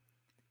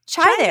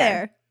Chai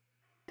there.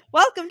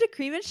 Welcome to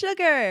Cream and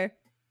Sugar.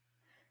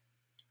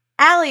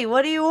 Allie,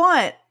 what do you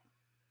want?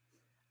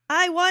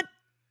 I want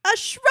a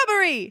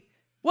shrubbery.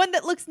 One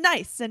that looks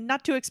nice and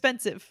not too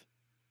expensive.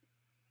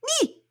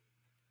 Nee.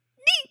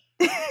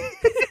 Nee.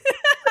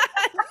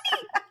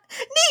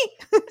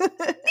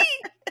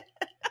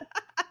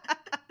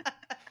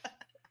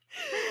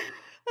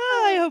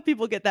 I hope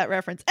people get that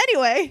reference.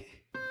 Anyway.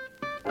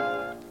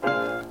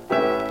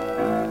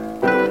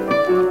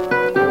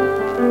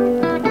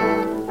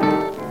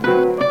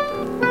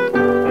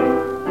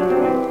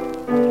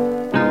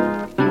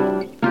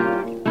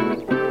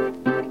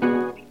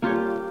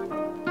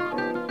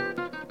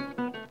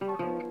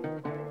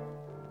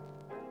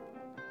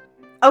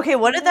 Okay,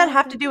 what did that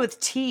have to do with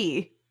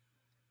tea?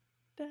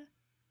 Well,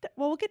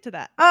 we'll get to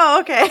that. Oh,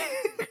 okay.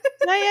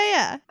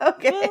 Yeah.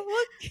 Okay.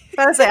 Well,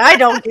 I was say I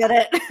don't get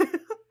it.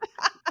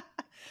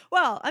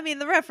 Well, I mean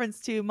the reference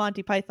to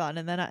Monty Python,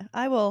 and then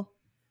I will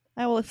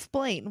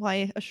explain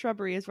why a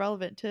shrubbery is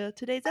relevant to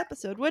today's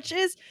episode, which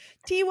is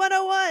Tea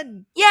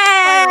 101. Yay!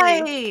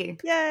 Finally.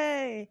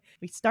 Yay!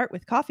 We start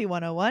with Coffee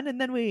 101, and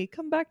then we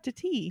come back to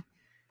tea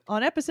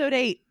on episode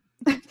 8.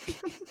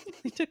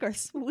 We took our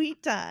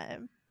sweet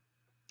time.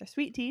 Our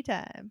sweet tea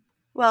time.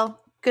 Well,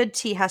 good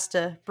tea has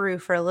to brew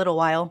for a little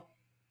while.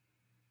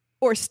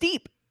 Or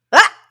steep.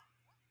 Ah!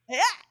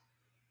 Yeah!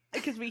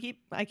 Because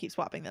I keep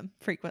swapping them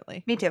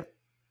frequently. Me too.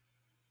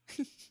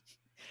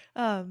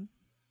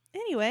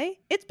 Anyway,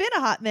 it's been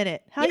a hot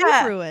minute. How you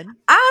brewing?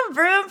 I'm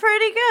brewing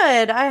pretty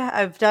good.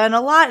 I've done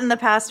a lot in the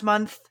past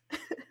month.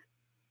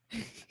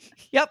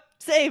 Yep,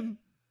 same.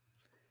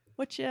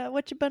 What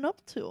you been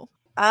up to?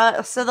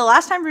 So the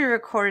last time we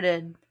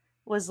recorded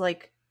was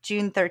like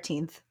June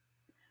 13th.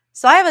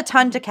 So I have a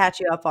ton to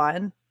catch you up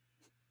on.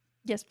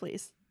 Yes,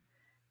 please.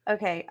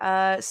 Okay,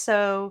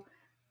 so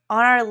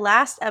on our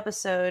last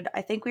episode,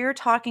 I think we were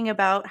talking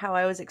about how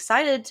I was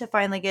excited to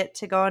finally get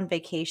to go on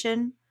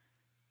vacation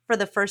for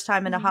the first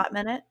time in a hot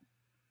minute.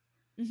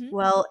 Mm-hmm.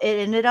 Well, it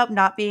ended up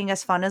not being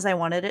as fun as I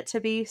wanted it to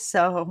be,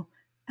 so...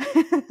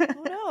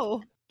 Oh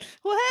no.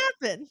 What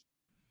happened?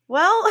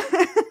 Well,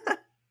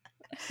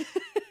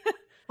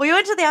 we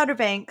went to the Outer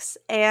Banks,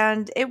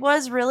 and it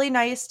was really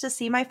nice to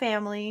see my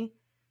family.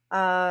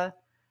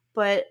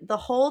 But the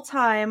whole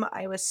time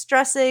I was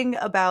stressing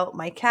about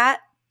my cat,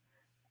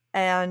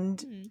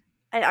 and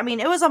I mean,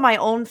 it was on my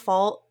own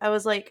fault. I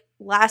was like,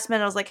 last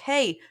minute, I was like,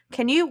 hey,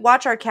 can you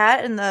watch our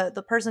cat? And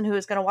the person who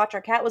was going to watch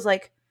our cat was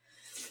like,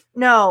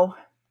 no.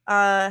 So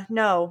I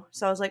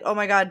was like,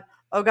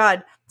 oh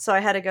God. So I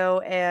had to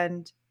go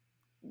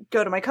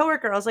to my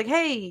coworker. I was like,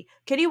 hey,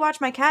 can you watch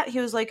my cat? He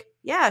was like,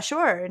 yeah,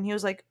 sure. And he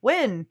was like,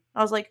 when?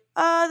 I was like,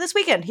 this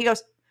weekend. He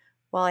goes,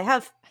 well, I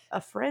have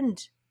a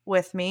friend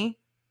with me.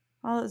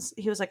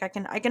 He was like, I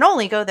can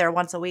only go there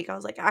once a week. I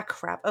was like,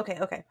 crap.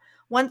 Okay.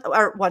 Once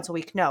a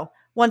week. No,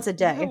 once a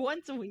day.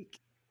 Once a week.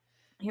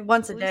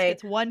 Once a day.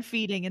 It's one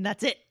feeding and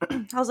that's it.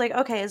 I was like,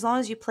 okay, as long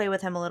as you play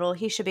with him a little,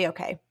 he should be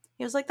okay.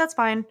 He was like, that's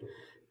fine. It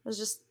was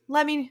just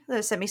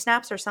send me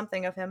snaps or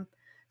something of him.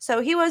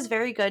 So he was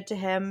very good to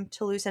him.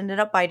 Toulouse ended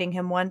up biting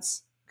him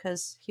once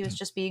because he was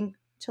just being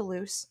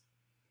Toulouse.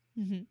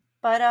 Mm-hmm.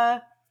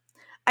 But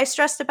I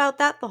stressed about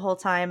that the whole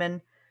time,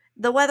 and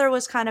the weather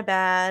was kind of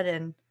bad,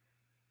 and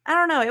I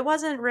don't know, it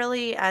wasn't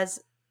really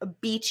as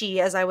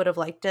beachy as I would have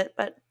liked it,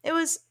 but it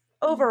was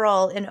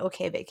overall an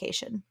okay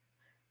vacation.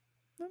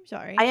 I'm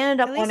sorry. I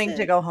ended up wanting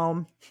to go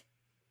home.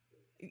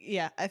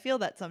 Yeah, I feel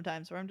that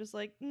sometimes where I'm just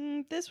like,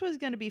 this was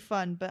going to be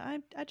fun, but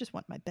I just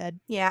want my bed.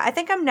 Yeah, I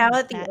think I'm now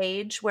at the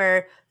age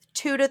where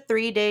 2 to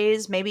 3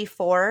 days, maybe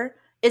 4,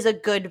 is a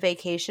good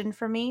vacation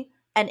for me.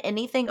 And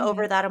anything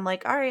over that, I'm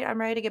like, all right, I'm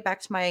ready to get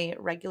back to my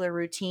regular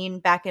routine,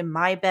 back in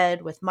my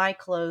bed with my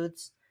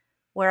clothes,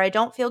 where I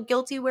don't feel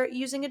guilty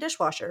using a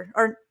dishwasher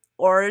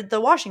or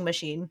the washing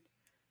machine.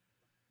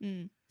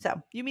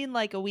 So you mean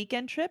like a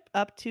weekend trip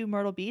up to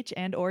Myrtle Beach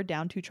and or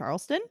down to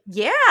Charleston?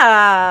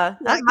 Yeah,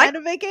 that kind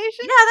of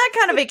vacation. Yeah, that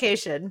kind of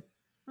vacation.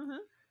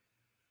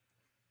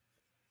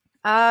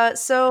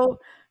 So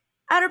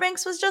Outer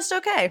Banks was just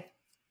okay.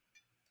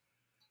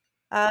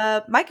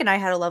 Mike and I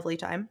had a lovely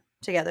time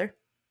together,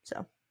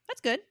 so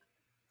that's good.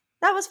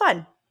 That was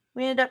fun.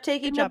 We ended up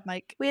taking good job,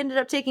 Mike. We ended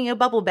up taking a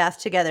bubble bath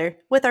together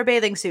with our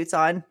bathing suits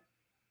on.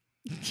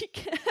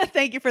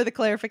 Thank you for the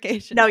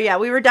clarification. No, yeah,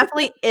 we were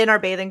definitely in our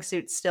bathing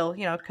suits still,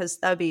 because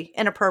that would be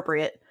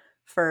inappropriate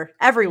for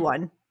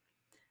everyone.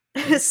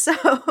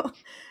 So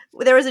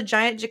there was a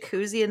giant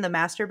jacuzzi in the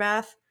master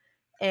bath,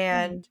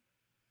 and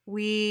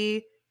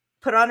we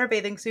put on our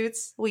bathing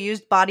suits. We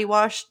used body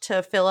wash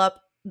to fill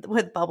up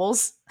with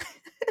bubbles.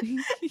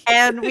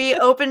 And we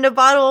opened a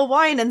bottle of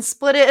wine and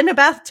split it in a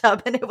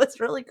bathtub, and it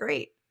was really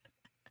great.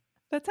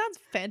 That sounds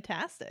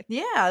fantastic.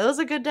 Yeah, it was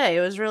a good day.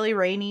 It was really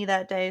rainy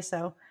that day,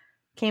 so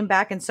came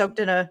back and soaked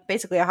in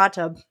basically a hot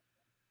tub.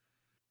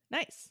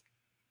 Nice.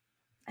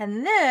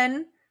 And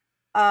then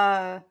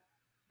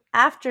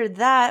after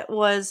that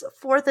was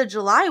 4th of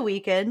July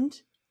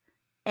weekend,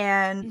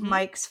 and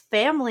Mike's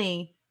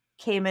family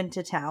came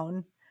into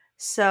town.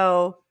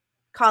 So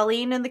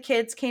Colleen and the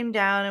kids came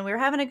down and we were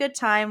having a good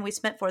time. We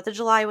spent 4th of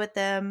July with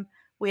them.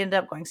 We ended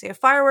up going to see a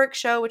fireworks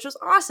show, which was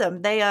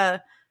awesome. They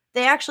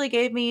actually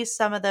gave me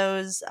some of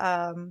those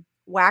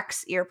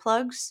wax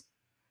earplugs.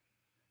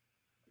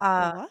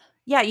 What?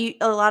 Yeah,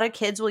 a lot of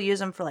kids will use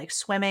them for like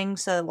swimming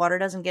so the water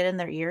doesn't get in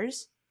their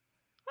ears.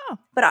 Oh.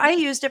 But I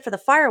neat. used it for the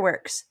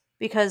fireworks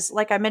because,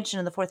 like I mentioned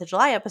in the 4th of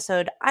July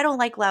episode, I don't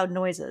like loud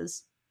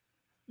noises.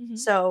 Mhm.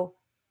 So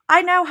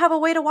I now have a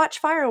way to watch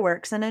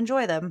fireworks and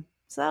enjoy them.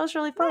 So that was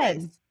really fun.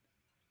 Nice.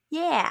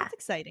 Yeah. That's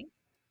exciting.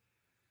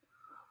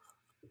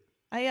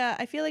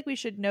 I feel like we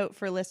should note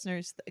for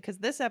listeners, because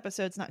this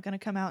episode's not going to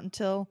come out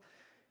until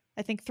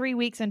I think 3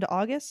 weeks into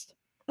August.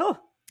 Oh.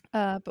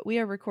 But we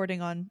are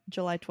recording on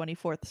July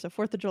 24th, so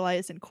 4th of July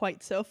isn't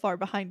quite so far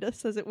behind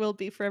us as it will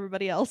be for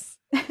everybody else.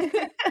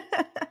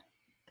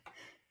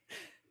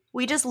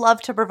 We just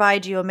love to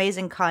provide you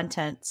amazing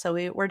content, so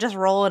we're just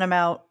rolling them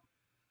out.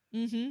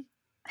 Mm-hmm.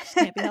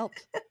 Can't be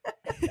helped.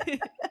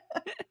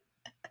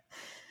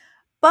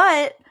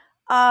 But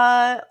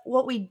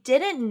what we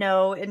didn't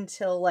know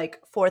until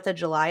like 4th of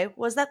July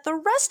was that the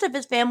rest of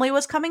his family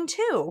was coming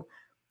too.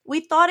 We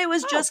thought it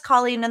was just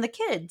Colleen and the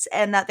kids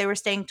and that they were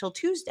staying till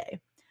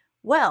Tuesday.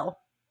 Well,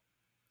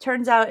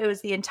 turns out it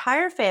was the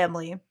entire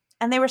family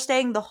and they were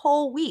staying the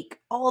whole week,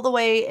 all the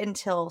way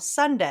until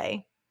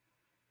Sunday.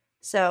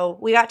 So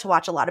we got to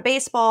watch a lot of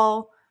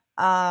baseball.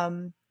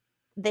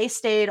 They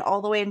stayed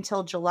all the way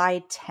until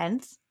July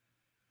 10th.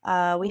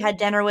 We had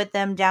dinner with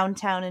them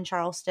downtown in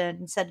Charleston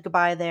and said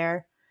goodbye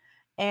there.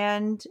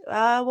 And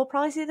we'll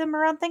probably see them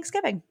around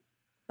Thanksgiving.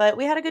 But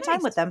we had a good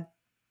time with them.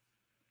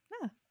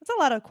 Yeah, that's a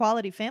lot of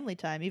quality family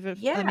time. Even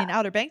if, I mean,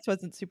 Outer Banks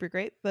wasn't super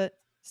great, but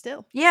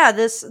still. Yeah,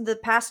 the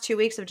past 2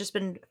 weeks have just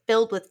been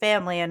filled with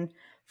family. And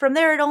from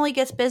there, it only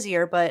gets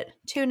busier. But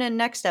tune in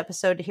next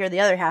episode to hear the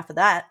other half of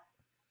that.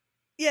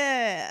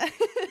 Yeah.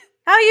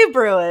 How you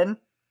brewing?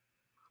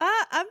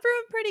 I'm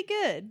brewing pretty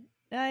good.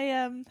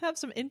 I have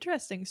some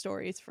interesting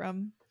stories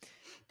from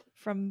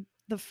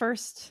the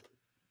first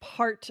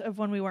part of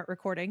when we weren't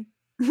recording.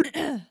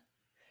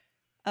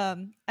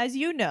 As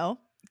you know,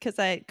 because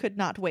I could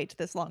not wait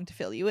this long to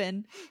fill you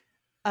in,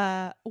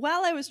 while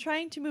I was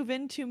trying to move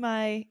into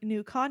my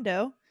new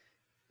condo,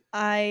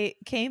 I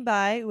came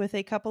by with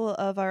a couple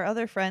of our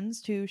other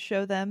friends to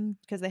show them,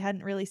 because they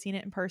hadn't really seen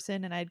it in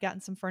person, and I had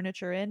gotten some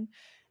furniture in.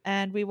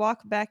 And we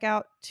walk back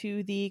out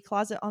to the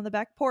closet on the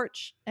back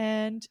porch,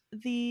 and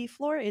the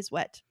floor is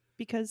wet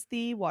because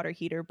the water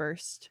heater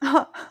burst.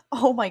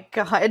 Oh my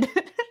God.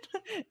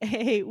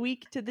 A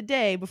week to the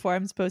day before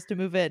I'm supposed to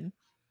move in.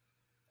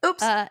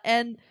 Oops.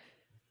 And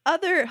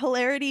other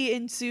hilarity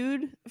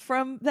ensued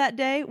from that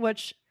day,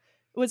 which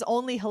was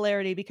only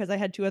hilarity because I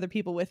had 2 other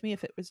people with me.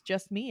 If it was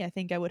just me, I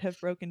think I would have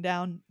broken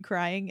down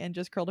crying and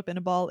just curled up in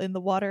a ball in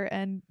the water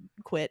and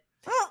quit.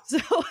 So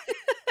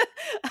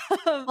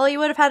well, you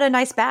would have had a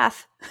nice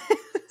bath.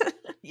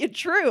 Yeah,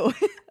 true.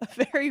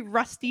 A very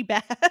rusty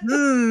bath.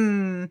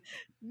 So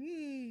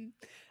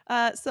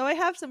I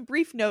have some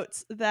brief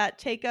notes that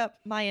take up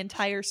my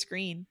entire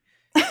screen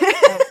of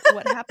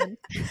what happened.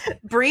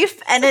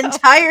 Brief and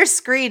entire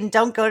screen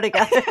don't go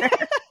together.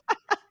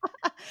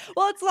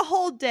 Well, it's the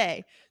whole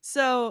day.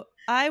 So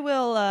I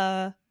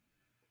will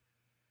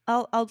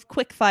I'll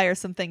quick fire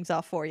some things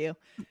off for you.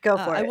 Go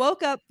for it. I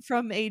woke up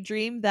from a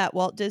dream that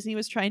Walt Disney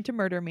was trying to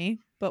murder me,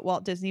 but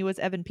Walt Disney was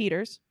Evan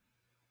Peters.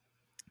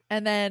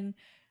 And then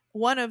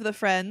one of the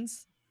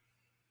friends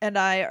and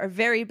I are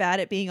very bad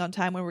at being on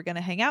time when we're going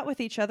to hang out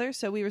with each other.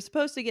 So we were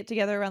supposed to get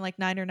together around like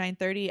 9 or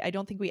 9:30. I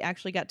don't think we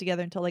actually got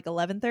together until like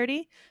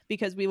 11:30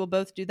 because we will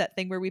both do that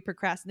thing where we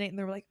procrastinate and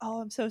they're like,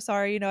 oh, I'm so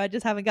sorry. You know, I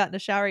just haven't gotten a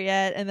shower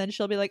yet. And then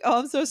she'll be like, oh,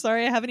 I'm so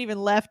sorry. I haven't even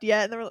left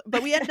yet. And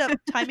but we end up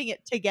timing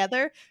it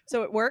together.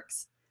 So it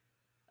works.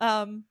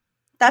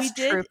 That's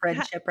true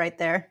friendship right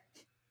there.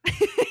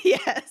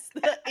 Yes.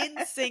 The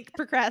in sync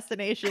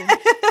procrastination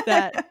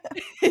that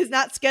is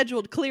not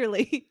scheduled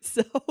clearly.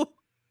 So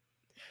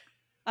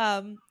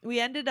we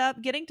ended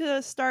up getting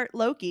to start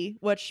Loki,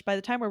 which by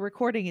the time we're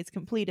recording is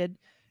completed.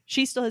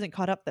 She still hasn't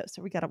caught up though,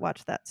 so we got to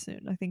watch that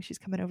soon. I think she's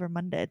coming over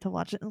Monday to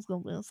watch it. It's a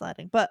little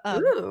exciting, but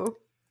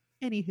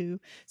anywho,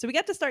 so we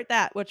got to start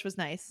that, which was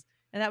nice,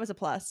 and that was a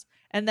plus.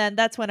 And then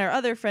that's when our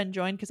other friend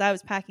joined because I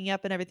was packing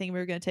up and everything. We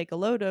were going to take a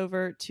load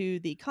over to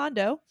the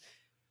condo.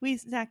 We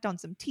snacked on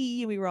some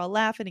tea and we were all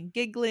laughing and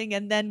giggling,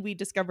 and then we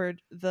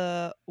discovered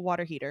the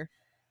water heater.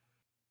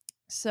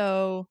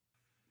 So,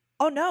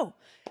 oh no.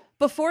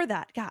 Before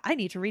that, God, I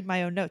need to read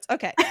my own notes.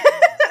 Okay.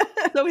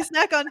 So we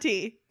snack on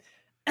tea.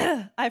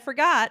 I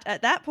forgot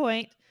at that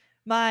point,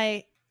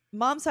 my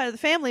mom's side of the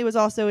family was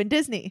also in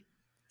Disney.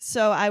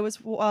 So I was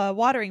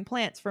watering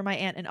plants for my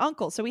aunt and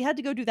uncle. So we had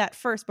to go do that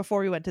first before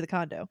we went to the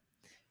condo.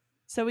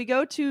 So we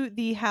go to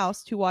the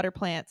house to water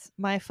plants.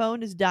 My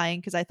phone is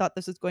dying because I thought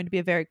this was going to be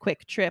a very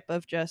quick trip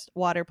of just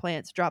water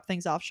plants, drop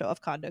things off, show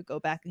off condo, go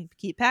back and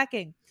keep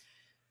packing.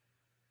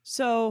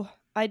 So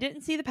I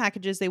didn't see the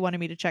packages they wanted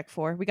me to check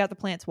for. We got the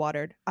plants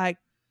watered. I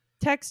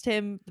text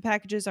him, the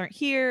packages aren't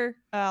here.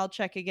 I'll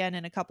check again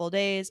in a couple of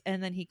days.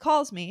 And then he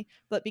calls me.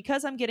 But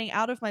because I'm getting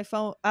out of my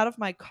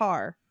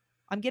car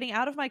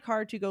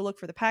to go look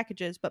for the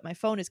packages, but my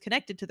phone is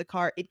connected to the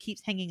car, it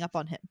keeps hanging up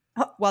on him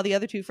while the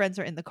other two friends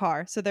are in the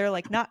car. So they're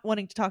like not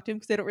wanting to talk to him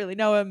because they don't really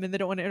know him and they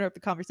don't want to interrupt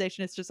the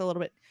conversation. It's just a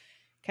little bit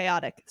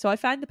chaotic. So I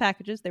find the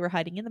packages. They were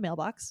hiding in the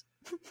mailbox.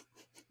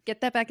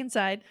 Get that back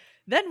inside.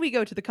 Then we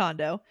go to the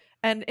condo.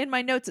 And in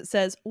my notes, it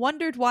says,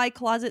 wondered why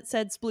closet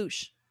said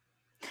sploosh.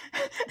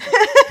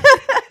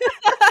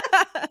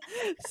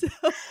 So,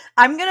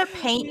 I'm going to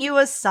paint you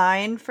a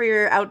sign for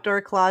your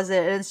outdoor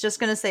closet, and it's just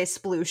going to say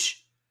sploosh.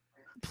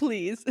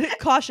 Please.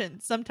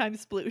 Caution,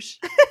 sometimes sploosh.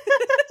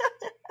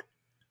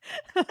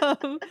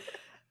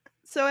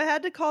 So I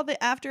had to call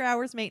the after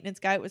hours maintenance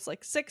guy. It was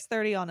like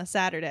 6:30 on a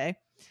Saturday.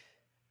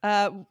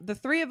 The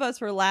three of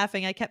us were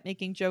laughing. I kept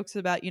making jokes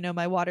about,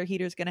 my water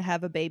heater's going to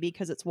have a baby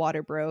because its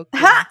water broke.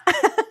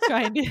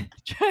 trying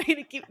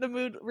to keep the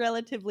mood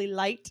relatively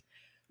light,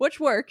 which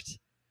worked.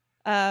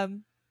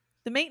 The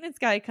maintenance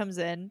guy comes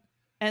in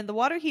and the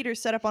water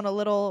heater's set up on a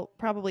little,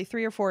 probably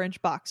 3 or 4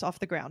 inch box off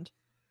the ground.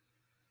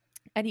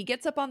 And he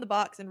gets up on the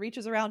box and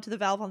reaches around to the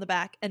valve on the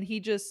back and he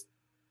just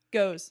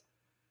goes,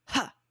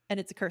 ha! And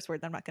it's a curse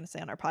word that I'm not going to say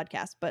on our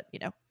podcast, but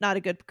not a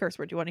good curse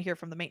word you want to hear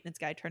from the maintenance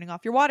guy turning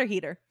off your water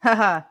heater.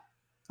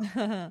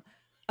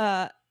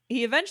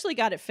 He eventually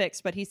got it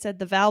fixed, but he said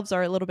the valves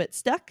are a little bit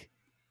stuck.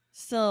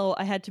 So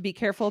I had to be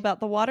careful about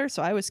the water.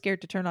 So I was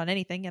scared to turn on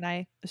anything and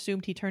I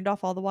assumed he turned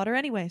off all the water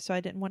anyway. So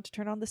I didn't want to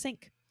turn on the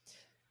sink.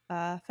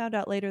 Found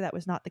out later that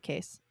was not the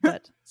case,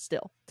 but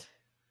still.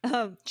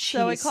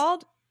 So I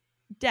called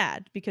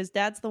Dad because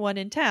Dad's the one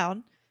in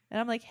town. And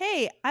I'm like,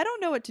 hey, I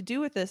don't know what to do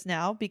with this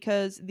now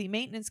because the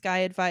maintenance guy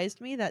advised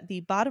me that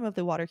the bottom of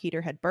the water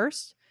heater had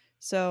burst.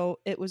 So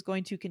it was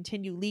going to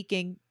continue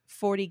leaking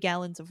 40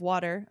 gallons of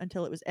water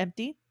until it was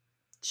empty.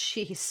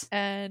 Jeez.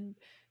 And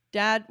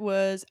Dad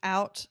was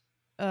out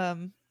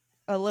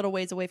a little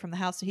ways away from the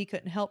house, so he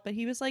couldn't help. But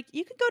he was like,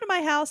 you could go to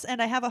my house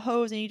and I have a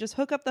hose and you just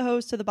hook up the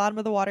hose to the bottom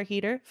of the water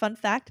heater. Fun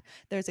fact,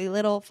 there's a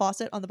little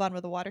faucet on the bottom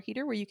of the water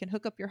heater where you can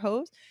hook up your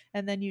hose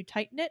and then you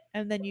tighten it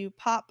and then you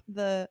pop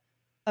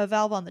a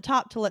valve on the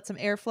top to let some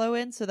air flow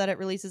in so that it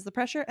releases the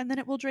pressure and then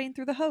it will drain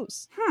through the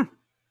hose.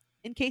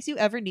 In case you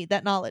ever need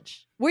that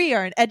knowledge. We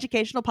are an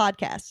educational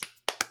podcast.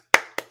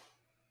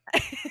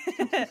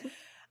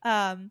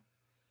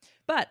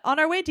 But on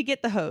our way to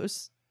get the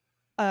hose,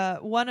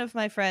 one of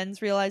my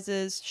friends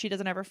realizes she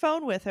doesn't have her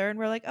phone with her. And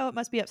we're like, oh, it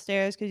must be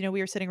upstairs. Because, we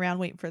were sitting around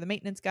waiting for the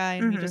maintenance guy.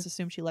 And we just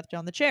assumed she left it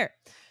on the chair.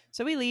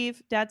 So we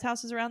leave. Dad's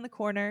house is around the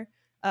corner.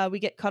 We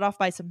get cut off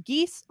by some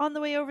geese on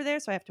the way over there.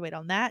 So I have to wait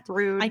on that.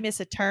 Rude. I miss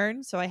a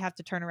turn. So I have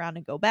to turn around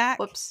and go back.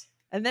 Whoops.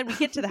 And then we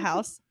get to the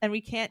house. And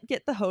we can't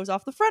get the hose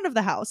off the front of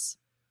the house.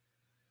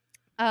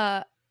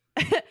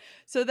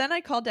 So then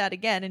I call Dad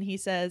again. And he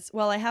says,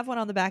 well, I have one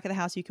on the back of the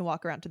house. You can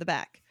walk around to the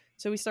back.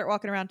 So we start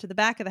walking around to the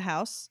back of the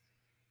house.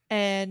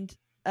 And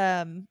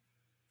the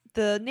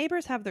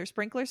neighbors have their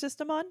sprinkler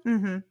system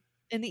on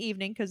in the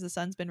evening because the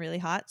sun's been really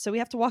hot. So we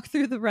have to walk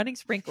through the running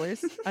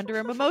sprinklers under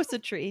a mimosa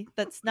tree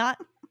that's not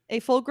a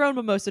full-grown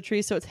mimosa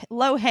tree, so it's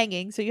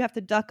low-hanging, so you have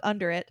to duck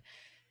under it.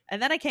 And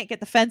then I can't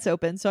get the fence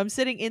open, so I'm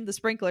sitting in the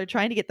sprinkler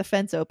trying to get the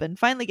fence open.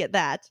 Finally get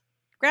that.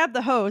 Grab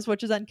the hose,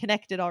 which is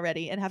unconnected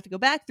already, and have to go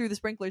back through the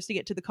sprinklers to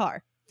get to the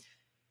car.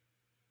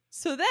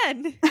 So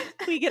then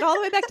we get all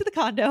the way back to the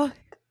condo.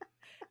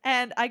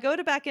 And I go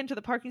back into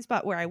the parking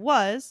spot where I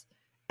was,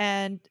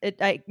 and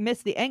I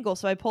missed the angle,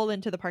 so I pull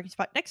into the parking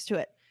spot next to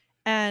it.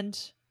 And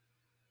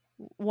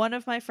one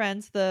of my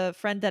friends, the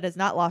friend that has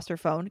not lost her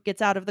phone,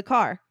 gets out of the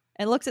car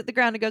and looks at the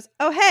ground and goes,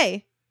 oh,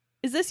 hey,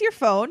 is this your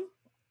phone?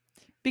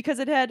 Because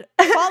it had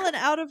fallen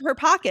out of her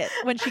pocket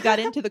when she got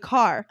into the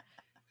car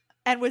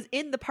and was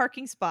in the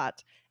parking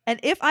spot. And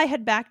if I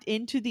had backed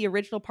into the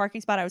original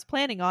parking spot I was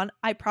planning on,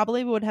 I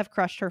probably would have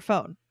crushed her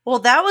phone. Well,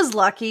 that was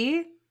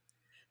lucky.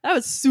 That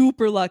was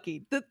super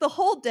lucky. The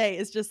whole day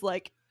is just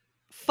like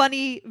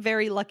funny,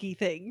 very lucky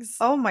things.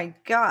 Oh my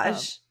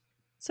gosh.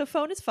 So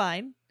phone is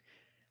fine.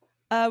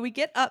 We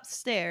get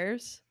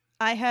upstairs.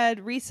 I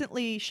had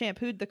recently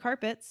shampooed the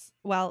carpets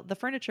while the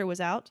furniture was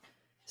out.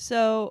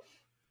 So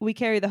we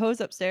carry the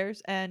hose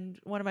upstairs, and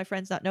one of my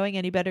friends, not knowing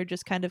any better,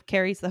 just kind of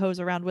carries the hose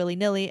around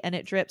willy-nilly, and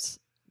it drips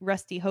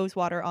rusty hose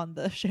water on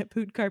the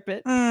shampooed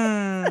carpet.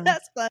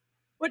 That's fun,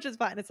 which is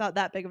fine. It's not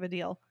that big of a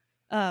deal.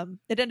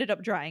 It ended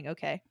up drying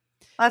okay.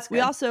 That's good.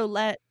 We also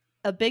let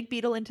a big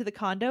beetle into the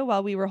condo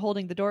while we were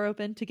holding the door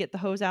open to get the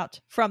hose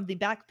out from the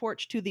back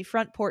porch to the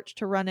front porch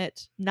to run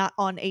it not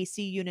on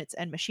AC units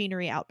and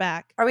machinery out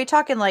back. Are we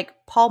talking like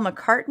Paul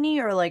McCartney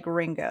or like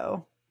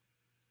Ringo?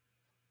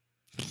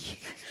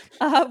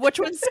 Which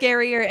one's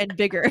scarier and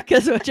bigger?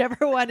 Because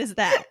whichever one is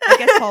that. I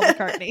guess Paul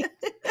McCartney.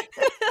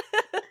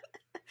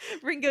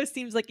 Ringo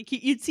seems like a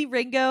cute. You'd see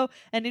Ringo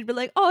and he'd be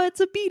like, oh,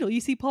 it's a beetle.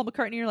 You see Paul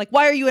McCartney, you're like,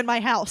 why are you in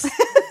my house?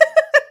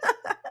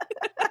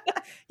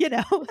 You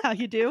know how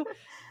you do.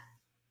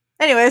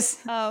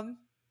 Anyways,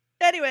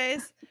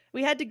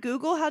 we had to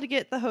Google how to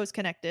get the hose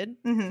connected.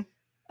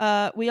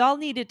 We all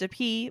needed to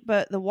pee,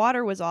 but the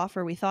water was off,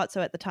 or we thought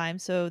so at the time,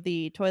 so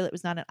the toilet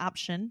was not an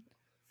option.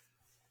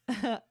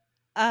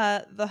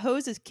 The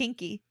hose is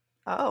kinky.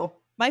 Oh.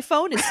 My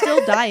phone is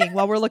still dying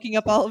while we're looking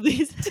up all of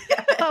these.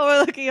 While we're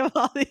looking up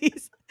all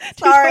these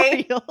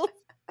Sorry. tutorials.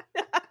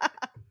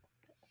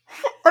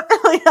 I feel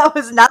like that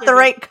was not the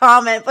right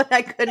comment, but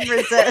I couldn't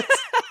resist.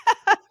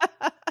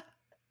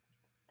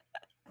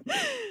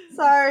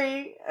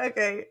 Sorry.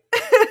 Okay.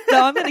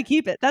 No, I'm gonna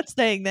keep it. That's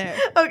staying there.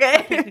 Okay.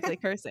 I'm technically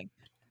cursing.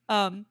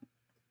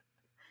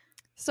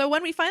 So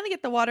when we finally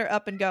get the water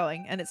up and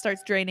going and it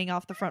starts draining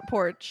off the front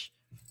porch,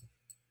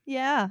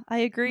 yeah, I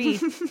agree.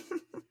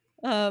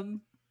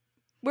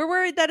 We're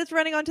worried that it's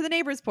running onto the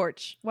neighbor's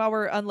porch while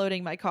we're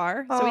unloading my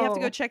car, so we have to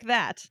go check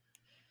that.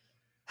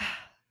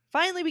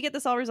 Finally, we get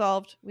this all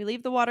resolved. We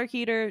leave the water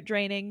heater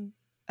draining.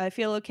 I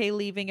feel okay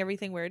leaving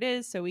everything where it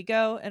is, so we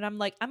go. And I'm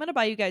like, I'm going to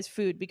buy you guys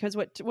food because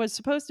what was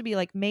supposed to be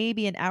like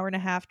maybe an hour and a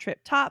half trip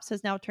tops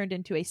has now turned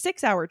into a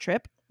 6-hour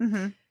trip.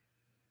 Mm-hmm.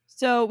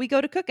 So we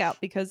go to Cookout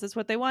because that's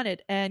what they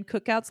wanted. And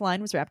Cookout's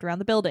line was wrapped around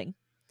the building.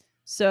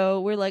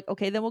 So we're like,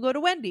 okay, then we'll go to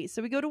Wendy's.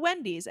 So we go to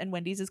Wendy's and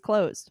Wendy's is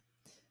closed.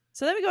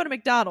 So then we go to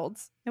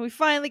McDonald's and we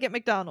finally get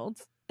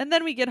McDonald's. And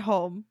then we get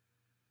home.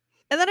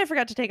 And then I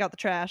forgot to take out the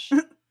trash.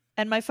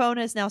 And my phone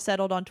is now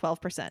settled on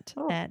 12%.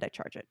 Oh. And I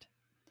charge it.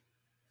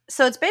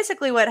 So it's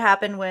basically what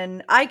happened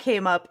when I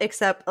came up,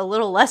 except a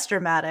little less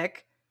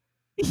dramatic.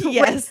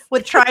 Yes.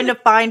 with trying to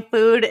find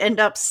food, end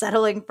up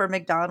settling for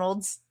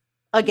McDonald's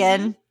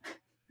again.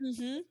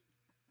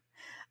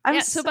 Mm-hmm.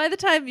 So by the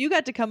time you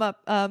got to come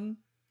up,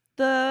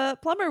 the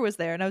plumber was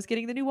there and I was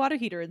getting the new water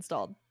heater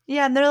installed.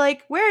 Yeah, and they're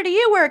like, where do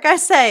you work? I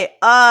say,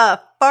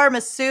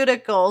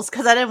 pharmaceuticals,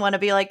 because I didn't want to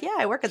be like, yeah,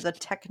 I work as a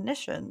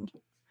technician.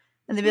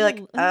 And they'd be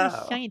like,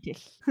 oh.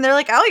 Scientist. And they're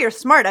like, oh, you're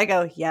smart. I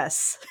go,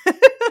 yes.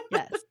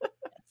 Yes.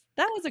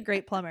 That was a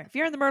great plumber. If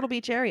you're in the Myrtle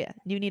Beach area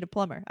and you need a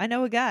plumber, I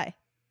know a guy.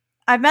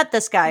 I've met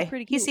this guy.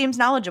 Pretty cool. He seems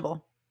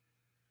knowledgeable.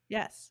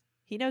 Yes.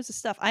 He knows his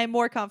stuff. I am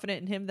more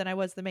confident in him than I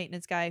was the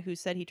maintenance guy who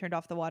said he turned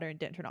off the water and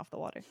didn't turn off the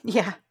water.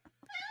 Yeah.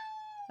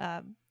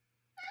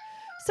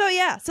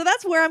 So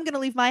that's where I'm going to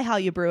leave my How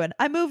You Brewin'.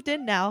 I moved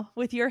in now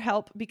with your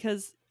help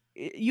because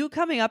you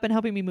coming up and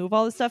helping me move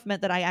all this stuff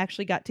meant that I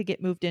actually got to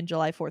get moved in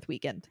July 4th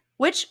weekend.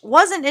 Which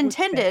wasn't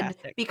intended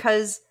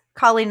because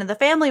Colleen and the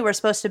family were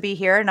supposed to be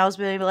here and I was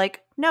really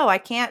like, no, I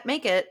can't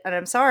make it and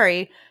I'm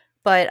sorry.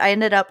 But I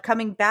ended up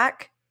coming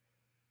back.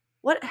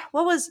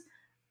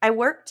 I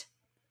worked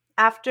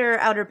after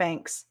Outer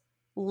Banks,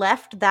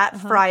 left that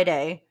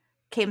Friday,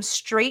 came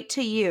straight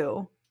to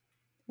you.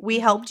 We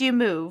helped you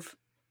move,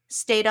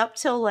 stayed up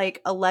till like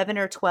 11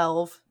 or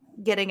 12,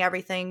 getting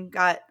everything,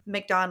 got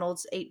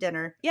McDonald's, ate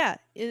dinner. Yeah,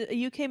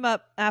 you came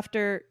up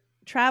after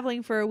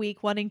traveling for a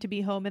week, wanting to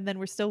be home, and then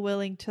we're still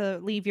willing to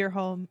leave your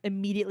home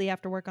immediately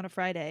after work on a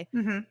Friday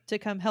to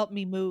come help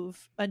me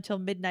move until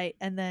midnight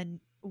and then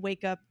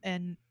wake up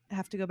and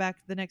have to go back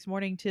the next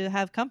morning to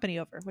have company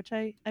over, which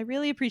I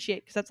really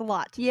appreciate because that's a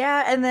lot.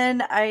 Yeah, and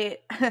then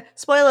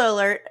spoiler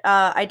alert,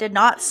 I did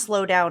not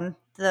slow down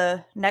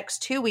the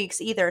next 2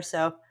 weeks either,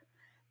 so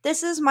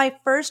this is my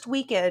first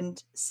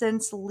weekend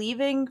since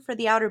leaving for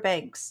the Outer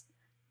Banks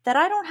that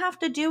I don't have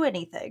to do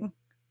anything.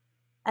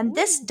 And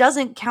this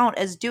doesn't count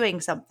as doing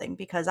something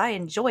because I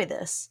enjoy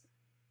this.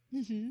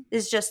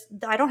 It's just,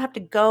 I don't have to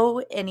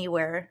go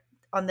anywhere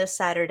on this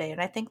Saturday.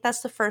 And I think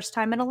that's the first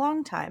time in a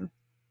long time.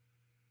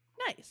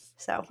 Nice.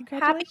 So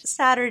happy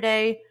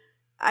Saturday.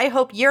 I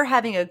hope you're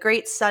having a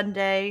great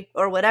Sunday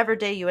or whatever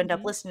day you end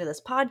up listening to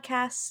this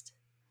podcast.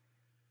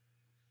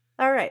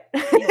 All right.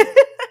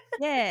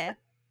 Yeah.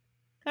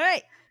 All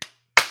right.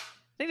 I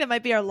think that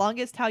might be our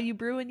longest How You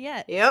Brewin'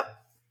 yet. Yep.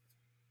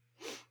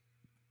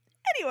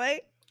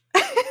 Anyway.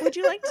 Would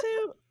you like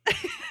to?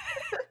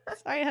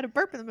 Sorry, I had a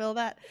burp in the middle of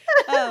that.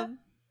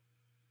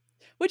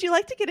 Would you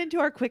like to get into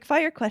our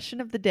quickfire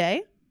question of the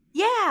day?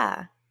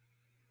 Yeah.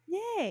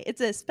 Yay.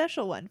 It's a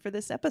special one for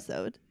this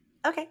episode.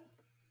 Okay.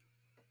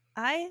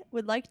 I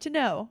would like to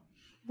know,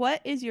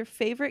 what is your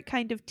favorite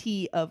kind of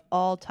tea of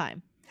all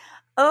time?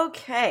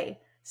 Okay.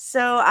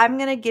 So I'm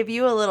going to give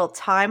you a little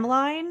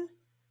timeline,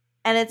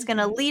 and it's going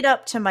to lead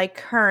up to my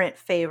current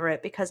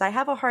favorite because I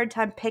have a hard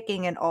time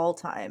picking an all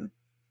time.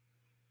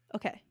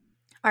 Okay.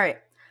 All right.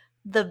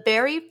 The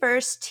very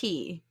first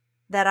tea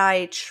that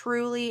I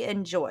truly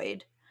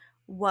enjoyed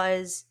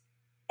was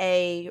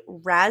a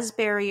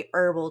raspberry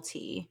herbal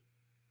tea.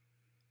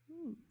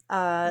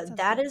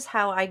 That is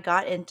how I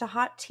got into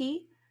hot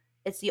tea.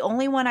 It's the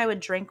only one I would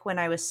drink when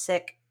I was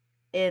sick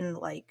in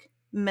like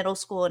middle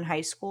school and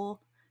high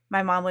school.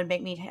 My mom would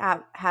make me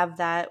have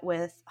that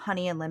with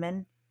honey and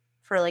lemon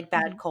for like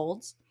bad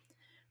colds.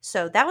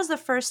 So that was the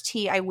first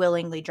tea I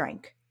willingly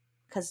drank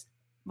because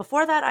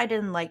before that, I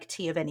didn't like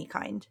tea of any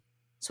kind.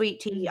 Sweet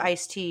tea,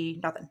 iced tea,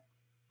 nothing.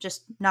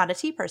 Just not a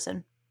tea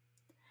person.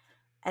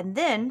 And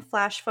then,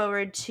 flash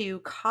forward to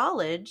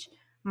college,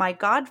 my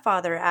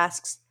godfather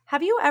asks,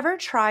 have you ever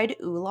tried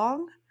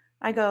oolong?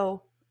 I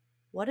go,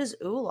 what is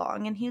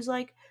oolong? And he's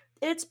like,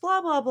 it's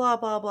blah, blah, blah,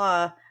 blah,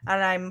 blah.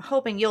 And I'm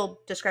hoping you'll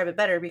describe it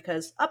better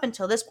because up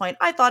until this point,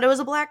 I thought it was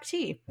a black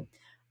tea.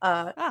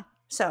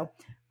 So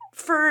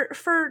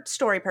for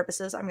story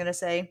purposes, I'm going to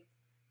say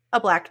a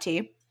black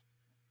tea.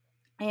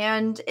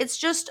 And it's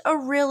just a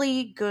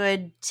really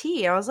good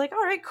tea. I was like,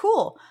 all right,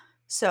 cool.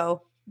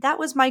 So that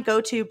was my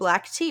go-to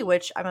black tea,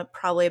 which I'm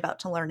probably about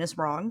to learn is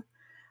wrong.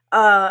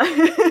 I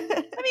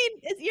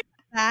mean, you're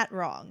not that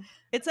wrong.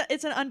 It's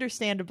an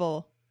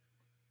understandable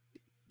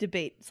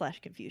debate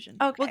 / confusion.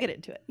 Okay. We'll get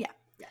into it. Yeah.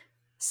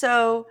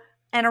 So,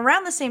 and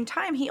around the same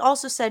time, he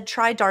also said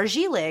try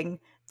Darjeeling.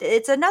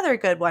 It's another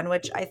good one,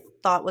 which I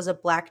thought was a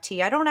black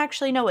tea. I don't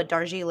actually know what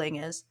Darjeeling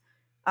is.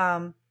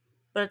 But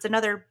it's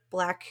another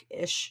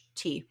blackish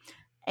tea.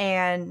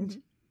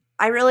 And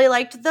I really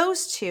liked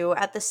those two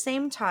at the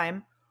same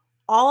time,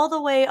 all the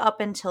way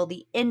up until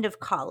the end of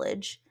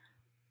college,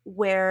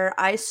 where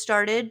I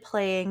started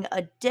playing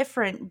a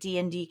different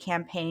D&D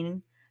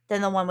campaign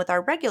than the one with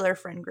our regular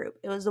friend group.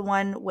 It was the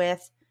one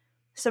with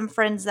some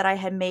friends that I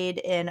had made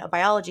in a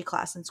biology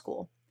class in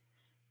school.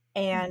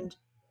 And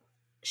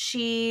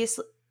she is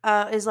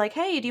like,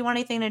 hey, do you want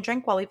anything to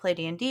drink while we play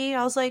D&D?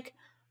 I was like,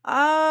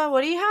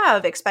 what do you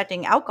have?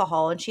 Expecting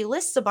alcohol. And she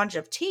lists a bunch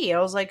of tea. I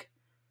was like,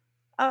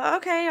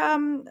 okay,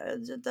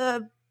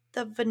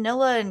 the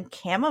vanilla and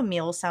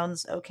chamomile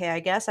sounds okay, I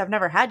guess. I've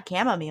never had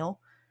chamomile.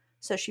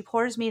 So she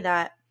pours me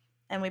that,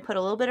 and we put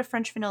a little bit of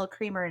French vanilla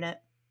creamer in it.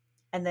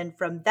 And then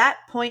from that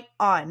point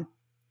on,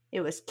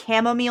 it was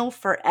chamomile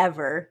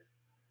forever.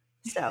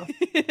 So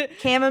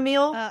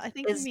chamomile I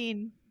think you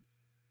mean...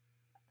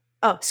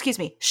 Oh, excuse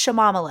me,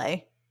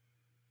 chamomile.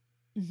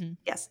 Mm-hmm.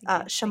 Yes,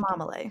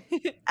 chamomile,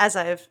 as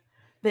I've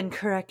been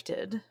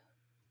corrected.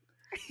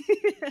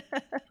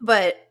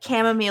 But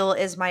chamomile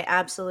is my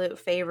absolute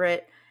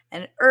favorite.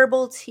 And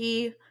herbal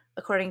tea,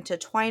 according to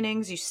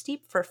Twinings, you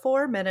steep for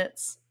 4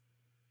 minutes.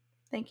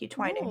 Thank you,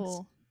 Twinings.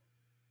 Ooh.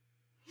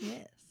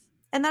 Yes.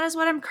 And that is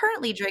what I'm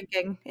currently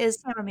drinking,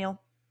 is chamomile.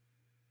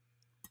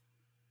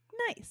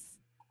 Nice.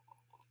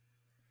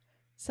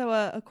 So,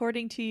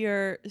 according to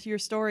your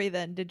story,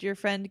 then, did your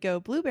friend go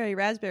blueberry,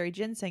 raspberry,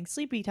 ginseng,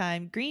 sleepy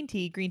time, green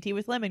tea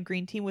with lemon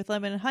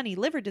and honey,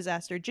 liver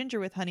disaster, ginger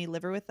with honey,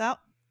 liver without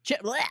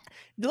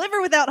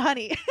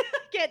honey,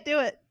 can't do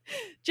it,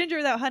 ginger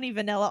without honey,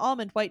 vanilla,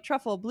 almond, white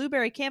truffle,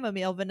 blueberry,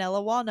 chamomile,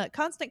 vanilla, walnut,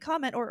 constant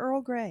comment, or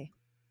Earl Grey?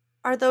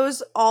 Are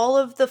those all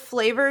of the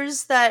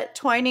flavors that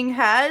Twining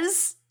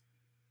has?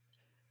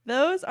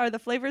 Those are the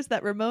flavors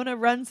that Ramona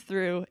runs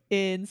through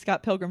in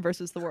Scott Pilgrim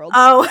vs. the World.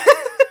 Oh.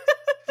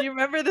 Do you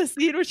remember the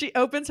scene where she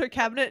opens her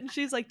cabinet and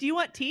she's like, do you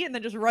want tea? And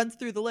then just runs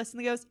through the list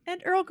and goes,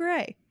 and Earl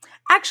Grey.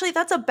 Actually,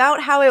 that's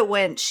about how it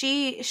went.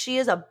 She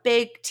is a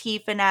big tea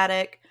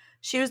fanatic.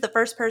 She was the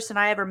first person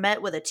I ever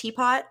met with a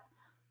teapot.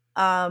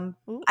 I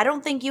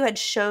don't think you had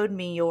showed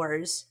me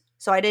yours,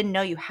 so I didn't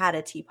know you had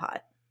a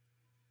teapot.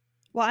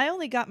 Well, I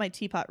only got my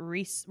teapot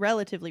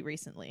relatively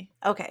recently.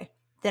 Okay.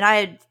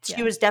 Then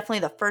she was definitely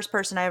the first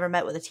person I ever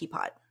met with a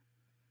teapot.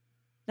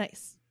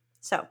 Nice.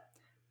 So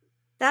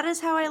that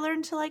is how I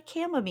learned to like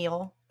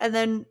chamomile. And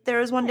then there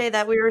was one day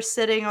that we were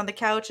sitting on the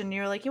couch and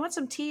you were like, you want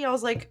some tea? I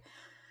was like,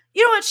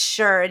 you know what?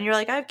 Sure. And you're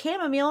like, I have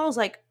chamomile. And I was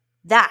like,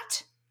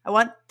 that. I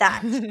want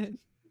that. And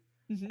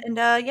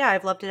yeah,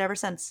 I've loved it ever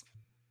since.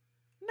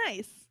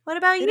 Nice. What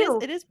about you?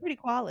 It is pretty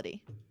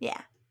quality. Yeah.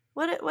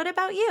 What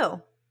about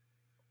you?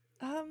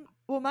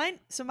 Well, mine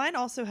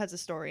also has a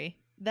story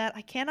that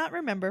I cannot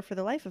remember for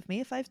the life of me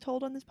if I've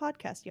told on this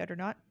podcast yet or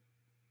not.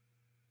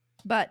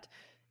 But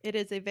it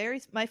is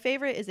my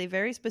favorite is a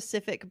very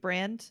specific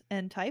brand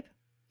and type.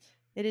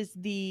 It is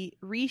the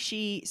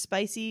Rishi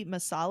Spicy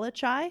Masala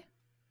Chai,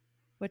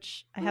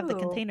 which I have the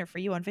container for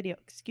you on video.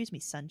 Excuse me,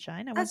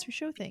 sunshine. I want to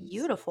show things.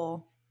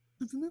 Beautiful.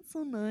 Isn't it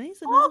so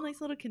nice? It has a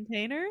nice little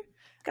container.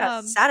 It's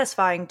got a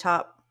satisfying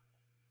top.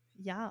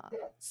 Yeah.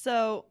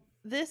 So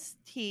this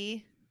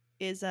tea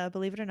is,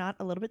 believe it or not,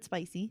 a little bit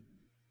spicy.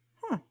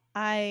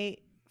 I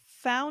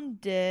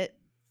found it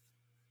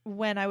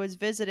when I was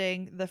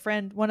visiting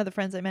one of the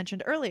friends I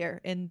mentioned earlier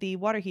in the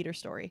water heater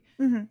story.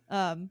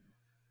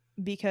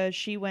 Because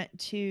she went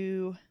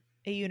to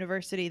a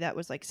university that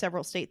was like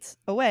several states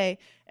away,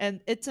 and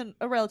it's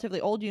a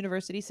relatively old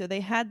university, so they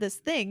had this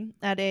thing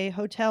at a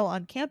hotel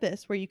on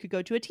campus where you could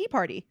go to a tea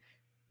party.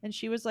 And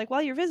she was like,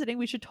 while you're visiting,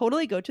 we should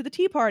totally go to the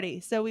tea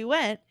party. So we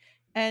went,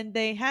 and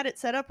they had it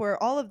set up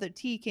where all of the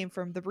tea came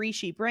from the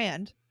Rishi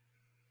brand.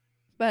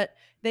 But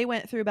they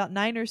went through about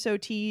 9 or so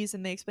teas,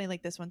 and they explained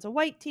like this one's a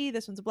white tea,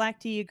 this one's a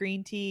black tea, a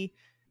green tea,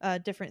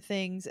 different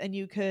things. And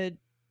you could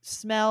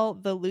smell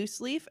the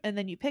loose leaf, and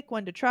then you pick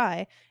one to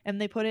try,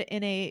 and they put it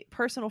in a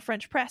personal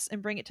French press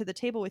and bring it to the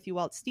table with you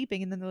while it's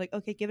steeping. And then they're like,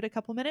 okay, give it a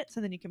couple minutes,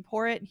 and then you can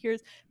pour it. And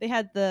they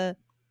had the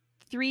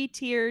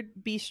 3-tiered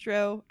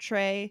bistro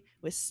tray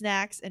with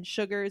snacks and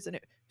sugars, and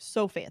it was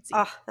so fancy.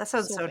 Oh, that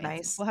sounds so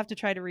nice. We'll have to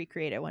try to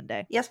recreate it one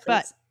day. Yes, please.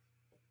 But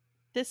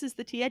this is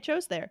the tea I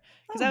chose there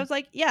because I was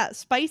like, yeah,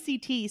 spicy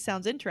tea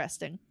sounds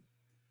interesting.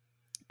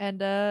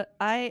 And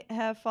I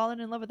have fallen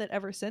in love with it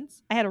ever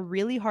since. I had a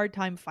really hard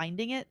time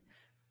finding it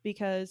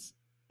because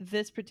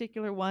this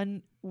particular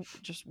one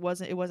just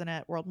wasn't. It wasn't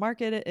at World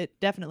Market. It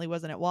definitely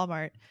wasn't at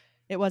Walmart.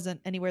 It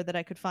wasn't anywhere that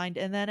I could find.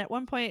 And then at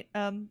one point,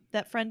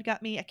 that friend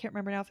got me, I can't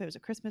remember now if it was a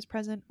Christmas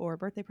present or a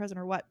birthday present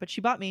or what, but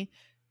she bought me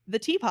the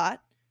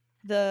teapot,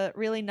 the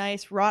really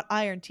nice wrought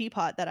iron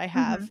teapot that I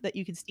have that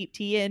you can steep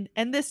tea in,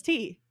 and this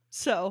tea.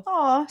 So,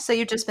 so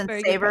you've just been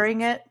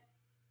savoring it.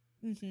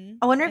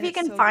 I wonder if you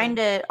can find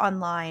it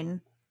online.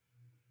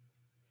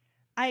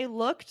 I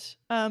looked.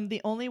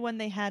 The only one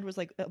they had was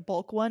like a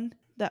bulk one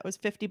that was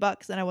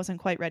 $50, and I wasn't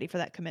quite ready for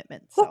that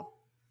commitment. So,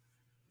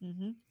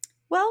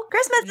 well,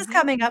 Christmas is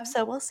coming up,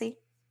 so we'll see.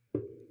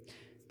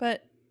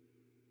 But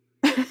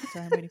sorry,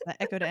 I'm waiting for that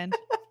echo to end.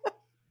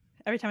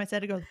 Every time I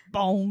said it goes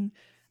boom.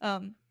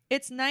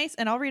 It's nice,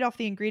 and I'll read off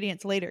the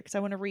ingredients later because I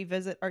want to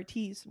revisit our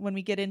teas when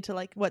we get into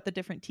like what the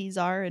different teas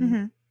are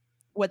and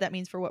what that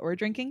means for what we're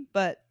drinking.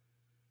 But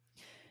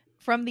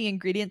from the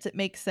ingredients, it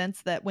makes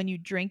sense that when you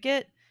drink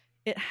it,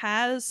 it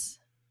has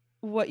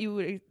what you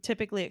would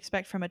typically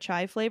expect from a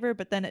chai flavor,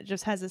 but then it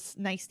just has this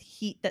nice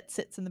heat that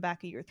sits in the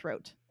back of your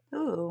throat.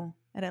 Ooh.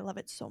 And I love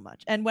it so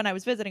much. And when I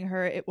was visiting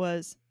her, it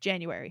was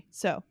January,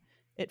 so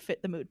it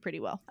fit the mood pretty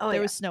well.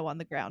 There was snow on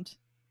the ground,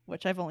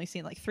 which I've only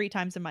seen like 3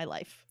 times in my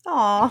life.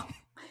 Aw.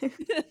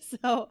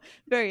 So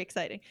very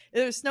exciting.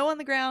 There was snow on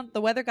the ground.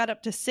 The weather got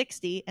up to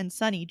 60 and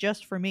sunny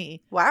just for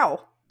me.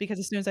 Wow. Because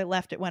as soon as I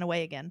left, it went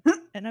away again.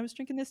 And I was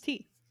drinking this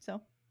tea.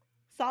 So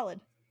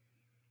solid.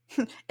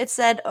 It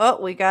said,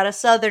 oh, we got a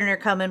southerner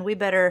coming. We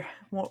better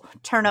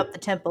turn up the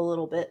temp a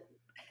little bit.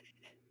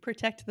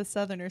 Protect the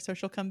southerner so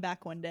she'll come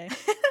back one day.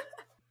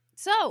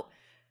 So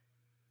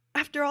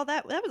after all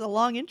that was a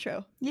long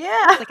intro.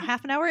 Yeah. It's like a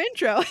half an hour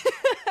intro.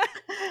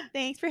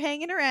 Thanks for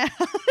hanging around.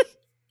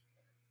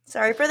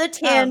 Sorry for the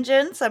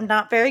tangents. I'm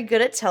not very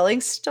good at telling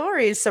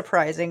stories,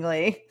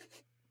 surprisingly.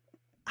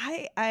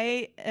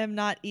 I am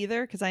not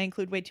either because I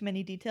include way too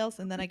many details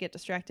and then I get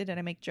distracted and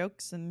I make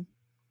jokes and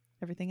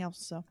everything else.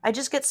 So I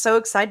just get so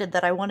excited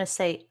that I want to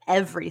say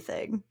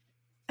everything.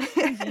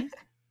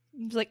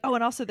 It's like, oh,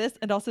 and also this,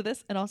 and also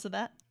this, and also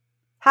that.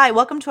 Hi,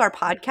 welcome to our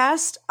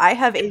podcast. I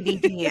have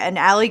ADD and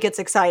Allie gets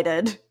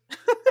excited.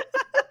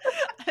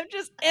 I'm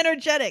just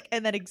energetic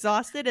and then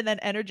exhausted and then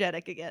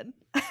energetic again.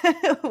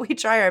 We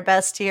try our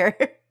best here.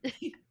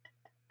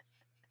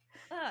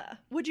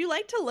 Would you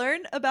like to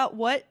learn about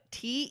what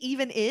tea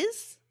even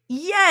is?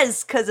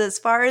 Yes, because as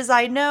far as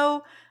I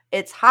know,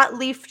 it's hot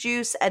leaf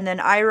juice, and then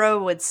Ira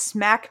would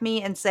smack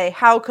me and say,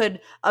 how could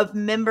a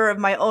member of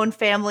my own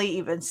family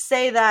even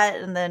say that?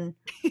 And then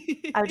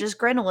I would just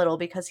grin a little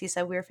because he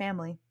said we were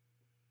family.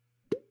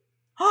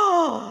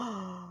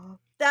 Oh,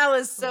 that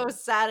was so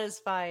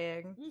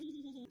satisfying.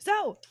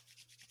 So,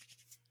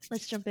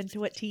 let's jump into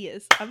what tea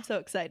is. I'm so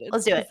excited.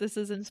 Let's do it. This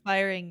is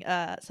inspiring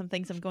some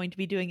things I'm going to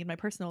be doing in my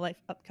personal life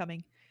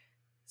coming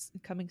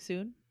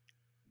soon.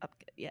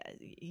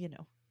 You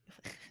know.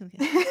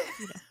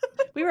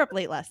 We were up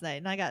late last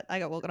night and I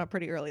got woken up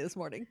pretty early this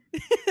morning.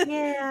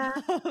 Yeah.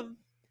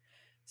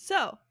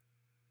 So,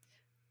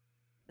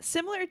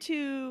 similar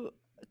to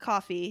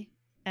coffee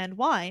and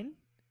wine,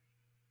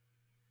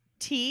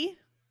 tea,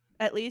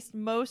 at least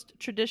most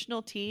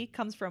traditional tea,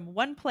 comes from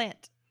one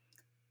plant.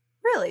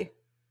 Really?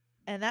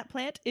 And that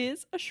plant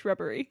is a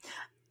shrubbery.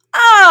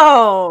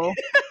 Oh!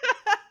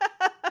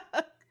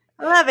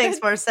 Well, that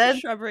makes more sense.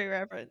 Shrubbery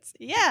reference.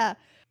 Yeah.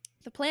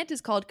 The plant is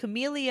called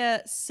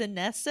Camellia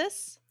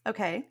sinensis.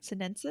 Okay.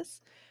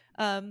 Sinensis.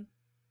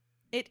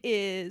 It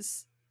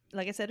is,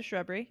 like I said, a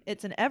shrubbery.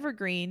 It's an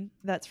evergreen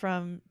that's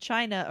from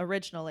China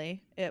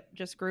originally. It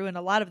just grew in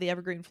a lot of the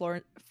evergreen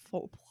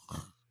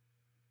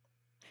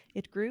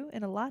It grew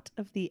in a lot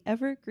of the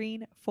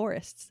evergreen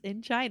forests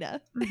in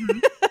China.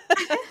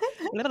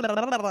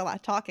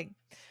 Talking.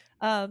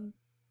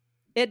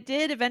 It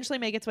did eventually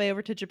make its way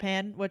over to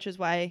Japan, which is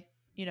why,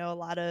 a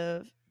lot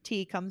of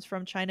tea comes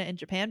from China and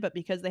Japan, but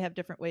because they have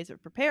different ways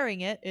of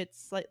preparing it,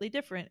 it's slightly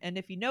different. And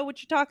if you know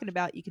what you're talking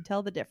about, you can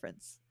tell the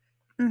difference.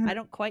 I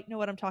don't quite know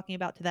what I'm talking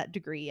about to that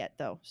degree yet,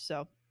 though.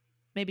 So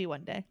maybe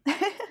one day.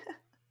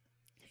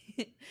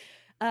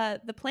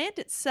 The plant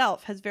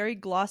itself has very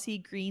glossy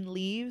green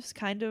leaves,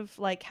 kind of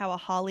like how a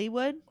holly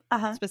would,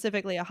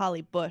 specifically a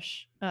holly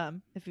bush,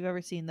 if you've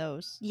ever seen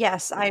those.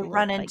 Yes, I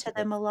run into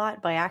them a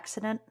lot by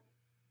accident.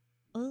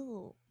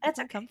 Oh, that's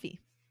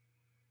comfy.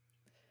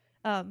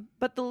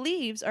 But the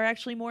leaves are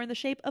actually more in the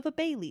shape of a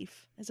bay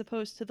leaf as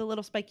opposed to the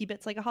little spiky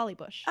bits like a holly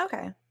bush.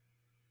 Okay.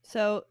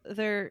 So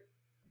they're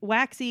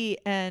waxy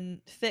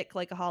and thick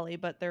like a holly,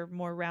 but they're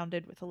more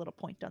rounded with a little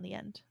point on the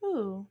end.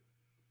 Ooh.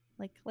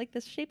 Like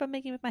this shape I'm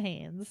making with my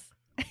hands.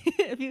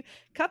 If you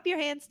cup your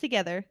hands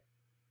together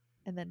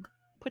and then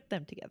put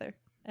them together,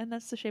 and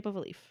that's the shape of a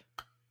leaf.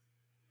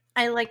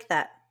 I like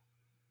that.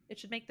 It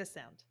should make this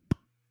sound.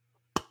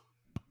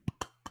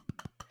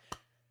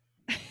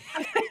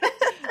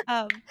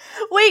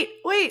 Wait.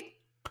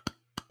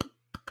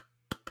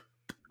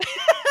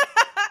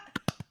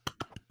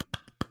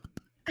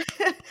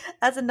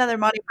 That's another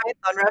Monty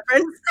Python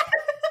reference.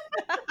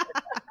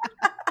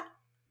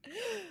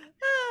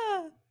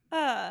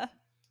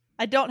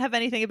 I don't have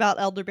anything about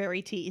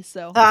elderberry tea,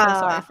 so I'm so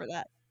sorry for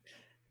that.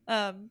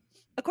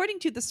 According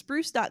to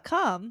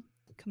thespruce.com,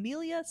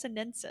 Camellia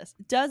sinensis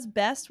does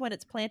best when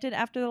it's planted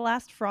after the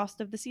last frost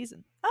of the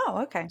season. Oh,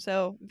 okay.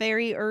 So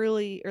very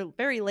early or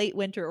very late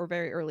winter or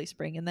very early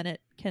spring, and then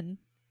it can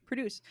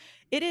produce.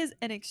 It is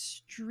an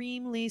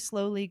extremely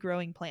slowly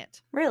growing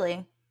plant.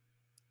 Really?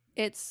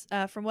 It's,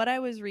 from what I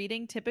was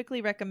reading,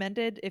 typically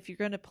recommended if you're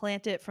going to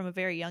plant it from a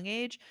very young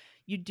age,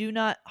 you do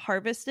not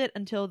harvest it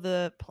until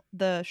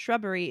the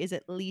shrubbery is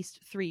at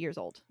least 3 years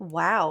old.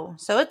 Wow.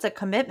 So it's a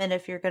commitment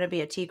if you're going to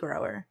be a tea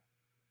grower.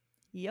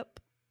 Yep.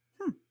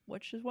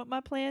 Which is what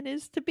my plan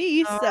is to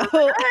be. So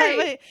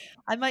right.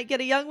 I might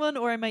get a young one,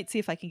 or I might see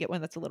if I can get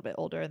one that's a little bit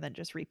older and then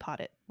just repot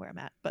it where I'm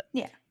at. But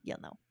yeah, you'll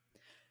know.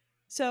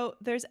 So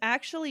there's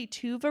actually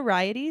 2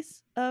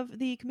 varieties of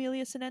the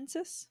Camellia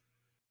sinensis.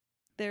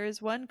 There is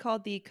one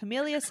called the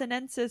Camellia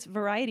sinensis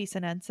variety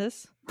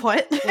sinensis.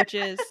 What? Which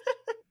is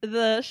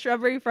the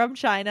shrubbery from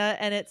China,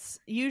 and it's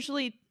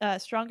usually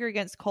stronger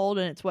against cold,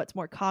 and it's what's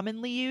more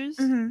commonly used.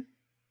 Mm-hmm.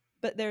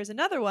 But there's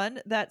another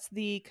one that's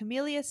the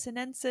Camellia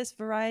sinensis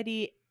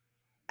variety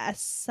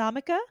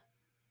Assamica,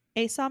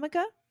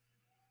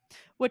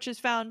 which is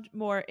found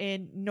more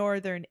in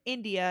northern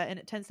India, and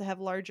it tends to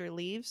have larger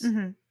leaves.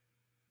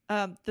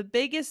 Mm-hmm. The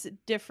biggest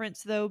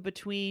difference, though,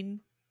 between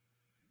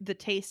the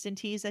taste and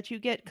teas that you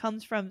get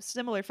comes from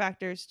similar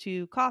factors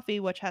to coffee,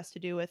 which has to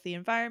do with the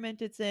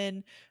environment it's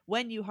in,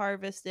 when you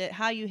harvest it,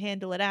 how you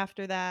handle it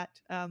after that.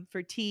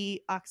 For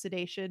tea,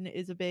 oxidation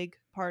is a big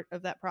part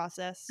of that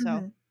process.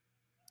 So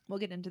we'll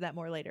get into that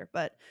more later.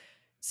 But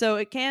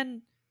so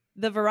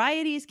the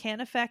varieties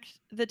can affect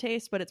the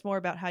taste, but it's more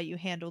about how you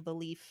handle the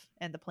leaf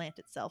and the plant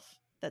itself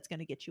that's going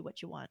to get you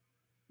what you want.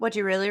 What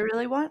you really,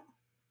 really want?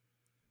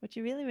 What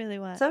you really, really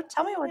want. So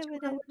tell me what you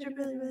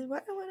really, really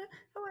want. I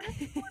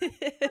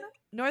want.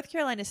 North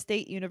Carolina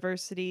State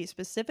University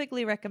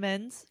specifically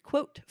recommends,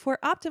 quote, for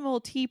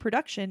optimal tea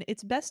production,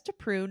 it's best to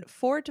prune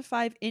 4 to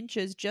 5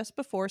 inches just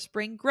before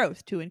spring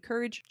growth to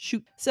encourage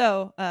shoot.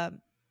 So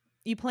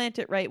you plant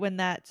it right when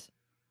that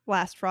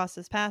last frost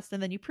has passed,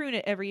 and then you prune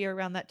it every year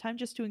around that time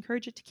just to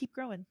encourage it to keep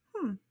growing.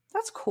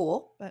 That's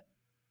cool. But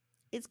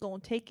it's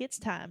going to take its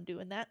time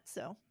doing that,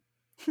 so.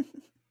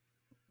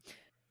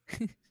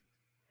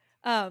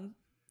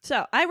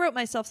 So I wrote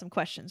myself some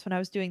questions when I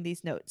was doing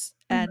these notes,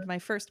 and my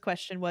first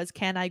question was,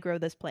 can I grow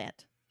this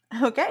plant?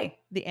 Okay.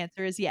 The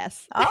answer is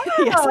yes. Oh.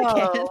 Yes, I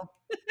can.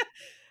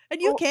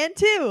 And you can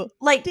too.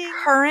 Like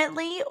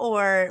currently,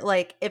 or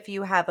like if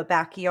you have a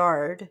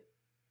backyard?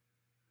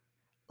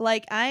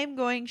 Like I'm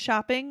going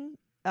shopping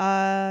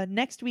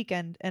next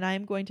weekend, and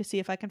I'm going to see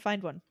if I can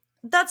find one.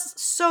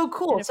 That's so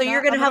cool. So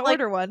you're going to have like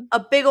one. A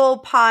big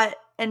old pot,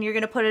 and you're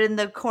going to put it in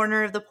the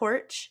corner of the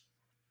porch?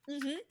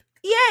 Mm-hmm.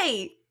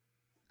 Yay!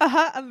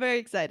 I'm very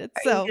excited.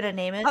 Are you gonna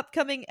name it?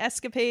 Upcoming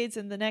escapades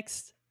in the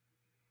next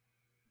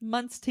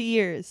months to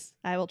years,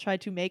 I will try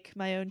to make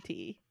my own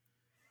tea.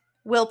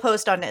 We'll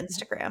post on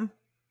Instagram.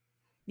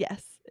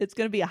 Yes, it's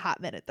gonna be a hot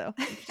minute though.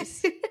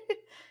 Just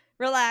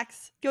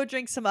relax, go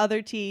drink some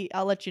other tea.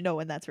 I'll let you know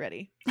when that's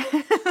ready.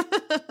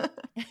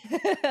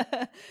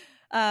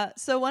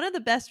 So one of the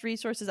best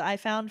resources I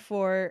found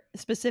for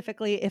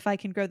specifically if I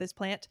can grow this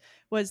plant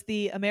was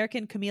the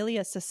American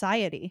Camellia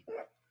Society,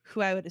 who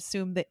I would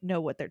assume that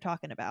know what they're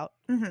talking about.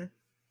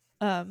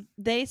 Mm-hmm.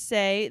 They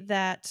say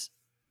that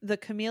the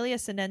Camellia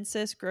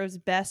sinensis grows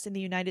best in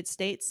the United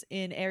States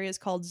in areas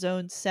called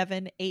zones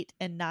 7, 8,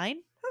 and 9,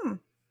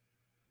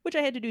 which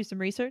I had to do some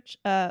research.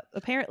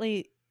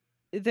 Apparently,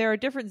 there are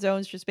different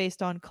zones just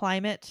based on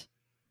climate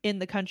in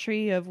the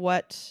country of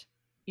what,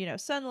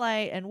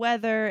 sunlight and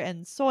weather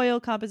and soil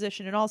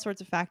composition and all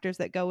sorts of factors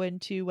that go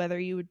into whether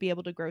you would be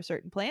able to grow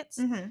certain plants.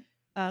 Mm-hmm.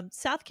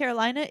 South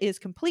Carolina is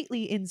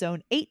completely in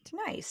zone 8.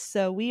 Nice.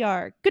 So we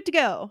are good to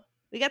go.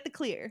 We got the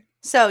clear.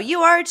 So you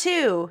are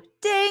too.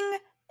 Ding!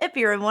 If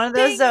you're in one of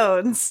those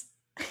zones.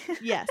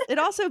 Yes. It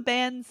also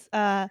bans,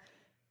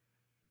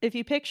 if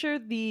you picture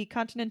the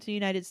continental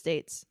United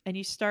States and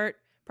you start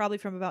probably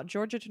from about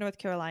Georgia to North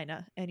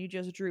Carolina and you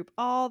just droop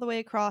all the way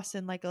across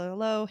in like a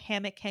low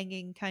hammock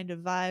hanging kind of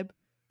vibe,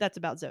 that's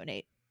about zone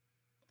 8.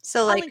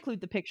 So I'll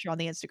include the picture on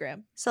the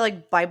Instagram. So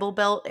like Bible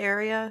Belt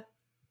area?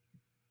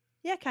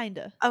 Yeah,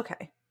 kinda.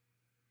 Okay.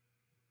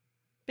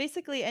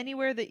 Basically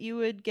anywhere that you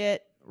would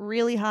get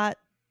really hot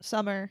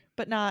summer,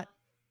 but not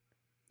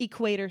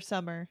equator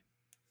summer,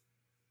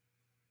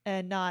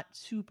 and not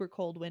super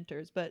cold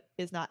winters, but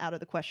is not out of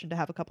the question to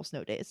have a couple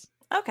snow days.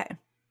 Okay.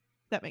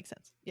 That makes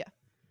sense. Yeah.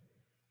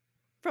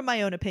 From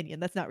my own opinion,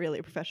 that's not really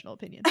a professional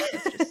opinion.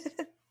 That's just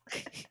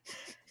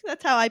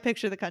that's how I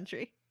picture the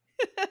country.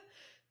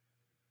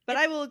 But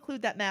I will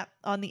include that map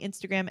on the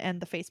Instagram and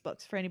the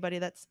Facebooks for anybody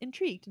that's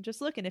intrigued and just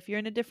looking if you're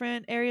in a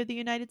different area of the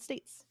United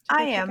States.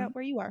 I am. Check out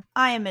where you are.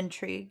 I am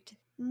intrigued.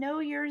 Know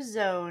your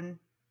zone.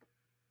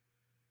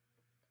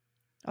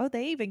 Oh,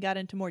 they even got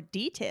into more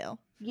detail.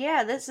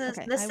 Yeah, this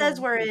says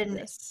we're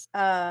in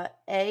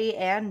A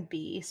and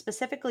B,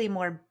 specifically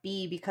more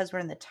B because we're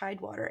in the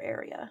Tidewater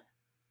area.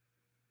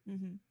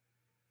 Mm-hmm.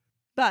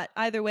 But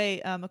either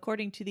way,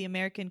 according to the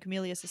American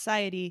Camellia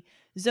Society,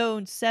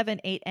 zones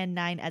 7, 8, and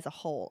 9 as a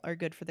whole are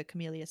good for the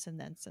Camellia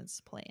sinensis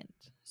plant.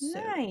 So,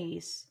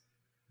 nice.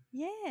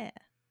 Yeah.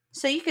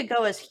 So you could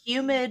go as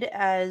humid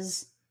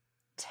as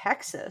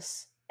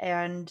Texas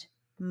and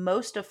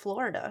most of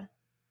Florida.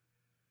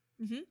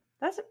 Mm-hmm.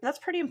 That's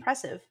pretty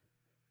impressive.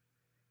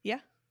 Yeah.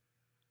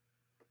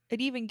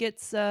 It even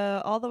gets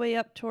all the way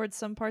up towards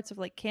some parts of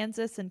like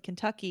Kansas and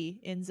Kentucky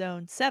in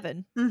zone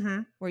 7,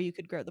 where you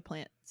could grow the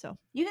plant. So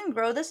you can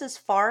grow this as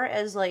far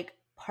as like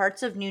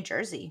parts of New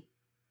Jersey.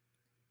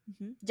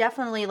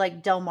 Definitely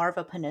like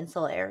Delmarva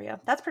Peninsula area.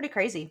 That's pretty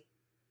crazy.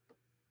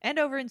 And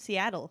over in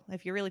Seattle,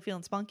 if you're really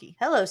feeling spunky.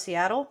 Hello,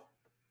 Seattle.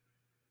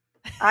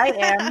 I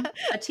am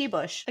a tea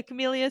bush. A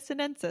Camellia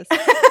sinensis.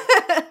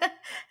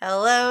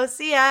 Hello,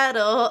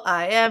 Seattle.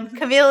 I am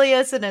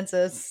Camellia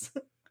sinensis.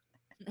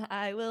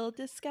 I will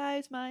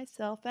disguise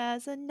myself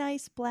as a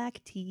nice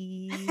black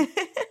tea.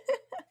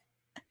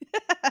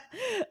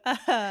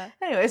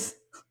 Anyways.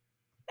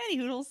 Any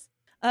hoodles.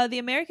 The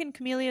American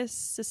Camellia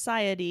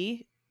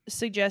Society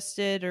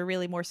suggested, or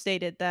really more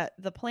stated, that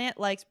the plant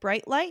likes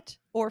bright light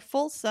or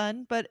full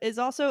sun, but is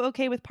also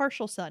okay with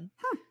partial sun.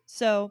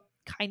 So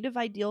kind of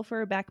ideal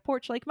for a back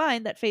porch like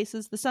mine that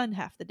faces the sun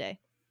half the day.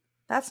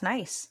 That's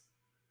nice.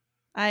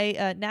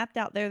 I napped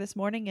out there this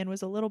morning and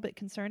was a little bit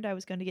concerned I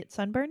was going to get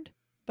sunburned,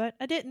 but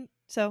I didn't.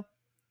 So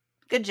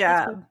good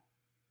job.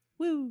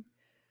 Woo.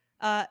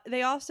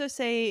 They also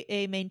say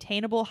a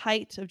maintainable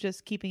height of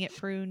just keeping it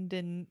pruned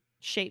and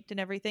shaped and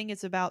everything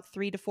is about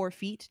 3 to 4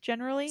 feet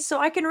generally. So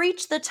I can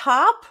reach the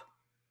top?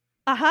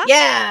 Uh-huh.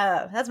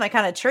 Yeah, that's my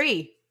kind of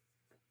tree.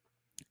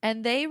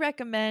 And they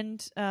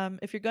recommend,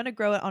 if you're going to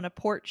grow it on a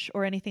porch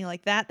or anything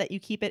like that, that you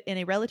keep it in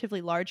a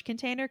relatively large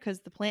container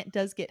because the plant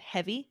does get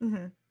heavy.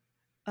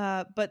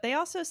 But they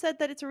also said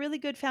that it's a really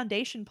good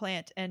foundation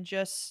plant and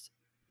just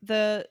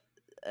the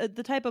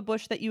type of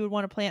bush that you would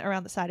want to plant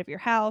around the side of your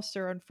house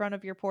or in front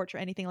of your porch or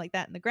anything like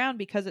that in the ground,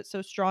 because it's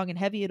so strong and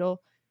heavy. It'll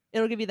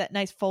give you that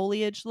nice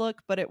foliage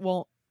look, but it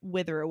won't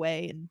wither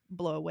away and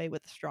blow away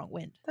with a strong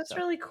wind. That's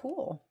really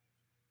cool.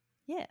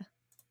 Yeah.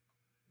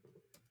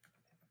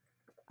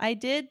 I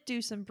did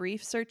do some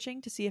brief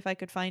searching to see if I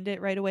could find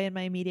it right away in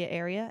my immediate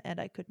area, and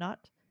I could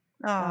not.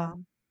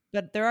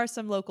 But there are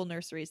some local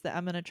nurseries that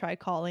I'm going to try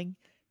calling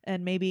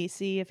and maybe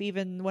see if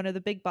even one of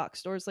the big box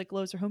stores like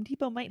Lowe's or Home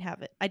Depot might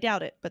have it. I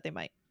doubt it, but they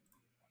might.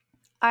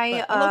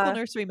 A local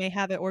nursery may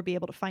have it or be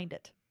able to find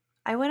it.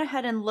 I went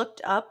ahead and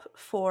looked up,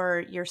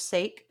 for your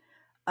sake,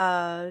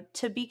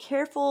 to be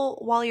careful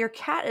while your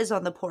cat is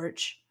on the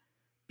porch,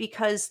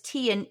 because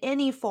tea in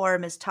any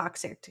form is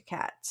toxic to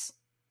cats.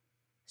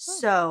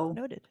 So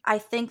noted. I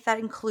think that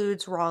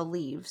includes raw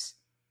leaves.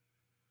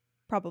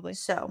 Probably.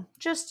 So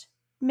just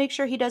make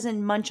sure he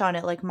doesn't munch on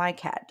it like my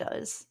cat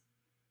does.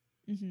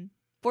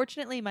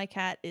 Fortunately, my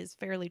cat is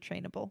fairly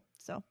trainable.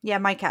 So yeah,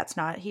 my cat's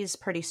not. He's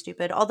pretty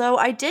stupid. Although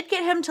I did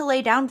get him to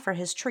lay down for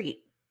his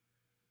treat.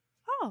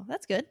 Oh,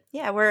 that's good.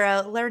 Yeah,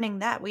 we're learning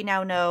that. We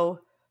now know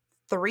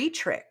 3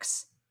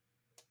 tricks.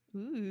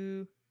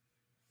 Ooh.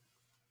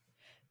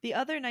 The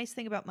other nice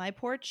thing about my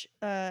porch,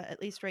 at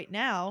least right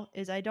now,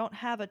 is I don't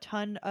have a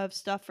ton of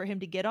stuff for him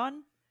to get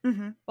on.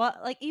 Well,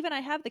 like even I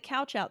have the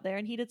couch out there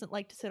and he doesn't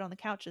like to sit on the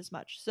couch as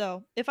much.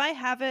 So if I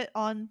have it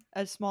on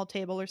a small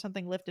table or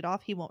something lifted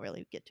off, he won't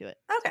really get to it.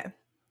 Okay.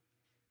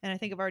 And I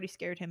think I've already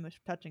scared him with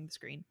touching the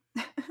screen.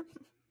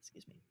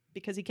 Excuse me.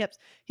 Because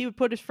he would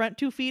put his front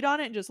 2 feet on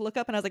it and just look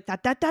up, and I was like,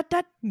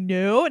 that,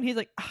 no. And he's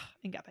like,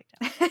 and got back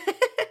down.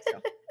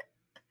 So,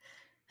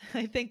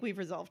 I think we've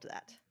resolved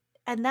that.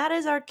 And that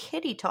is our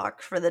kitty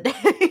talk for the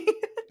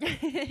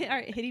day.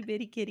 Our itty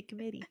bitty kitty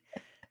committee.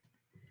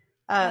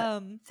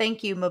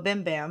 Thank you,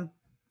 Mobim Bam.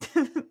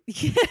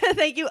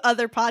 Thank you,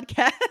 other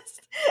podcasts.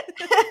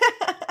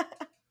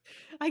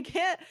 I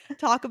can't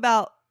talk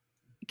about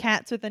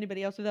cats with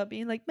anybody else without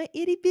being like, my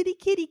itty bitty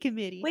kitty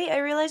committee. Wait, I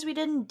realized we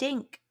didn't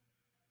dink.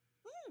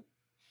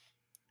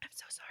 I'm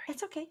so sorry.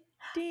 It's okay.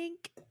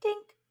 Dink.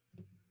 Dink.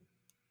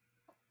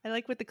 I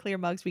like with the clear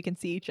mugs we can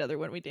see each other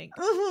when we dink.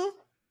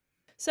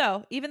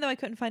 So, even though I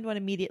couldn't find one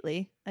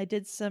immediately, I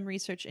did some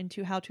research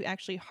into how to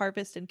actually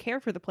harvest and care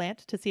for the plant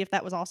to see if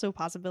that was also a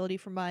possibility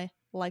for my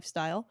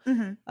lifestyle.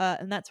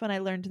 And that's when I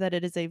learned that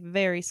it is a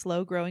very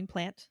slow growing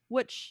plant,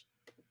 which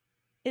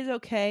is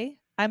okay.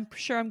 I'm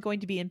sure I'm going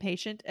to be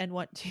impatient and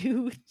want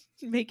to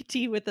make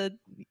tea with a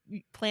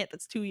plant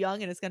that's too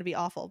young and it's going to be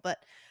awful, but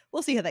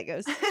we'll see how that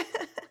goes.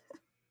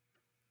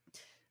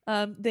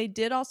 They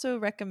did also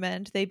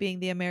recommend, they being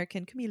the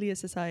American Camellia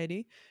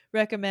Society,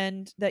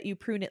 recommend that you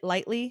prune it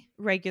lightly,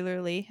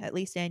 regularly, at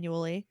least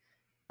annually,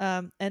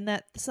 and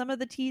that some of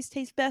the teas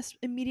taste best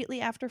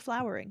immediately after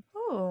flowering.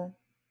 Oh.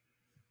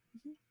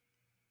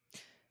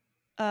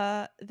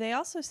 They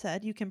also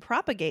said you can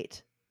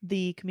propagate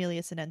the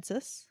Camellia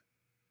sinensis,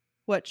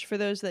 which, for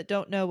those that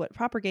don't know what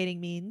propagating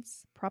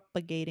means,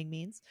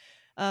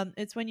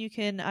 it's when you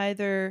can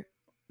either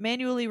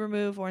manually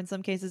remove, or in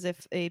some cases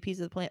if a piece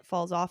of the plant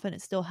falls off and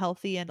it's still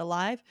healthy and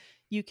alive,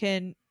 you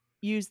can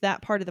use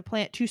that part of the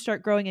plant to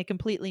start growing a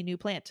completely new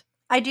plant.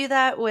 I do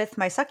that with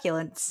my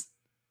succulents.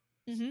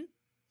 Mm-hmm.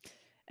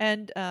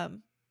 And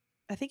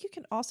I think you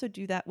can also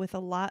do that with a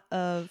lot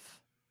of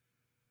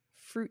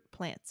fruit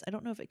plants. I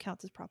don't know if it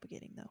counts as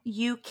propagating, though.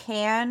 You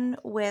can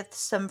with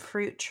some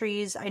fruit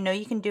trees. I know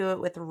you can do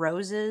it with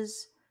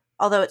roses,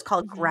 although it's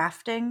called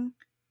grafting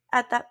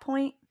at that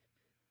point.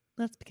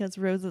 That's because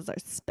roses are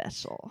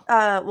special.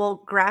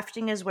 Well,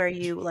 grafting is where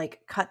you like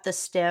cut the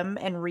stem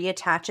and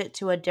reattach it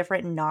to a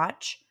different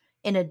notch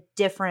in a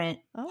different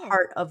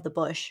part of the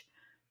bush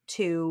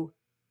to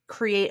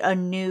create a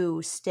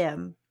new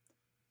stem.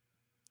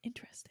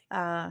 Interesting.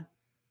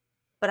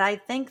 But I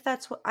think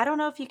that's what, I don't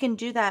know if you can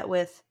do that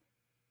with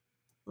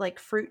like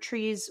fruit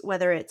trees,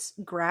 whether it's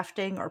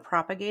grafting or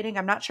propagating.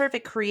 I'm not sure if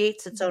it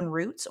creates its own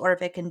roots or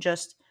if it can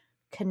just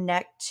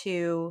connect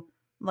to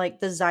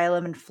like the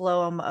xylem and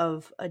phloem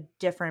of a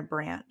different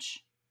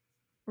branch.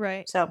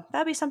 Right. So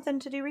that'd be something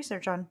to do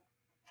research on.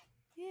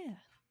 Yeah.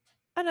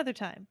 Another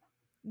time.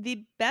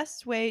 The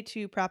best way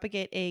to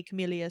propagate a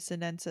Camellia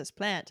sinensis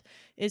plant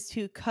is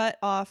to cut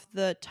off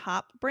the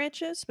top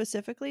branches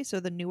specifically, so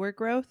the newer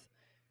growth,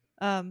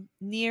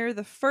 near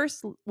the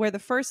first, where the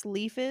first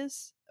leaf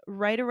is,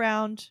 right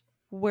around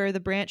where the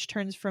branch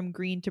turns from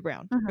green to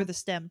brown, or the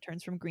stem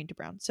turns from green to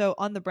brown. So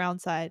on the brown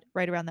side,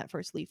 right around that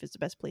first leaf is the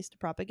best place to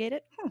propagate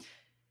it.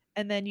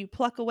 And then you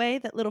pluck away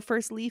that little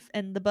first leaf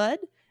and the bud,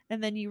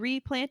 and then you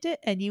replant it,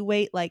 and you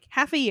wait like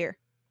half a year.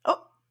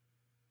 Oh.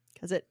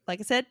 Because it, like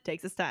I said,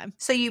 takes its time.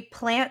 So you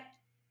plant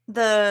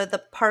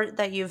the part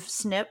that you've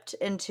snipped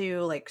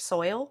into like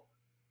soil?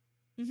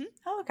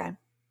 Oh, okay.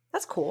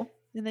 That's cool.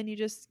 And then you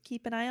just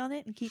keep an eye on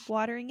it and keep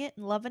watering it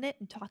and loving it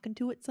and talking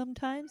to it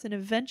sometimes, and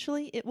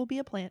eventually it will be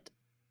a plant.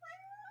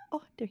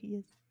 Oh, there he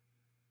is.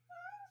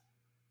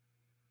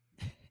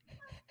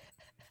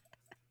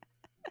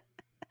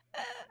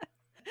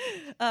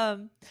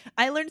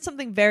 I learned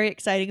something very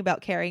exciting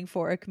about caring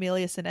for a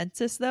Camellia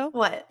sinensis, though.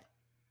 What?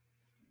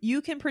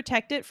 You can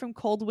protect it from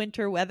cold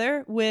winter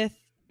weather with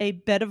a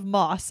bed of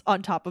moss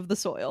on top of the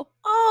soil.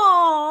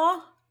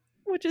 Aww.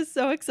 Which is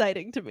so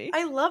exciting to me.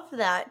 I love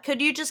that.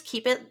 Could you just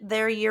keep it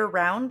there year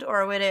round,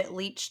 or would it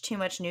leach too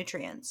much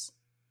nutrients?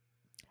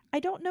 I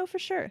don't know for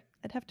sure.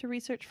 I'd have to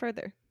research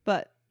further.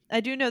 But I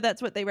do know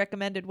that's what they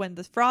recommended when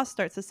the frost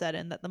starts to set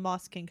in, that the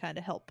moss can kind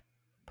of help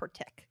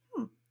protect.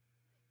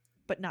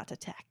 But not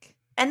attack.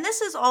 And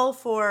this is all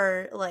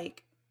for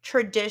like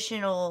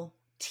traditional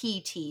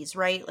teas,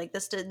 right? Like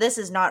this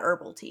is not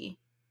herbal tea.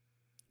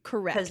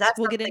 Correct. Because that's,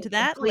 we'll get into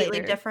that completely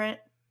later. Different.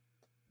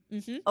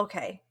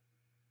 Okay.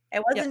 I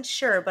wasn't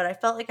sure, but I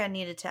felt like I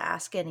needed to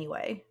ask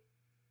anyway.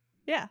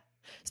 Yeah.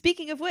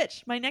 Speaking of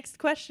which, my next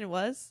question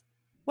was,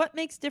 what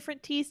makes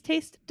different teas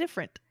taste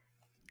different?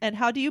 And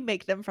how do you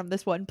make them from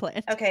this one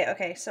plant?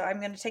 Okay. So I'm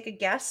going to take a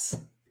guess.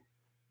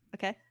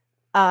 Okay.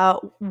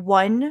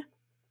 One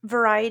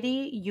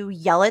variety, you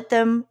yell at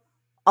them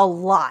a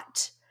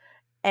lot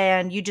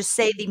and you just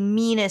say the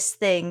meanest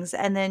things,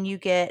 and then you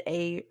get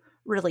a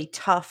really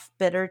tough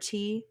bitter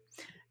tea.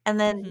 And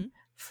then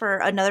for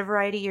another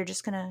variety, you're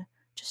just gonna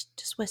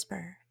just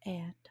whisper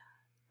and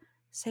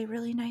say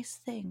really nice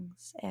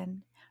things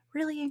and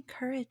really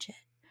encourage it.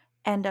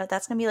 And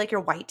that's gonna be like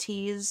your white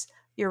teas,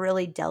 your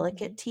really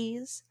delicate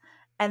teas.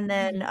 And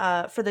then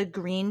for the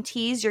green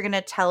teas, you're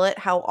gonna tell it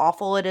how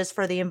awful it is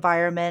for the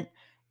environment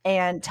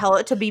and tell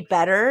it to be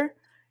better,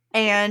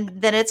 and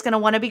then it's going to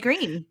want to be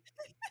green.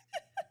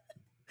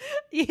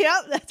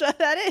 Yep, that's what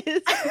that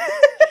is.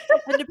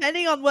 And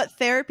depending on what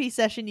therapy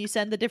session you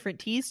send the different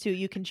teas to,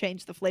 you can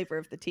change the flavor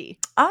of the tea.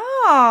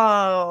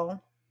 Oh.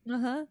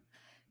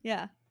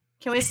 Yeah.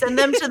 Can we send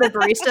them to the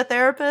barista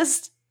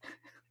therapist?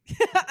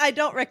 I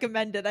don't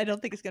recommend it. I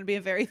don't think it's going to be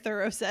a very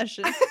thorough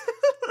session.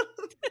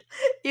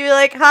 You're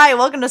like, hi,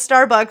 welcome to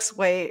Starbucks.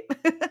 Wait.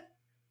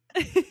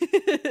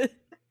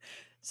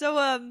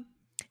 So,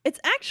 it's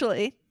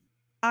actually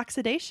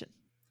oxidation.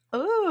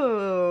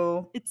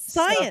 Ooh. It's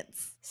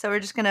science. So we're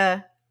just going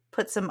to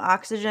put some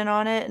oxygen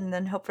on it and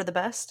then hope for the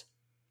best?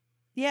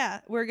 Yeah,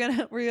 we're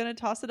gonna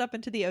toss it up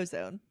into the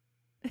ozone.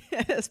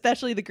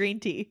 Especially the green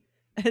tea.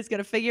 It's going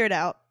to figure it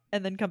out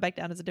and then come back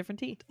down as a different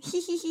tea.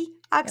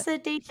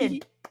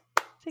 Oxidation.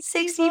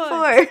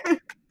 64.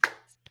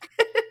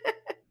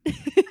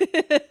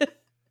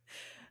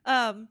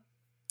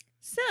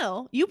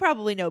 So you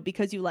probably know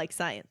because you like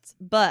science,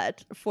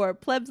 but for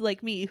plebs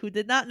like me who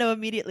did not know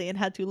immediately and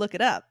had to look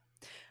it up,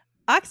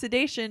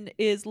 oxidation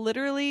is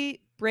literally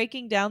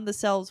breaking down the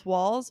cell's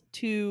walls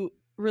to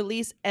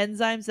release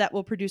enzymes that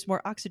will produce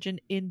more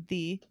oxygen in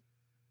the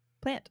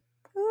plant.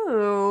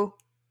 Ooh.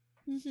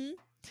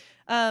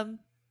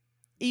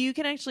 You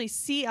can actually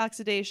see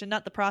oxidation,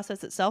 not the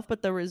process itself,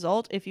 but the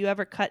result. If you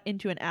ever cut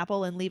into an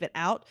apple and leave it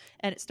out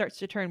and it starts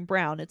to turn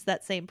brown, it's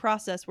that same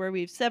process where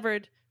we've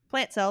severed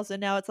plant cells and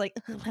now it's like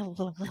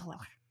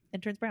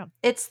and turns brown.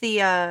 It's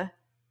the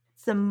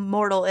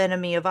mortal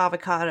enemy of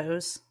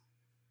avocados.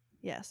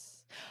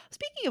 Yes.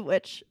 Speaking of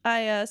which,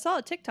 I saw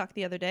a TikTok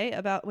the other day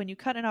about when you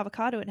cut an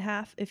avocado in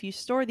half, if you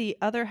store the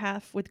other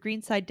half with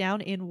green side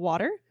down in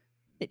water,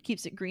 it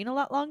keeps it green a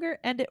lot longer,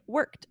 and it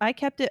worked. I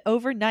kept it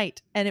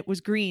overnight and it was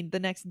green the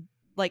next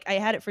Like I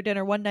had it for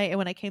dinner one night, and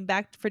when I came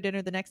back for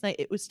dinner the next night,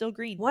 it was still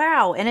green.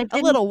 Wow. And it a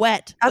little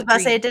wet. I was about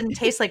to say it didn't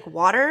taste like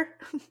water.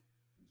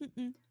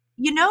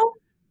 You know,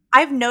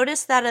 I've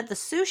noticed that at the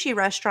sushi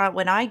restaurant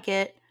when I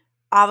get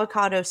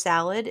avocado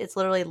salad, it's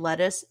literally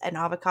lettuce and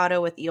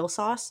avocado with eel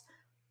sauce.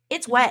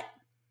 It's wet.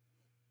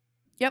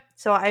 Yep.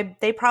 So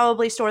they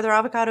probably store their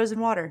avocados in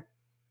water.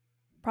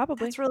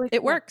 Probably. That's really cool.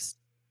 It works.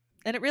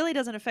 And it really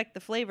doesn't affect the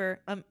flavor.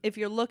 If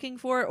you're looking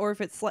for it, or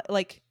if it's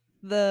like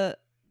the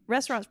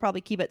restaurants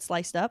probably keep it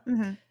sliced up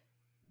and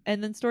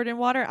then stored in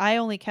water. I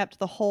only kept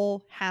the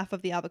whole half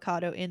of the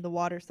avocado in the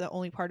water, so the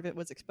only part of it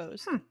was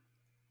exposed.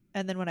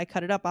 And then when I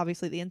cut it up,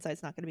 obviously the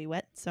inside's not going to be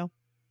wet. So,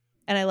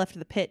 and I left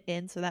the pit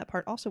in, so that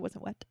part also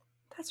wasn't wet.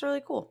 That's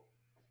really cool.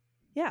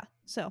 Yeah.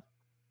 So,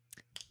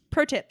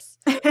 pro tips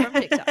from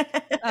TikTok.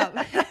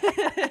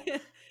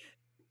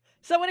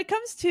 So when it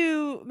comes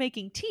to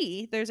making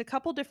tea, there's a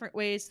couple different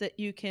ways that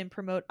you can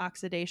promote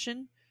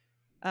oxidation.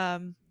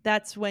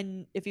 That's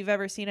when, if you've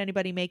ever seen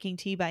anybody making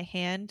tea by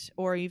hand,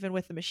 or even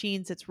with the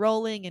machines, it's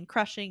rolling and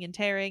crushing and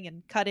tearing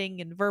and cutting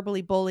and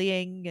verbally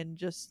bullying and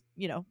just,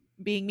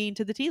 being mean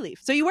to the tea leaf.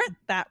 So you weren't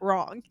that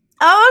wrong.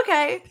 Oh,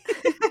 okay.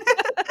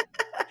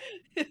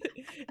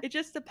 It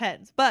just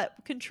depends. But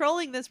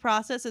controlling this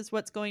process is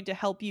what's going to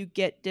help you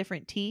get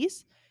different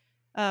teas.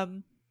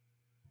 And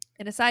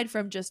aside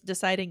from just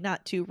deciding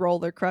not to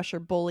roll or crush or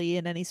bully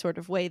in any sort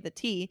of way the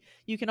tea,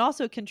 you can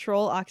also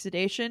control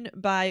oxidation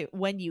by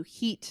when you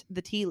heat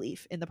the tea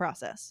leaf in the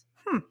process.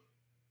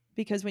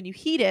 Because when you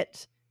heat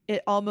it,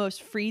 it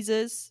almost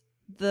freezes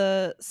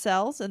the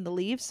cells and the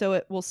leaves, so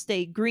it will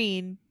stay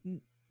green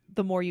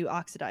the more you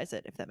oxidize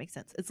it, if that makes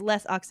sense. It's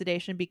less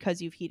oxidation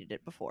because you've heated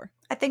it before.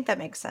 I think that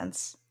makes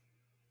sense.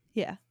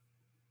 Yeah.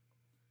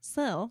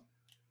 So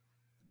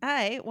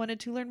I wanted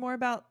to learn more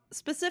about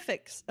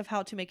specifics of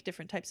how to make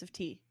different types of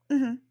tea.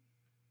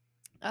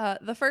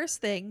 The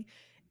first thing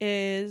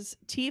is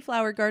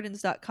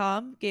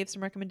teaflowergardens.com gave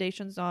some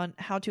recommendations on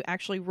how to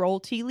actually roll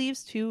tea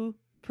leaves to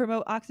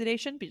promote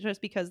oxidation,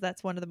 just because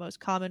that's one of the most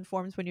common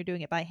forms when you're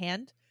doing it by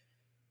hand.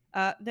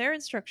 Their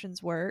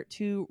instructions were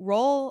to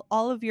roll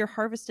all of your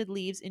harvested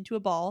leaves into a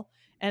ball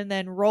and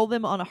then roll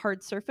them on a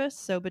hard surface,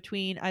 so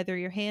between either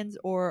your hands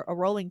or a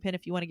rolling pin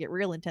if you want to get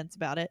real intense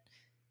about it.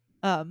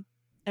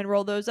 And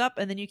roll those up,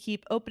 and then you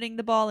keep opening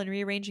the ball and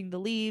rearranging the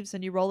leaves,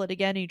 and you roll it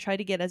again, and you try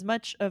to get as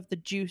much of the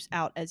juice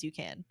out as you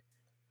can.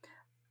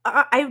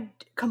 I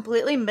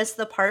completely missed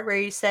the part where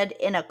you said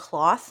in a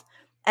cloth,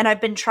 and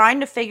I've been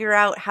trying to figure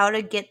out how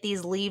to get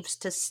these leaves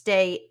to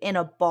stay in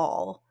a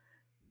ball.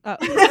 Oh.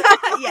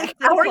 Yes,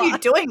 how are you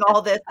doing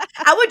all this?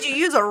 How would you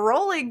use a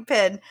rolling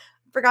pin?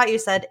 Forgot you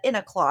said in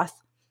a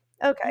cloth.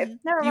 Okay,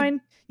 never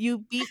mind. You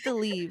beat the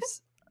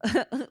leaves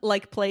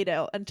like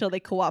Play-Doh until they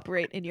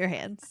cooperate in your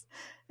hands.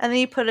 And then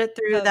you put it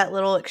through that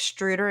little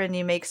extruder and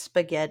you make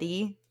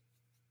spaghetti.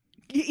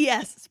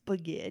 Yes,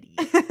 spaghetti.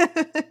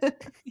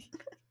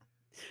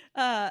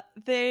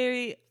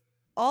 They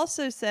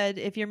also said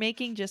if you're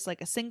making just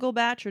like a single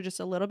batch or just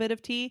a little bit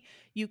of tea,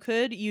 you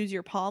could use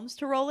your palms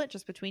to roll it,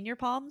 just between your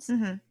palms.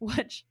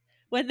 Which,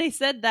 when they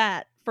said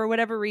that, for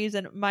whatever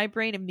reason, my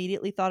brain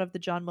immediately thought of the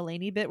John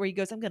Mulaney bit where he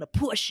goes, "I'm going to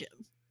push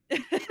him."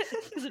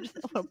 I just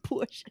want to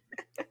push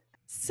him.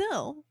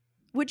 So,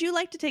 would you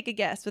like to take a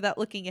guess, without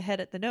looking ahead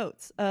at the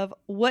notes, of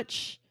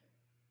which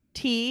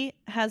tea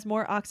has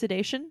more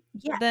oxidation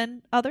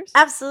than others?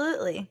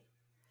 Absolutely.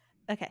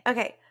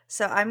 Okay.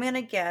 So I'm going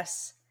to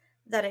guess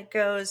that it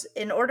goes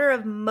in order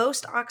of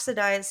most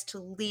oxidized to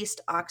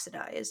least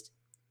oxidized.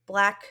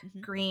 Black,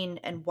 green,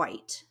 and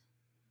white.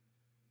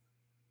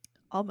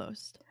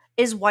 Almost.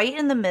 Is white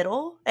in the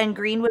middle, and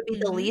green would be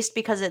the least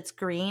because it's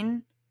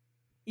green?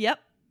 Yep.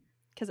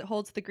 Because it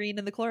holds the green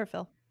in the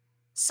chlorophyll.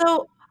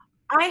 So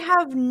I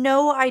have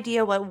no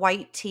idea what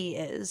white tea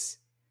is.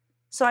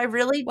 So I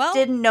really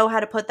didn't know how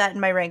to put that in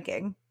my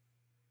ranking.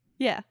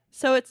 Yeah.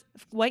 So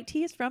white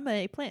tea is from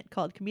a plant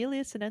called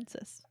Camellia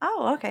sinensis.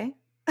 Oh, okay.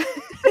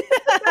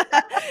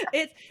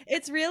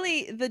 It's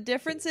really, the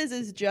differences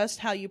is just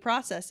how you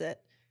process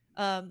it.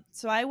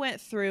 So I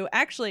went through,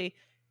 actually,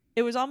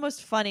 it was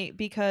almost funny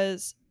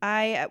because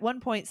I at one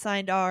point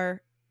signed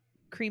our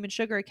cream and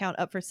sugar account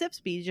up for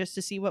Sipsby just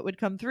to see what would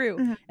come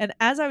through. And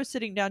as I was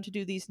sitting down to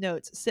do these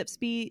notes,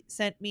 Sipsby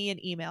sent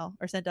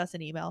us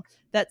an email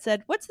that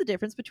said, "What's the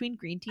difference between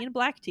green tea and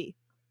black tea?"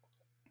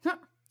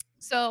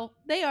 So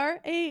they are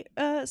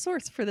a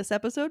source for this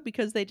episode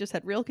because they just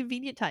had real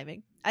convenient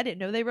timing. I didn't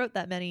know they wrote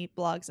that many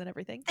blogs and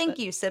everything. Thank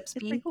you,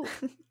 Sipsby. Cool.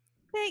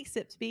 Thanks,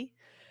 Sipsby.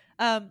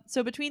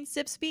 So between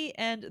Sipsby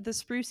and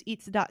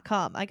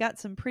thespruceeats.com, I got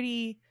some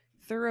pretty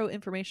thorough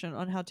information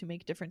on how to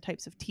make different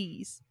types of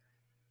teas.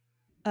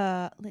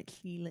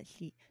 Let's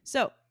see.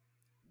 So,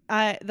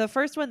 the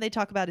first one they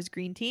talk about is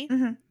green tea.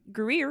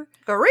 Greer.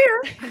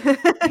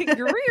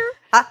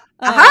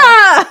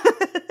 Aha!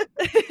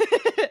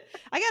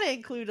 I gotta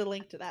include a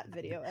link to that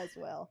video as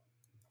well.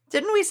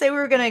 Didn't we say we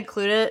were gonna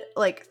include it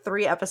like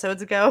 3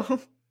 episodes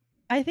ago?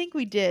 I think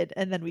we did,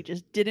 and then we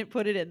just didn't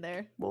put it in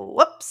there.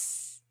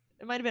 Whoops.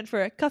 It might have been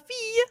for a coffee.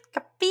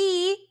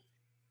 Coffee.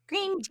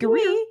 Green.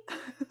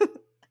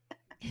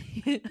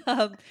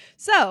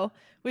 So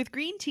with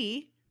green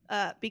tea,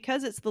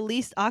 because it's the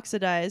least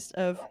oxidized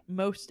of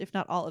most, if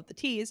not all, of the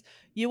teas,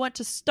 you want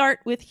to start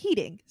with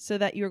heating so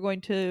that you're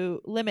going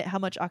to limit how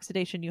much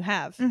oxidation you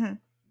have.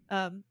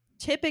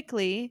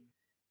 Typically,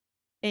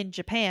 in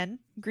Japan,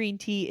 green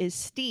tea is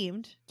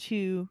steamed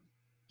to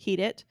heat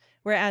it,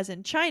 whereas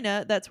in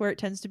China, that's where it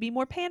tends to be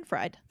more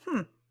pan-fried.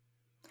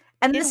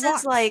 And this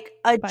is like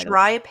a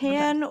dry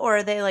pan, or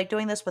are they like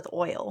doing this with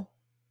oil?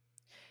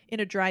 In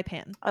a dry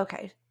pan.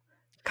 Okay.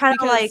 Kind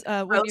of like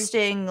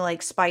roasting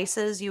like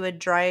spices, you would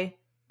dry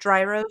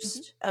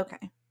roast?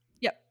 Okay.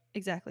 Yep,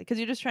 exactly. Because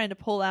you're just trying to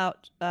pull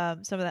out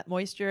some of that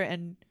moisture,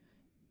 and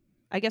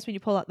I guess when you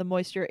pull out the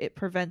moisture, it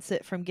prevents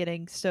it from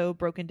getting so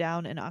broken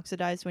down and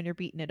oxidized when you're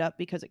beating it up,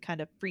 because it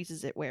kind of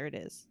freezes it where it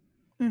is.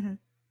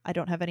 I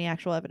don't have any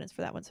actual evidence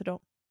for that one, so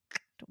don't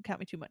count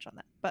me too much on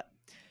that.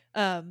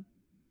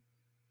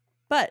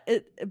 But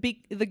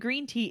the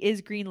green tea is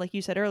green, like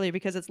you said earlier,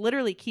 because it's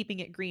literally keeping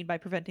it green by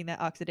preventing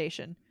that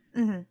oxidation.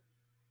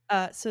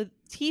 So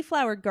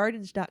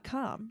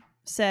teaflowergardens.com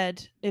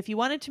said if you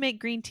wanted to make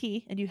green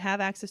tea and you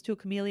have access to a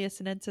Camellia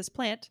sinensis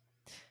plant,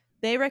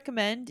 they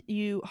recommend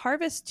you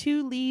harvest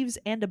 2 leaves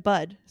and a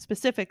bud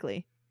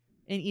specifically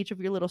in each of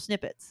your little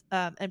snippets,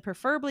 and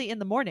preferably in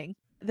the morning.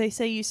 They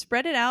say you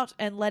spread it out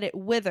and let it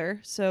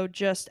wither, so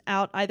just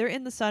out either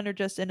in the sun or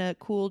just in a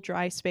cool,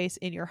 dry space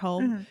in your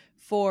home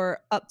for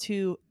up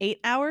to 8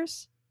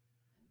 hours.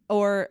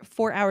 Or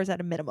 4 hours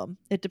at a minimum.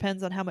 It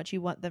depends on how much you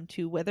want them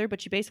to wither,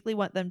 but you basically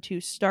want them to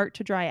start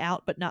to dry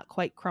out, but not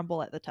quite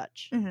crumble at the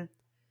touch.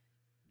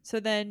 So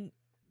then,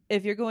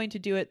 if you're going to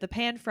do it the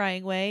pan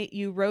frying way,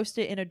 you roast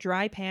it in a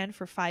dry pan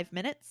for 5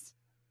 minutes.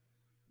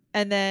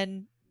 And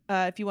then,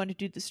 if you want to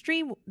do the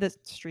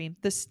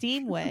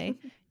steam way,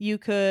 you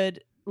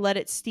could let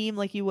it steam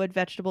like you would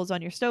vegetables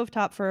on your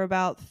stovetop for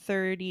about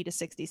 30 to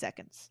 60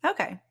 seconds.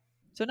 Okay.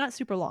 So not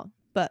super long,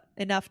 but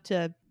enough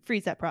to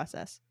freeze that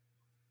process.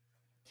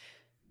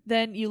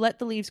 Then you let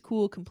the leaves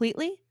cool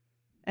completely,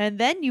 and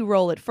then you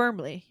roll it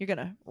firmly. You're going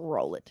to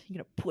roll it. You're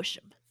going to push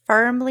them.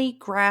 Firmly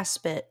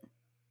grasp it.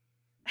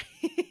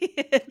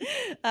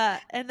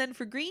 And then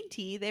for green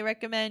tea, they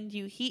recommend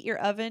you heat your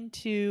oven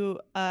to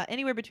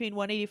anywhere between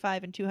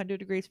 185 and 200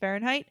 degrees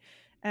Fahrenheit,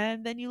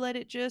 and then you let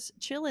it just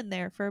chill in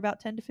there for about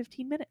 10 to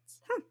 15 minutes.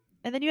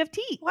 And then you have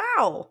tea.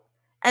 Wow.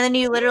 And then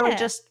you literally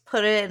just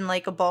put it in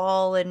like a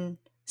ball and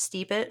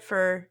steep it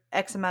for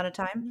X amount of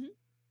time?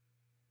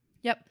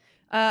 Yep.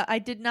 I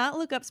did not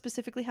look up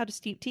specifically how to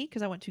steep tea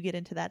because I want to get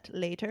into that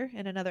later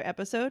in another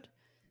episode.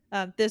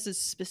 This is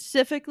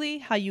specifically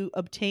how you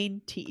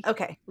obtain tea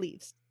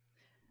leaves.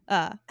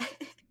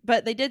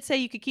 But they did say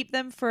you could keep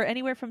them for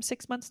anywhere from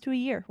 6 months to a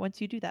year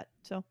once you do that.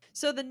 So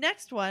the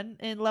next one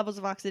in levels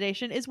of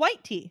oxidation is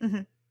white tea.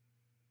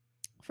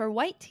 For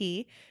white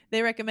tea,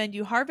 they recommend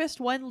you harvest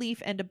 1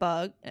 leaf and a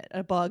bug.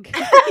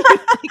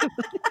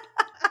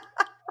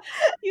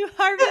 You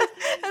harvest.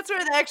 That's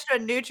where the extra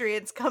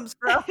nutrients comes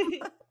from.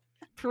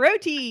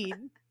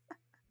 Protein.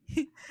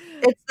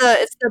 It's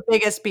the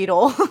biggest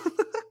beetle.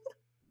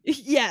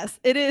 Yes,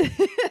 it is.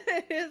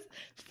 It is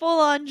full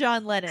on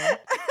John Lennon.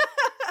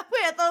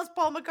 Wait, I thought it was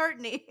Paul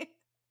McCartney.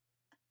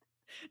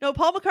 No,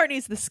 Paul McCartney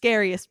is the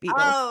scariest beetle.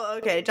 Oh,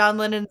 okay. John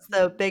Lennon's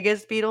the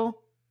biggest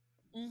beetle.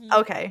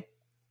 Okay.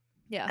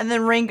 Yeah. And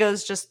then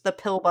Ringo's just the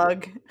pill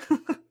bug.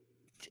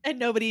 And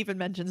nobody even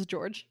mentions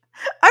George.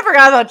 I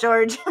forgot about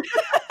George.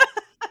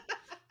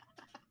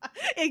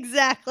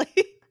 Exactly.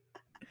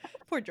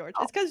 Poor George.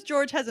 It's because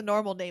George has a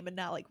normal name and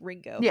not like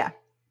Ringo. Yeah.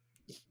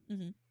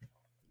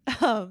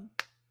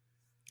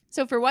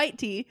 So for white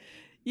tea,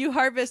 you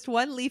harvest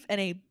 1 leaf and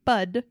a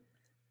bud,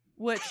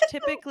 which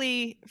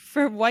typically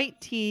for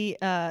white tea,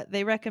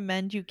 they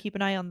recommend you keep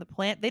an eye on the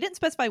plant. They didn't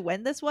specify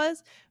when this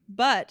was,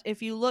 but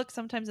if you look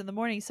sometimes in the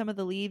morning, some of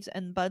the leaves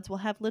and buds will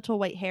have little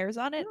white hairs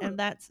on it, and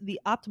that's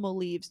the optimal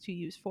leaves to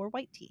use for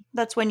white tea.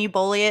 That's when you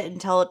bully it and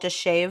tell it to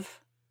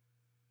shave?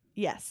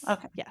 Yes.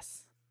 Okay.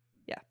 Yes.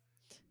 Yeah.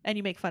 And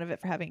you make fun of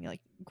it for having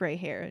like gray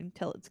hair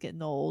until it's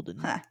getting old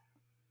and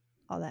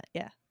all that.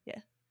 Yeah.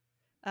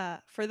 Yeah.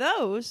 For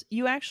those,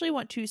 you actually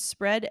want to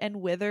spread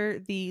and wither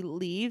the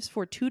leaves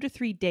for 2 to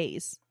 3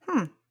 days.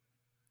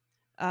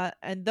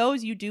 And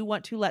those you do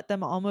want to let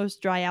them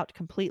almost dry out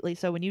completely.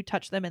 So when you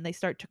touch them and they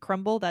start to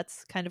crumble,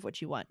 that's kind of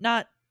what you want.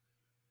 Not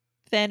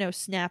Thanos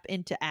snap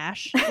into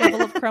ash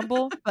level of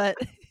crumble, but...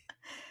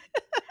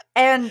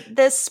 And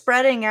this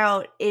spreading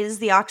out is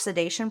the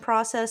oxidation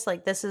process?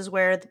 Like this is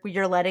where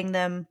you're letting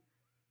them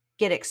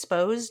get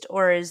exposed?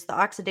 Or is the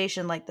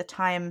oxidation like the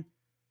time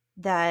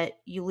that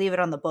you leave it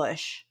on the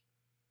bush?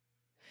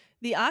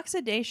 The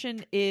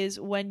oxidation is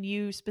when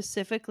you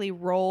specifically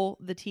roll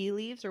the tea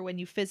leaves or when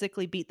you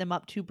physically beat them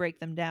up to break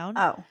them down.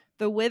 Oh.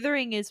 The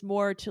withering is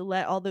more to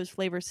let all those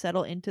flavors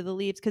settle into the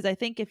leaves, because I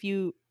think if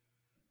you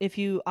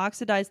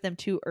oxidize them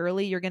too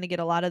early, you're going to get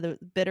a lot of the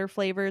bitter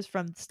flavors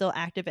from still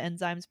active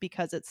enzymes,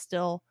 because it's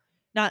still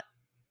not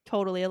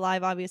totally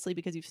alive, obviously,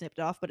 because you've snipped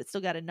it off, but it's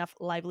still got enough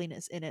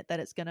liveliness in it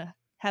that it's going to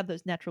have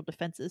those natural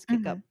defenses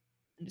kick up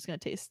and it's going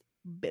to taste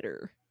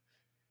bitter.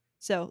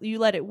 So you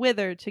let it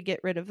wither to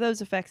get rid of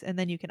those effects, and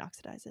then you can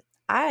oxidize it.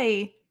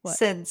 I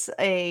sense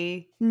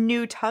a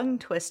new tongue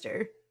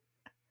twister.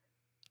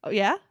 Oh,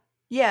 yeah?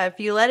 Yeah,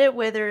 if you let it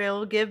wither,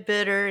 it'll give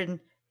bitter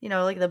and,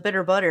 like the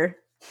bitter butter.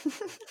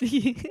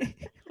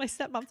 My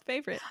stepmom's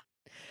favorite.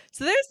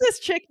 So there's this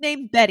chick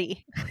named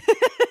Betty.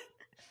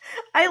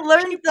 I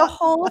learned the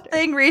whole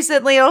thing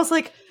recently. I was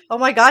like, oh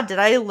my God, did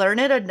I learn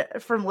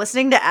it from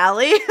listening to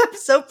Allie? I'm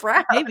so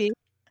proud. Maybe.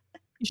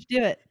 You should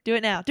do it. Do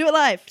it now. Do it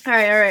live. All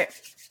right.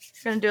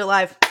 We're going to do it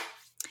live.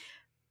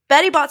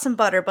 Betty bought some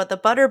butter, but the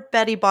butter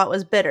Betty bought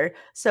was bitter.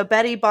 So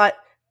Betty bought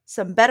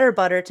some better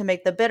butter to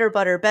make the bitter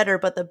butter better,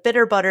 but the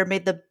bitter butter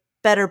made the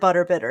better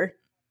butter bitter.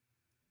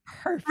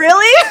 Perfect.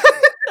 Really?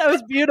 That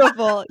was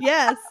beautiful.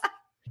 Yes.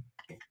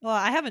 Well,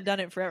 I haven't done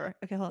it forever.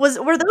 Okay, hold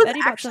on. Were those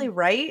actually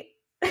right?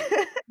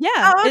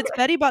 Yeah, it's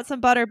Betty bought some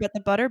butter, but the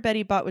butter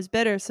Betty bought was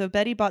bitter. So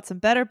Betty bought some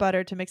better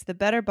butter to mix the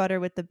better butter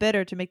with the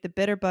bitter to make the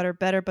bitter butter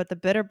better, but the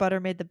bitter butter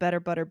made the better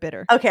butter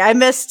bitter. Okay, I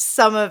missed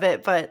some of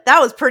it, but that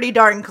was pretty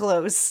darn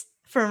close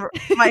for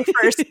my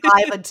first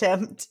live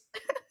attempt.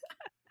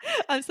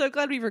 I'm so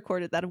glad we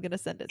recorded that. I'm going to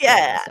send it to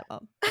my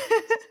stepmom.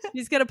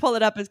 He's going to pull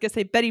it up. It's going to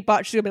say Betty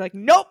bought. She's going to be like,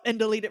 nope, and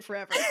delete it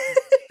forever.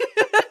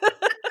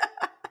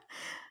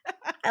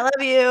 I love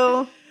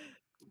you.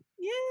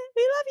 Yeah,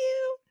 we love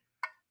you.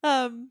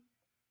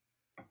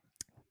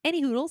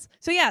 Any hoodles.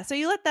 So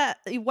you let that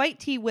white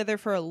tea wither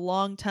for a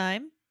long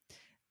time.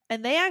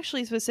 And they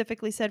actually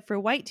specifically said for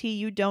white tea,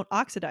 you don't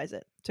oxidize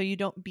it. So you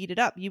don't beat it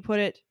up. You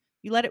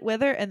let it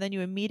wither, and then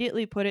you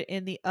immediately put it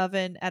in the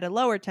oven at a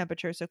lower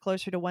temperature, so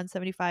closer to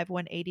 175,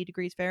 180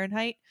 degrees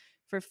Fahrenheit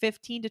for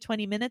 15 to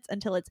 20 minutes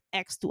until it's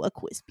extra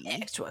crispy.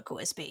 Extra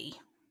crispy.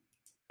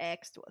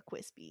 Extra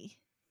crispy.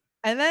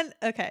 And then,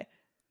 okay.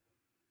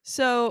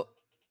 So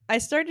I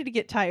started to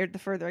get tired the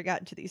further I got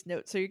into these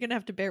notes, so you're going to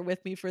have to bear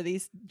with me for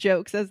these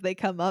jokes as they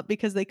come up,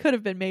 because they could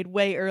have been made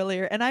way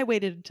earlier, and I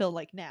waited until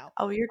like now.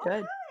 Oh, you're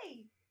good. Hi.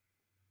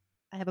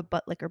 I have a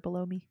butt licker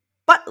below me.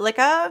 Butt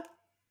licker.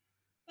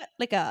 Butt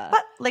licker.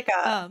 Butt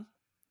licker.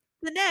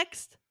 The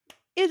next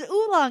is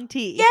oolong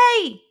tea.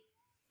 Yay!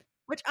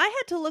 Which I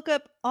had to look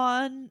up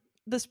on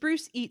the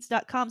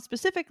spruceeats.com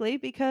specifically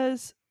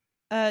because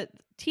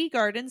tea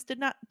flower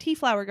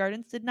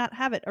gardens did not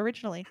have it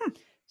originally.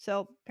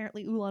 So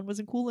apparently oolong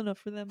wasn't cool enough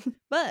for them.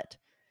 But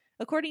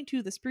according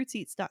to the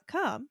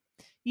spruceeats.com,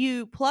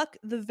 you pluck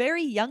the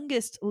very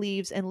youngest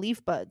leaves and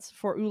leaf buds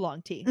for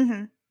oolong tea.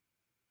 Mm-hmm.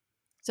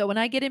 So when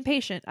I get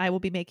impatient, I will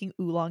be making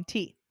oolong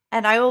tea.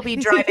 And I will be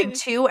driving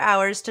 2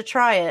 hours to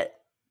try it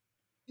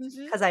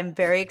because I'm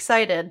very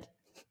excited.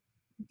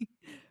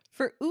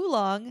 For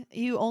oolong,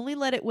 you only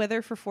let it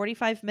wither for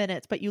 45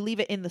 minutes, but you leave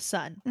it in the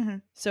sun. Mm-hmm.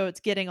 So it's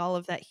getting all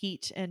of that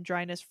heat and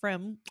dryness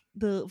from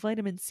the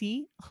vitamin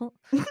C.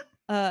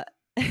 And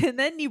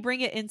then you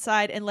bring it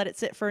inside and let it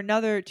sit for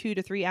another 2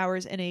 to 3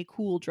 hours in a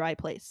cool, dry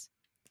place.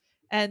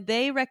 And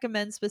they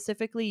recommend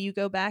specifically you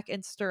go back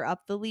and stir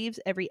up the leaves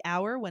every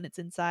hour when it's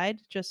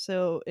inside, just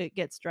so it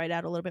gets dried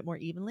out a little bit more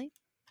evenly.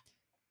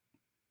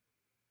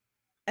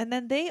 And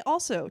then they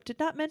also did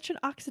not mention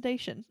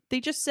oxidation.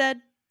 They just said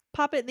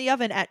pop it in the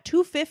oven at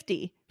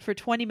 250 for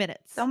 20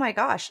 minutes. Oh my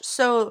gosh.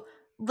 So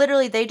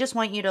literally they just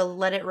want you to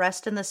let it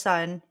rest in the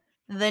sun,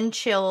 then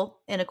chill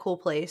in a cool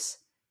place,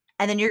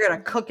 and then you're going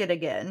to cook it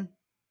again.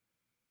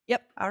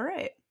 Yep. All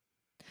right.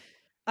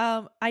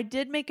 I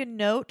did make a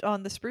note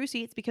on the Spruce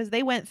Eats because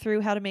they went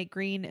through how to make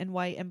green and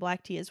white and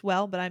black tea as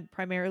well, but I'm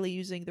primarily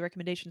using the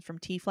recommendations from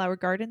Tea Flower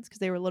Gardens because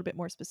they were a little bit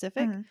more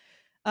specific.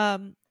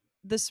 Mm-hmm.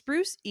 The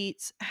Spruce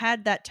Eats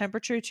had that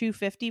temperature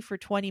 250 for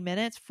 20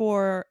 minutes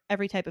for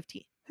every type of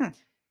tea.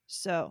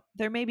 So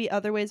there may be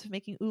other ways of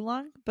making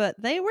oolong,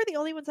 but they were the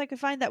only ones I could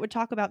find that would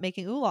talk about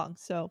making oolong.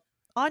 So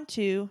on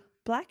to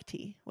black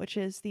tea, which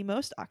is the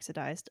most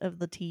oxidized of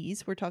the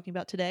teas we're talking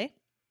about today.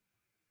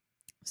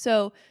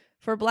 So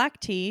for black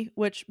tea,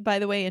 which by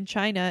the way in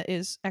China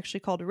is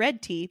actually called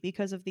red tea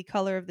because of the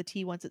color of the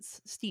tea once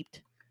it's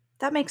steeped.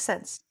 That makes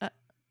sense.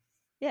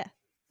 Yeah,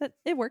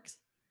 it works.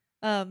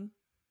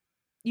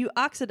 You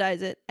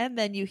oxidize it and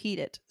then you heat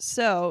it.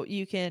 So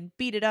you can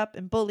beat it up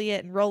and bully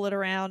it and roll it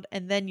around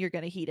and then you're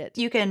going to heat it.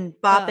 You can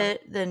bop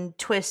it, then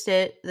twist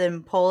it,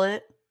 then pull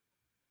it.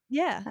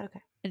 Yeah.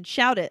 Okay. And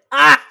shout it.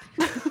 Ah!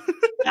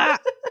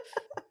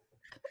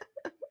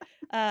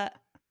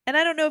 And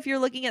I don't know if you're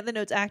looking at the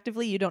notes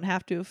actively. You don't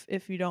have to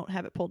if you don't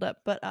have it pulled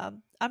up. But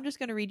I'm just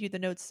going to read you the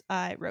notes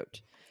I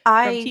wrote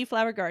from Tea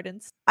Flower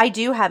Gardens. I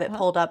do have it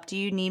pulled up. Do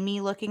you need me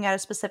looking at a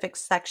specific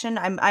section?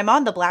 I'm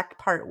on the black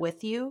part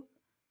with you.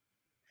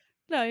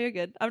 No, you're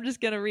good. I'm just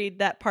going to read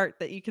that part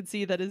that you can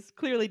see that is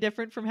clearly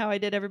different from how I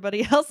did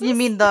everybody else's. You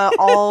mean the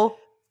all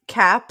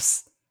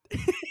caps?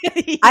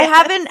 Yes. I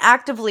haven't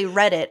actively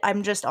read it.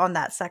 I'm just on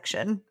that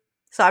section.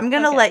 So I'm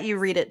going to let you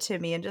read it to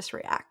me and just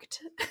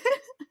react.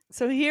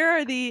 So here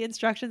are the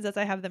instructions as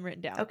I have them written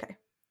down. Okay.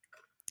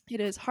 It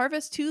is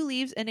harvest 2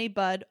 leaves in a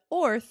bud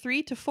or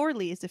 3 to 4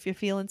 leaves if you're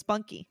feeling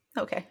spunky.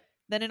 Okay.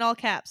 Then in all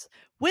caps,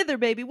 wither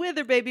baby,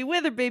 wither baby,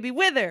 wither baby,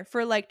 wither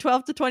for like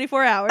 12 to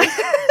 24 hours.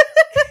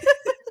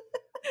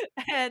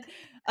 And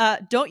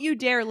Don't you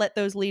dare let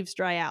those leaves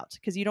dry out,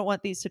 because you don't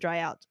want these to dry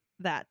out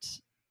that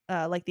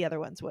like the other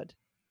ones would.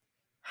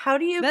 How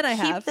do you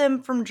keep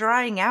them from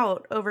drying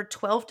out over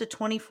 12 to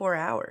 24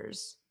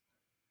 hours?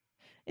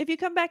 If you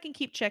come back and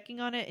keep checking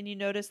on it and you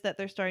notice that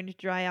they're starting to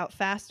dry out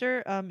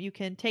faster, you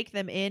can take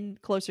them in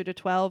closer to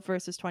 12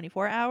 versus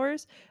 24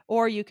 hours,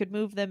 or you could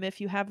move them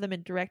if you have them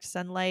in direct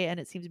sunlight and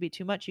it seems to be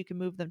too much. You can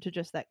move them to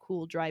just that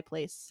cool, dry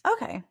place.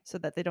 Okay. So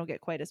that they don't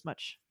get quite as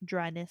much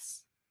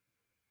dryness.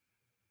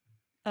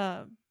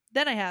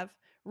 Then I have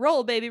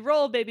roll, baby,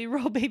 roll, baby,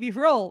 roll, baby,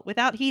 roll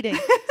without heating,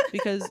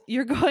 because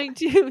you're going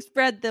to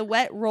spread the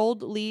wet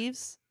rolled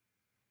leaves.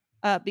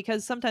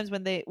 Because sometimes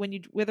when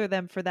you wither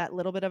them for that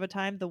little bit of a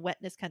time, the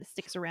wetness kind of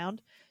sticks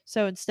around.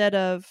 So instead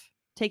of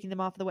taking them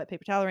off the wet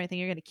paper towel or anything,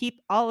 you're going to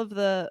keep all of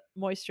the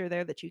moisture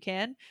there that you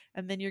can,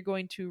 and then you're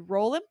going to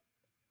roll them,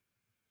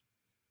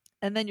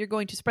 and then you're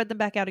going to spread them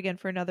back out again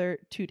for another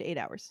 2 to 8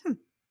 hours.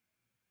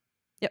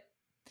 Yep.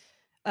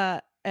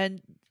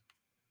 And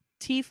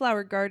Tea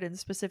Flower Garden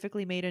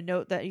specifically made a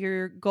note that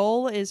your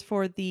goal is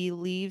for the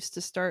leaves to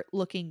start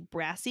looking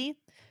brassy.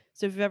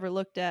 So if you've ever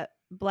looked at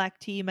black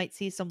tea, you might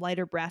see some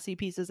lighter brassy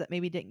pieces that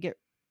maybe didn't get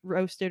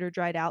roasted or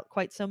dried out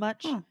quite so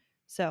much.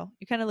 So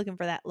you're kind of looking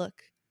for that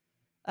look.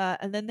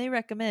 And then they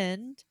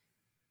recommend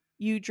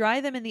you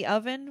dry them in the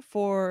oven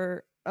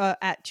for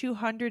at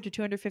 200 to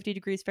 250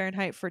 degrees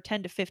Fahrenheit for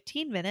 10 to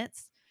 15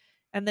 minutes.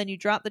 And then you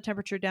drop the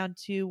temperature down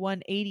to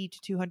 180 to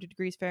 200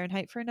 degrees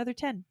Fahrenheit for another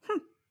 10.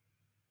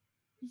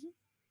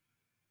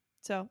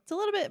 So it's a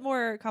little bit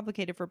more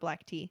complicated for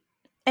black tea.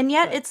 And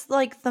yet it's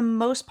like the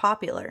most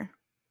popular.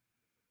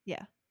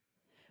 Yeah.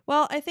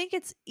 Well, I think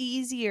it's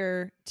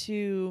easier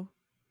to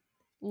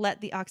let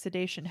the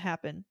oxidation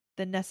happen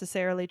than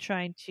necessarily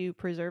trying to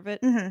preserve it,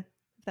 if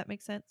that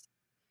makes sense.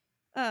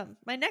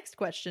 My next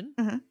question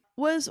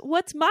was,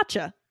 what's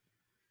matcha?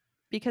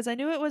 Because I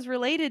knew it was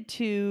related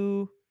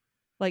to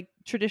like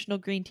traditional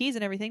green teas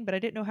and everything, but I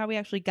didn't know how we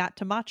actually got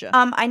to matcha.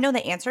 I know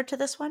the answer to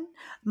this one.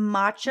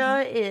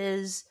 Matcha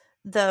is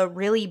the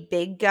really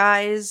big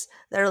guys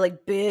that are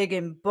like big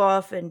and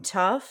buff and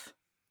tough.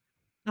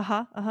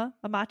 A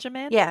matcha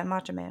man? Yeah,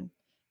 matcha man.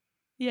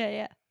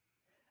 Yeah.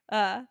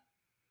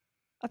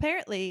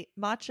 Apparently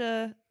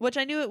matcha, which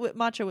I knew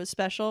matcha was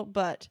special,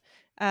 but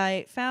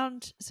I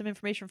found some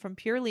information from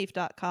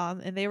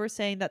pureleaf.com, and they were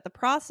saying that the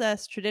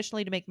process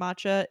traditionally to make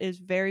matcha is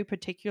very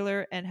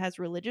particular and has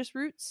religious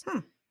roots,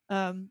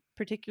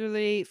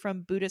 particularly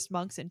from Buddhist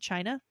monks in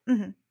China.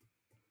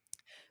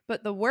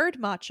 But the word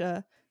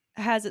matcha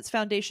has its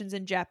foundations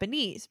in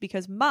Japanese,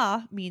 because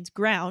ma means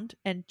ground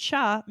and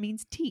cha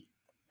means tea.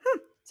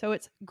 So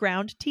it's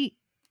ground tea,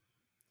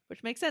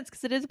 which makes sense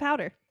because it is a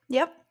powder.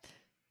 Yep.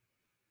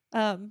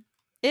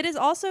 It is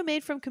also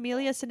made from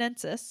Camellia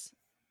sinensis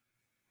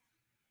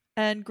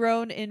and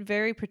grown in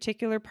very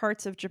particular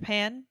parts of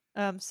Japan,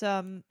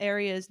 some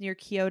areas near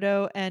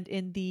Kyoto and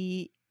in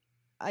the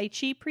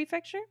Aichi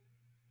prefecture.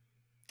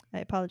 I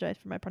apologize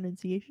for my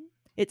pronunciation.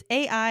 It's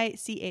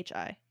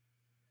Aichi.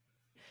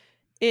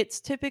 It's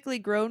typically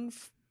grown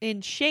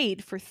in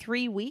shade for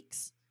 3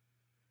 weeks,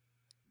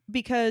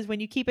 because when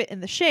you keep it in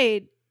the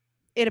shade,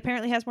 it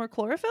apparently has more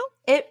chlorophyll.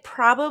 It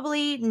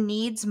probably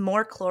needs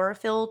more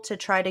chlorophyll to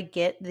try to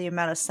get the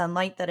amount of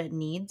sunlight that it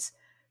needs.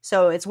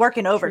 So it's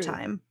working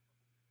overtime. True.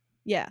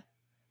 Yeah.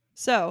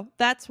 So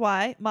that's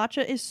why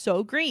matcha is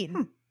so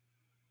green.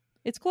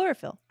 It's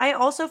chlorophyll. I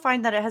also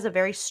find that it has a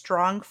very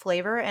strong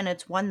flavor, and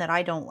it's one that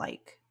I don't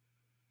like.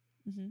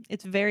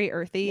 It's very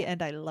earthy,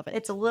 and I love it.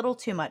 It's a little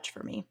too much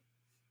for me.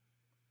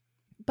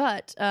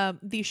 But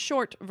the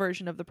short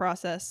version of the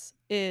process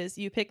is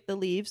you pick the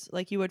leaves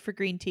like you would for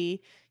green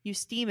tea, you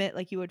steam it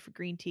like you would for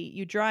green tea,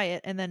 you dry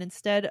it, and then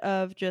instead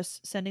of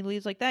just sending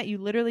leaves like that, you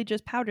literally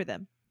just powder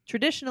them.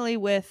 Traditionally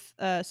with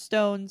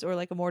stones or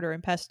like a mortar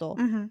and pestle,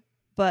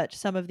 but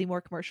some of the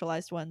more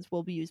commercialized ones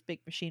will use big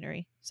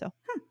machinery. So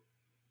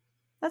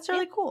that's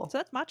really cool. So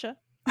that's matcha.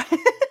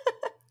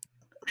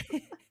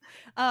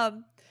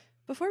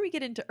 Before we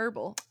get into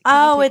herbal,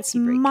 it's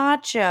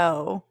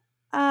macho.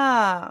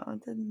 Oh,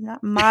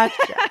 not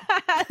matcha.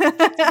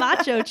 It's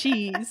macho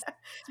cheese. It's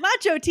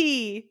macho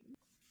tea.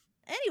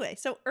 Anyway,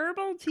 so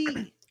herbal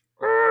tea.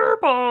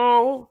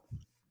 Herbal.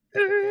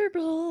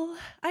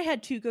 I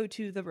had to go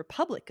to the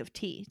Republic of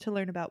Tea to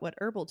learn about what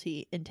herbal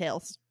tea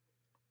entails.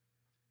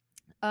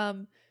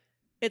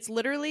 It's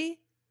literally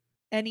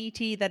any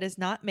tea that is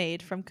not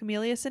made from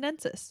Camellia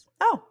sinensis.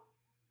 Oh.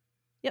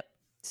 Yep.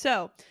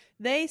 So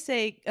they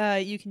say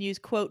you can use,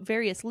 quote,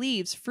 various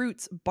leaves,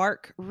 fruits,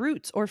 bark,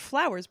 roots, or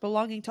flowers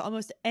belonging to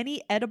almost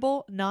any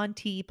edible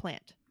non-tea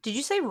plant. Did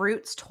you say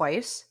roots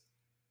twice?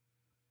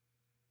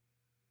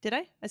 Did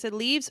I? I said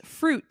leaves,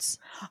 fruits,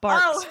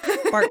 barks,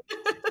 bark.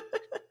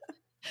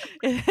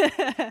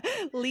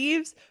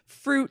 Leaves,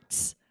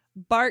 fruits,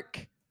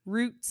 bark,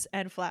 roots,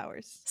 and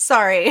flowers.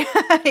 Sorry.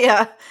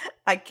 Yeah.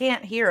 I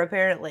can't hear,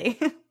 apparently.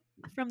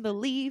 From the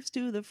leaves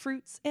to the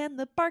fruits and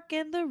the bark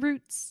and the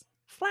roots.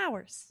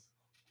 Flowers.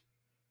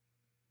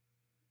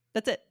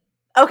 That's it.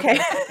 Okay.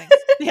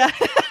 Yeah.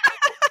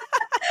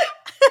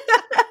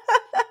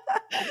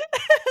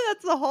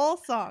 That's a whole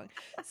song.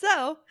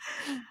 So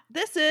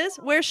this is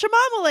where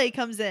Shamamale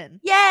comes in.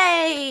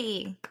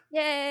 Yay!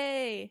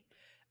 Yay!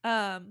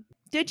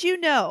 Did you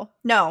know?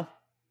 No.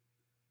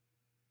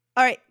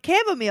 All right,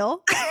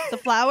 chamomile, the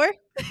flower.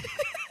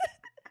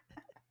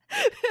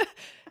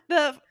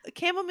 The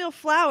chamomile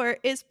flower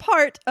is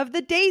part of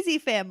the daisy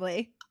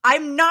family.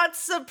 I'm not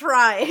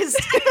surprised.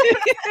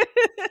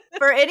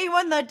 For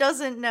anyone that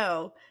doesn't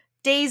know,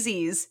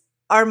 daisies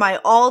are my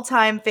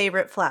all-time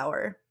favorite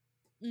flower.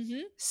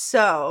 Mm-hmm.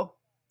 So.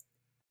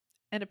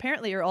 And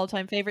apparently your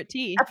all-time favorite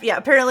tea. Yeah,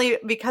 apparently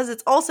because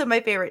it's also my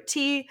favorite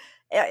tea,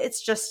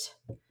 it's just,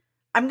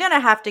 I'm going to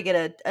have to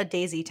get a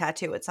daisy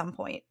tattoo at some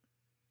point.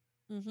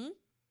 Mm-hmm.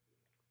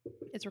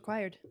 It's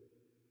required.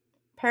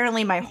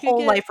 Apparently my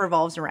whole life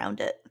revolves around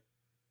it.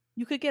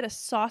 You could get a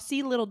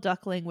saucy little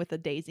duckling with a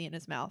daisy in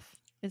his mouth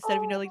instead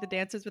of, like the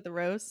dancers with the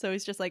rose. So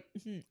he's just like,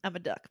 I'm a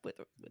duck with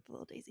a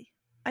little daisy.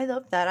 I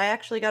love that. I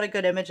actually got a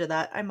good image of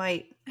that. I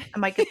might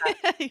get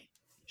that. You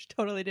should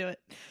totally do it.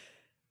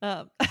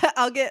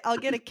 I'll get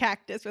a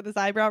cactus with his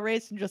eyebrow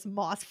raised and just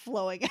moss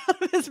flowing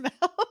out of his mouth.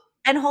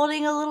 And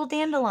holding a little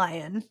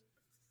dandelion.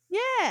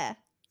 Yeah.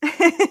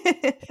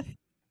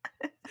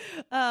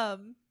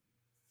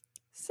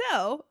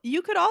 So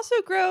you could also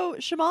grow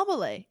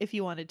shamamale if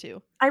you wanted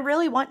to. I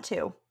really want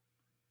to.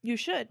 You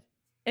should.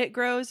 It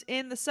grows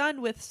in the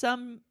sun with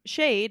some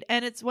shade,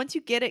 and it's once you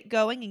get it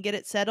going and get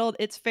it settled,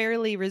 it's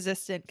fairly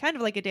resistant, kind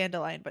of like a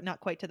dandelion, but not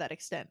quite to that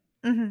extent.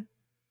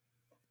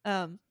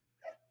 Mm-hmm.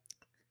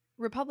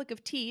 Republic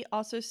of Tea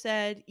also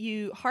said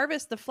you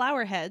harvest the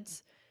flower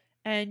heads,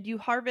 and you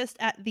harvest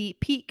at the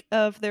peak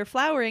of their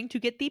flowering to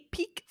get the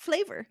peak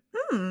flavor.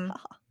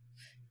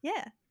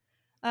 Yeah.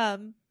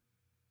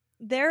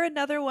 They're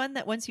another one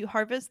that once you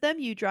harvest them,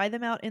 you dry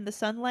them out in the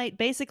sunlight,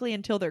 basically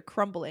until they're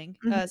crumbling.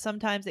 Mm-hmm.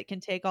 Sometimes it can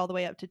take all the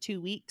way up to 2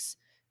 weeks.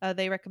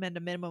 They recommend a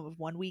minimum of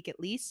 1 week at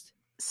least.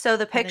 So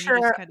the picture,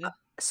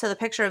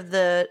 of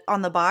the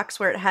on the box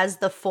where it has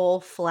the full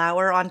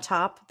flower on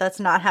top, that's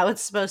not how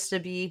it's supposed to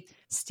be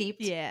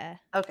steeped. Yeah.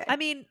 Okay. I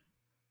mean,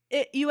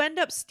 you end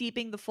up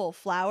steeping the full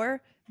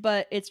flower,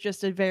 but it's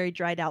just a very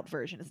dried out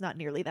version. It's not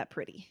nearly that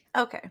pretty.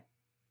 Okay.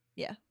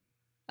 Yeah.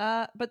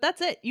 But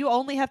that's it. You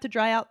only have to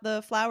dry out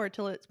the flour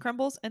till it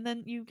crumbles, and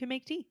then you can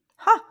make tea.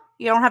 Huh.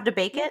 You don't have to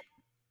bake it?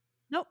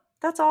 Nope.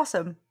 That's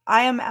awesome.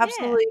 I am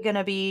absolutely going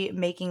to be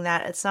making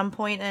that at some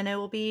point, and it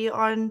will be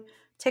on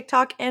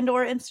TikTok and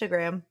or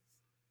Instagram.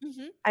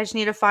 Mm-hmm. I just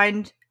need to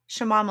find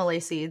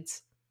shamamale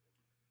seeds.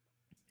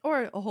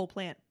 Or a whole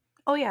plant.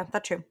 Oh, yeah.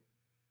 That's true.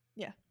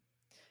 Yeah.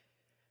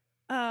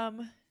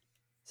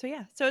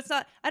 So it's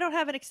not, I don't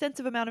have an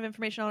extensive amount of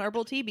information on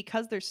herbal tea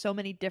because there's so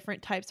many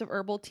different types of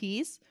herbal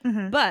teas,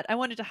 but I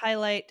wanted to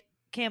highlight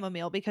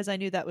chamomile because I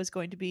knew that was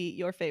going to be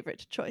your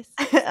favorite choice.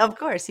 Of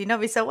course, you know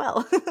me so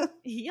well.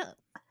 Yeah.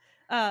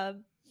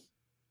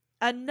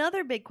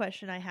 Another big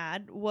question I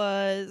had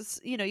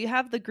was, you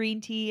have the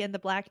green tea and the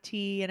black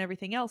tea and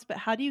everything else, but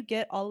how do you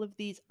get all of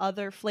these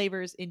other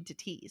flavors into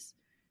teas?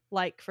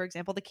 Like, for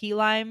example, the key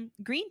lime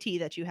green tea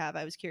that you have,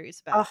 I was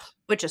curious about. Oh,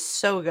 which is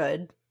so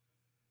good.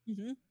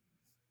 Mm-hmm.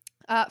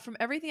 From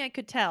everything I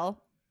could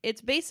tell,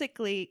 it's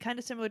basically kind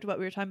of similar to what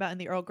we were talking about in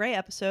the Earl Grey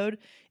episode,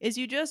 is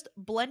you just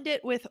blend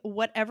it with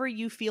whatever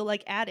you feel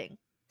like adding.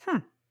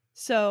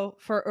 So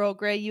for Earl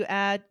Grey, you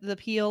add the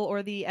peel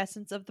or the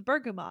essence of the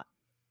bergamot.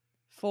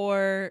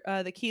 For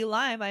the key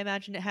lime, I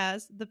imagine it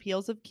has the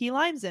peels of key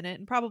limes in it,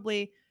 and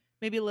probably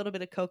maybe a little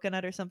bit of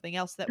coconut or something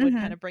else that would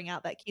kind of bring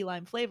out that key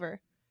lime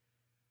flavor.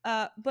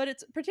 But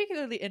it's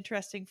particularly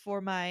interesting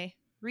for my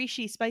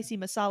Rishi spicy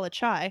masala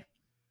chai.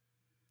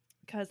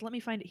 Because let me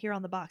find it here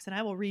on the box, and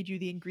I will read you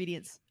the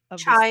ingredients of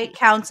chai.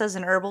 Counts as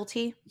an herbal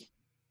tea?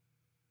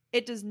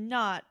 It does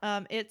not.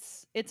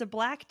 It's a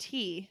black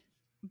tea,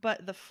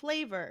 but the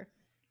flavor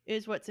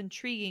is what's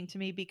intriguing to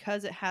me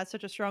because it has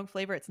such a strong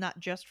flavor. It's not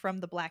just from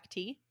the black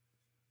tea.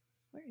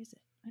 Where is it?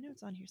 I know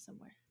it's on here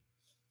somewhere.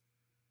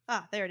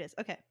 Ah, there it is.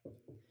 Okay.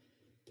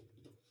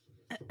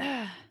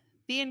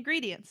 The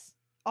ingredients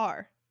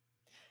are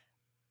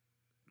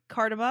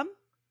cardamom,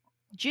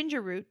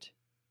 ginger root,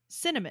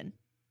 cinnamon,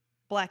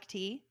 black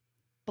tea,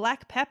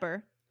 black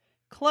pepper,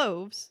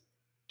 cloves,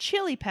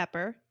 chili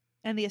pepper,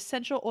 and the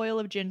essential oil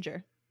of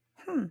ginger.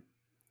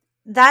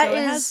 That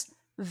is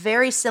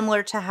very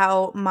similar to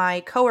how my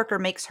coworker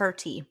makes her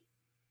tea.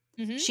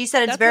 She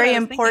said it's very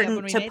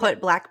important to put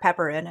black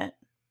pepper in it.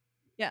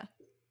 Yeah.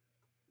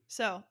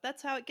 So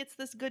that's how it gets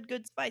this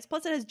good spice.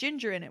 Plus it has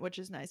ginger in it, which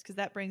is nice because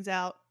that brings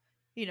out,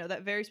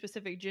 that very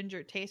specific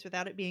ginger taste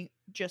without it being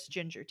just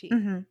ginger tea.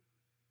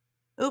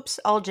 Oops,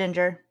 all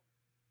ginger.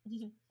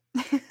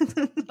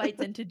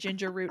 Bites into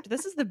ginger root.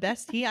 This is the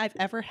best tea I've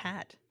ever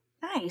had.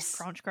 Nice.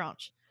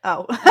 Crunch.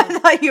 Oh, I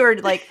thought you were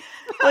like,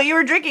 well, you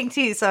were drinking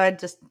tea, so I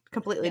just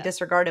completely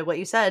disregarded what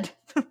you said.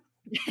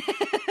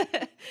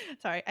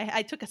 Sorry,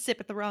 I took a sip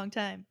at the wrong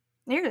time.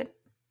 You're good.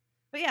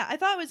 But yeah, I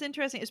thought it was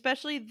interesting,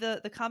 especially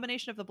the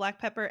combination of the black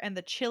pepper and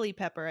the chili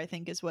pepper, I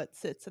think, is what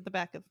sits at the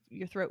back of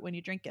your throat when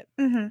you drink it.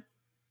 Mm-hmm.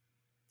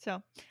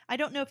 So I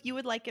don't know if you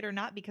would like it or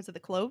not because of the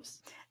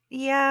cloves.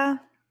 Yeah.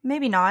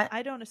 Maybe not.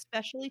 I don't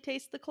especially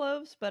taste the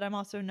cloves, but I'm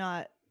also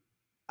not.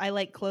 I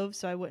like cloves,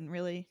 so I wouldn't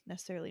really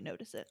necessarily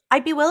notice it.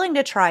 I'd be willing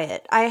to try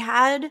it. I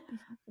had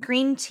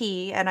green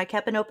tea and I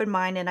kept an open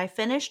mind and I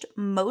finished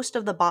most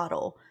of the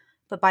bottle.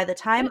 But by the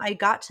time I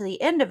got to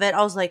the end of it,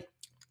 I was like,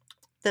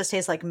 this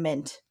tastes like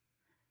mint.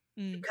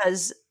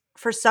 Because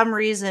for some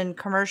reason,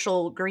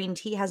 commercial green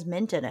tea has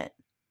mint in it.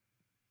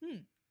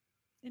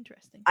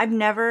 Interesting. I've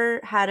never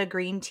had a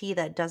green tea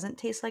that doesn't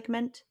taste like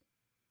mint.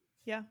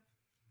 Yeah.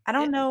 I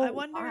don't know I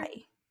wonder, why.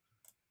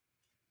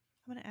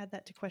 I'm going to add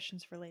that to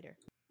questions for later.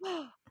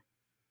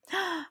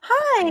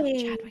 Hi! No,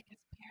 Chadwick is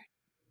scared.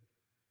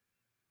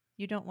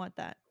 You don't want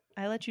that.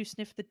 I let you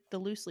sniff the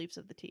loose leaves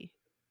of the tea.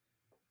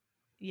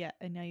 Yeah,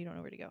 and now you don't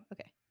know where to go.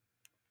 Okay.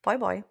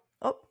 Boy.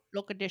 Oh.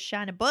 Look at this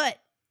shiny butt.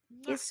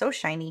 He's so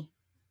shiny.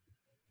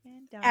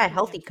 And down Yeah,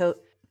 healthy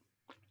coat.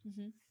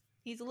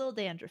 He's a little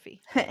dandruffy.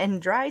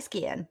 And dry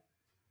skin.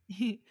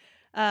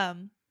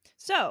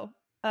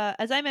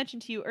 As I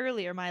mentioned to you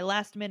earlier, my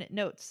last minute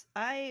notes,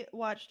 I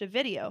watched a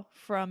video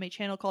from a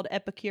channel called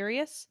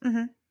Epicurious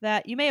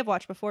that you may have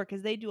watched before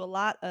because they do a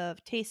lot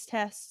of taste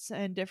tests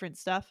and different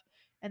stuff.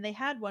 And they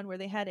had one where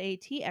they had a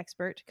tea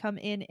expert come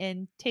in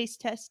and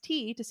taste test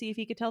tea to see if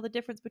he could tell the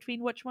difference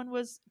between which one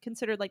was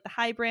considered like the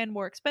high brand,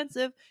 more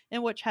expensive,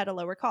 and which had a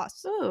lower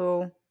cost.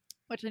 Ooh.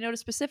 Which I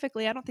noticed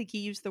specifically, I don't think he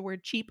used the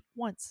word cheap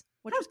once,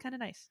 which was kind of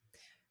nice.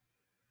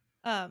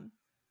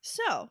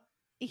 So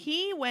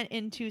he went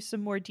into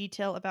some more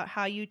detail about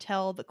how you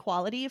tell the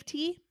quality of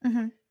tea.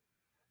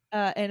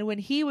 And when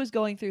he was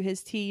going through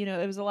his tea,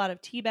 it was a lot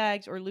of tea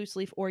bags or loose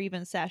leaf or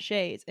even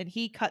sachets, and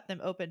he cut them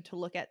open to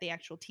look at the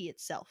actual tea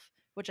itself,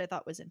 which I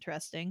thought was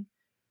interesting.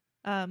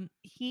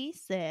 He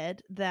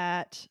said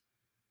that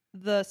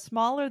the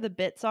smaller the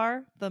bits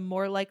are, the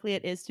more likely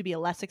it is to be a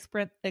less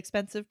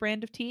expensive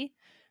brand of tea.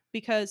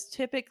 Because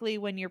typically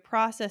when you're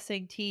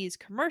processing teas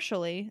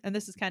commercially, and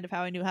this is kind of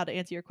how I knew how to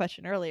answer your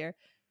question earlier,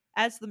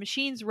 as the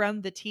machines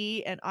run the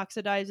tea and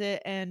oxidize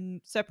it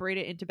and separate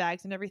it into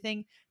bags and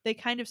everything, they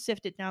kind of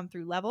sift it down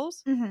through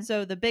levels.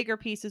 So the bigger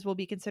pieces will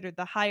be considered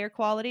the higher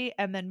quality,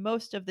 and then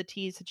most of the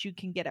teas that you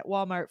can get at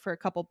Walmart for a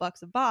couple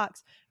bucks a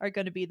box are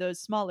going to be those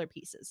smaller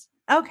pieces.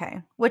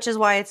 Okay, which is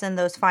why it's in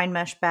those fine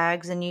mesh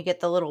bags and you get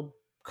the little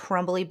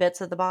crumbly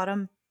bits at the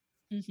bottom.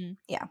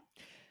 Yeah.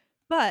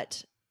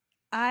 But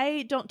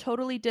I don't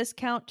totally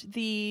discount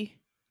the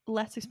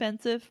less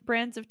expensive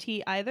brands of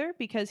tea either,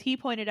 because he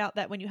pointed out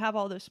that when you have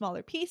all those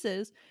smaller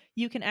pieces,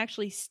 you can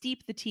actually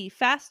steep the tea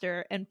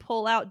faster and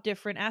pull out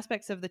different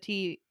aspects of the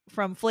tea,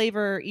 from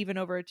flavor even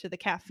over to the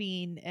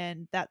caffeine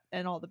and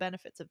all the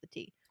benefits of the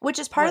tea. Which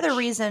is part of the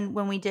reason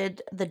when we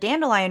did the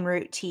dandelion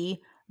root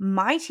tea,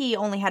 my tea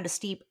only had to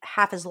steep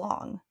half as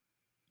long.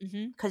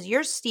 Because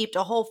yours steeped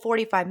a whole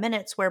 45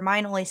 minutes where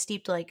mine only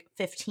steeped like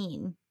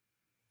 15.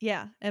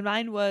 Yeah, and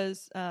mine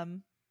was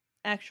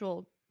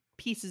actual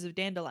pieces of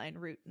dandelion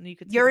root, and you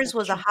could see yours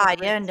was a high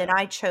end, and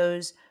I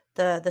chose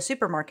the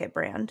supermarket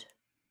brand.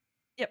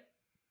 Yep.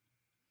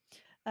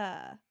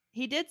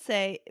 He did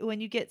say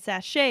when you get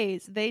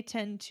sachets, they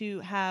tend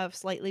to have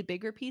slightly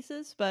bigger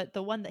pieces, but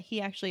the one that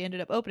he actually ended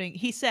up opening,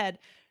 he said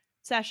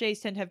sachets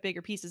tend to have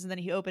bigger pieces, and then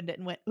he opened it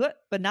and went,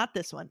 but not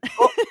this one.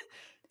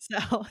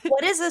 So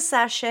what is a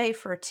sachet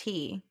for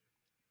tea?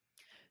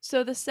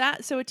 So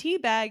so a tea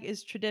bag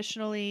is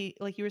traditionally,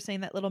 like you were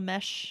saying, that little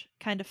mesh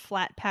kind of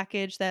flat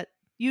package that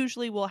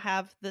usually will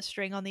have the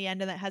string on the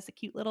end and that has the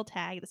cute little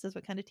tag that says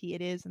what kind of tea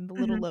it is and the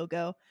little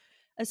logo.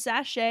 A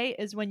sachet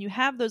is when you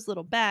have those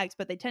little bags,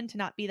 but they tend to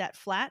not be that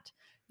flat.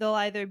 They'll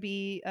either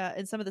be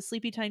in some of the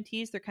sleepy time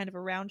teas, they're kind of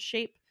a round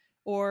shape,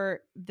 or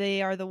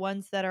they are the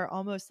ones that are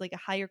almost like a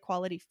higher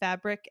quality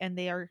fabric, and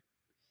they are,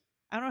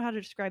 I don't know how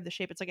to describe the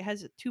shape. It's like it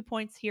has 2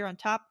 points here on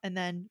top, and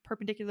then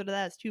perpendicular to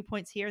that is 2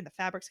 points here, and the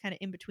fabric's kind of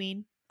in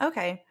between.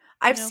 Okay.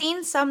 I've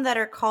seen some that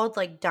are called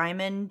like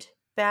diamond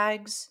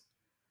bags,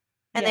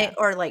 and they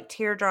or like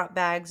teardrop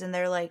bags, and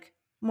they're like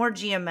more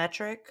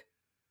geometric.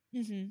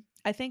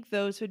 I think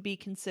those would be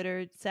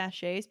considered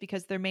sachets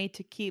because they're made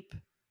to keep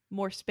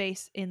more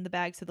space in the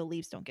bag so the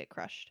leaves don't get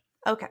crushed.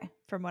 Okay.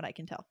 From what I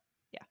can tell.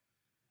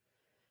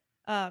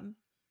 Yeah.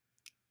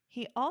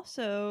 He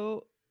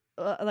also,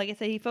 like I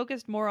said, he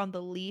focused more on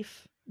the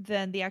leaf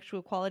than the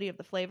actual quality of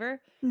the flavor,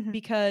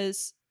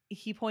 because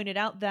he pointed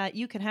out that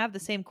you can have the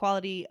same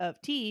quality of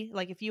tea.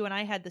 Like if you and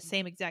I had the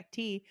same exact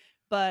tea,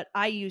 but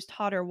I used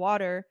hotter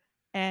water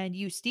and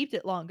you steeped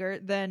it longer,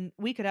 then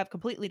we could have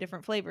completely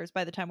different flavors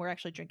by the time we're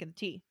actually drinking the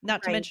tea.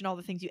 Not to mention all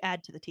the things you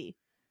add to the tea.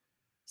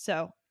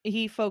 So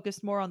he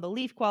focused more on the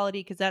leaf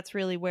quality because that's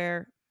really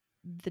where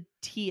the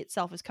tea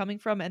itself is coming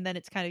from, and then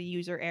it's kind of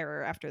user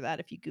error after that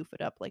if you goof it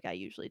up like I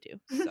usually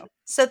do.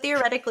 So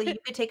theoretically you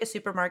could take a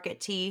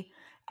supermarket tea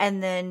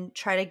and then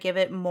try to give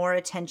it more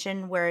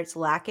attention where it's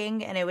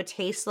lacking, and it would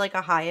taste like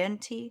a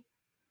high-end tea.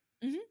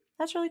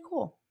 That's really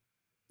cool.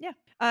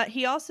 Yeah.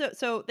 He also,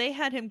 so they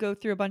had him go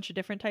through a bunch of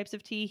different types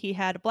of tea. He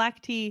had a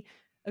black tea,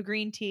 a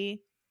green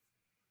tea,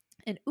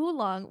 an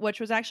oolong, which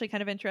was actually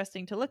kind of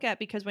interesting to look at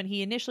because when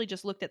he initially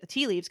just looked at the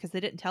tea leaves, because they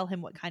didn't tell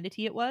him what kind of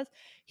tea it was,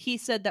 he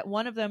said that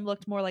one of them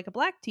looked more like a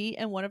black tea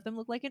and one of them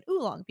looked like an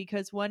oolong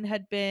because one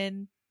had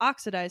been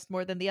oxidized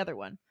more than the other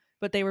one,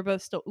 but they were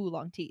both still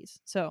oolong teas.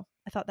 So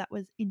I thought that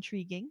was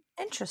intriguing.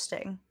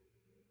 Interesting.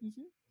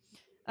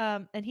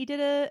 And he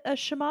did a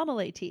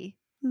chamomile tea.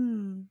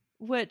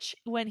 Which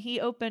when he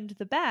opened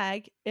the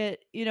bag,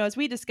 it, as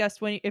we discussed,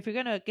 if you're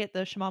going to get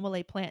the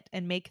chamomile plant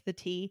and make the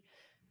tea,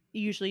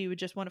 usually you would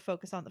just want to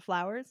focus on the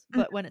flowers.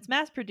 But when it's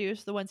mass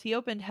produced, the ones he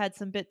opened had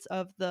some bits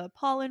of the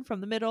pollen from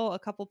the middle, a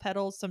couple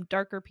petals, some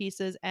darker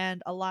pieces,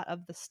 and a lot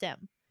of the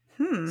stem.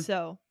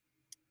 So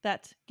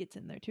that gets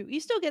in there too. You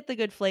still get the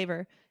good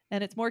flavor,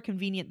 and it's more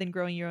convenient than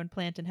growing your own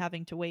plant and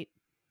having to wait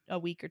a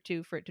week or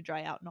two for it to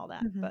dry out and all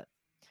that. But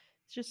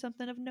it's just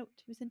something of note.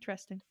 It was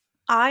interesting.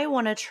 I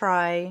want to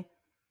try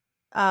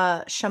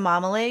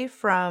chamomile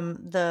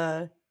from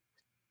the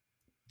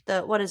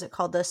what is it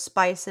called, the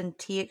Spice and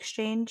Tea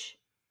Exchange.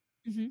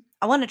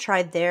 I want to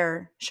try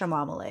their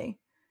chamomile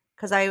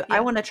because I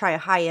want to try a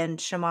high-end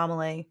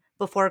chamomile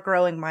before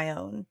growing my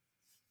own.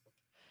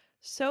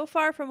 So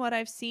far from what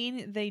I've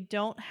seen, they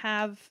don't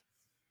have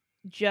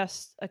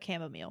just a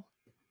chamomile.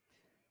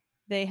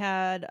 They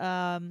had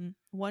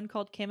one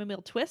called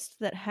Chamomile Twist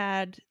that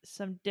had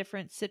some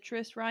different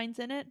citrus rinds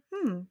in it.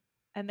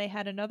 And they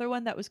had another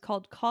one that was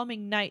called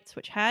Calming Nights,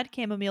 which had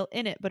chamomile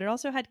in it, but it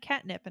also had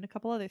catnip and a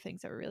couple other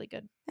things that were really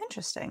good.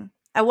 Interesting.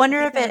 I wonder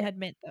if it had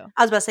mint, though.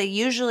 I was about to say,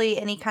 usually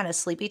any kind of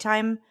sleepy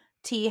time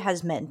tea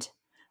has mint,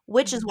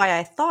 which is why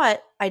I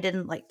thought I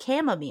didn't like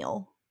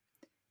chamomile.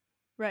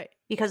 Right.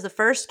 Because the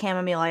first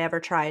chamomile I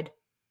ever tried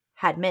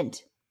had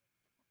mint.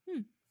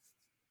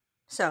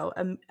 So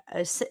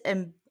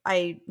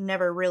I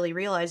never really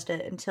realized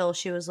it until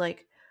she was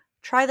like,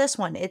 try this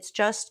one. It's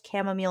just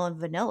chamomile and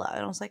vanilla.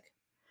 And I was like,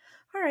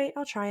 all right,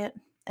 I'll try it.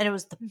 And it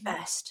was the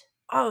best.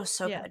 Oh,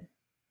 so good.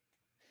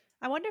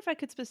 I wonder if I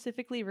could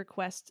specifically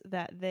request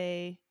that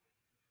they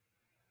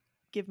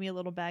give me a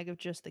little bag of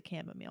just the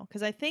chamomile,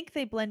 because I think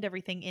they blend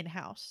everything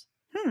in-house.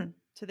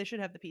 So they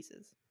should have the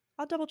pieces.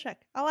 I'll double check.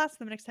 I'll ask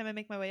them next time I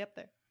make my way up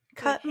there.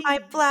 Cut my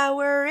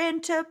flower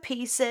into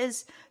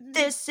pieces.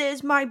 This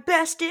is my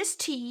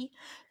bestest tea.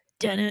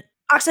 Done it.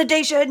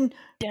 Oxidation.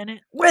 Done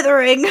it.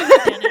 Withering. Done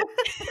it.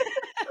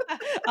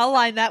 I'll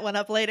line that one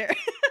up later.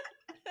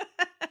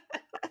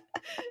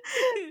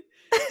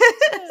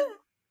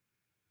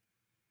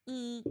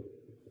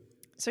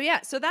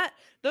 So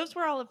those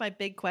were all of my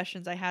big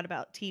questions I had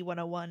about Tea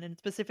 101 and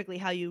specifically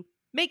how you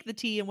make the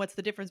tea and what's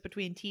the difference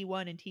between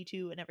T1 and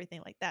T2 and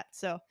everything like that.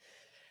 So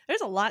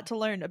there's a lot to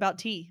learn about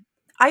tea.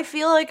 I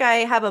feel like I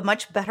have a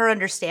much better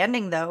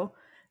understanding though,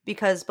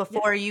 because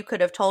before you could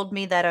have told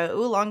me that a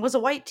oolong was a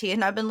white tea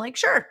and I've been like,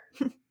 sure.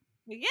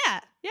 Yeah.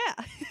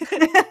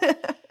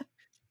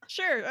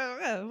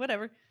 Sure.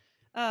 Whatever.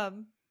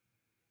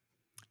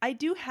 I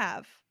do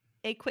have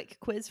a quick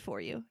quiz for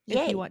you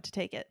if you want to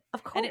take it.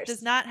 Of course. And it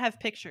does not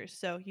have pictures,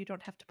 so you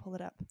don't have to pull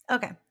it up.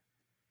 Okay.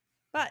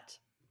 But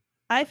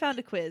I found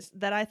a quiz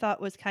that I thought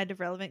was kind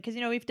of relevant because,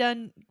 we've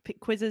done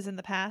quizzes in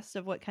the past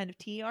of what kind of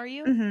tea are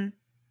you?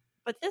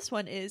 But this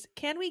one is,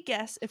 can we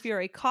guess if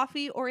you're a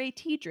coffee or a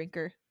tea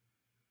drinker?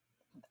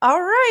 All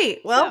right.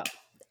 Well,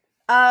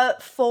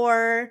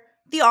 for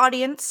the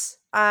audience,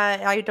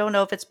 I don't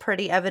know if it's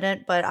pretty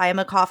evident, but I am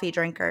a coffee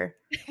drinker.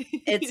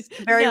 It's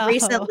very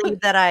recently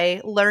that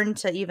I learned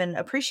to even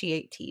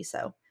appreciate tea.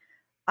 So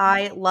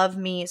I love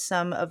me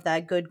some of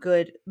that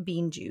good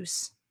bean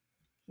juice.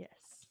 Yes.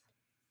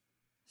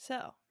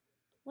 So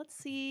let's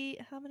see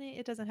how many.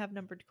 It doesn't have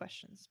numbered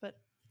questions, but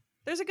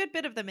there's a good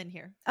bit of them in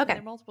here. Okay.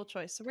 They're multiple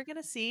choice. So we're going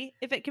to see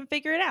if it can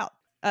figure it out.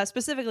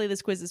 Specifically,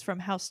 this quiz is from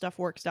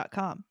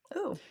howstuffworks.com.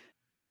 Ooh.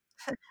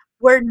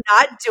 We're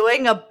not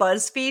doing a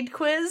BuzzFeed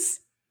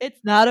quiz?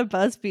 It's not a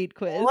BuzzFeed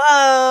quiz.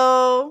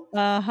 Whoa.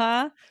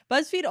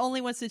 BuzzFeed only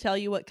wants to tell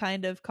you what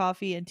kind of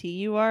coffee and tea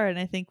you are, and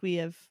I think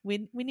we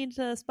need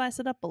to spice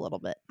it up a little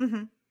bit.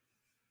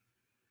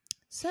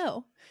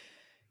 So,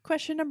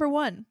 question number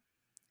 1.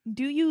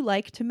 Do you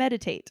like to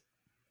meditate?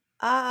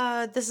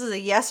 This is a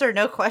yes or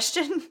no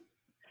question.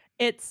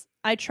 It's,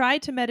 I try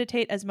to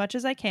meditate as much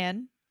as I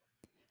can.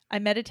 I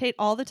meditate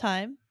all the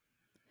time.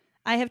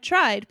 I have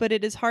tried, but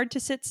it is hard to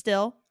sit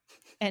still.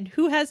 And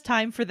who has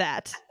time for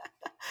that?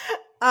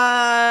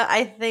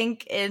 I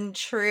think in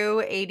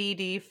true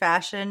ADD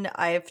fashion,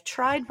 I've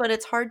tried, but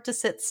it's hard to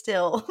sit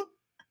still.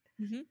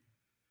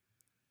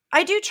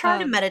 I do try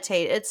to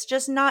meditate. It's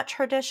just not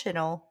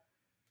traditional.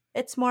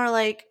 It's more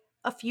like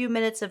a few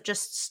minutes of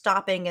just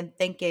stopping and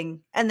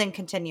thinking and then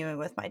continuing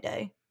with my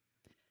day.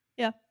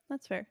 Yeah,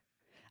 that's fair.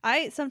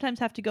 I sometimes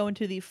have to go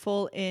into the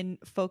full in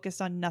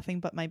focus on nothing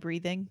but my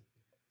breathing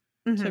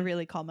to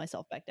really calm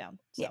myself back down.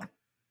 So. Yeah.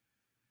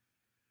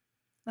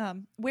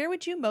 Where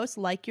would you most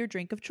like your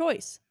drink of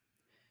choice?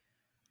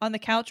 On the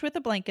couch with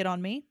a blanket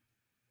on me?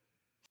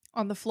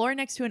 On the floor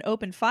next to an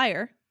open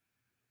fire?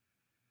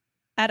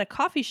 At a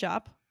coffee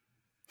shop?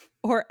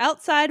 Or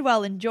outside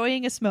while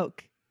enjoying a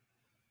smoke?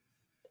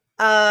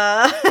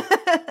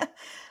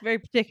 Very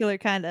particular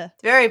kind of.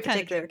 Very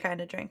particular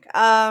kind of drink.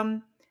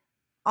 On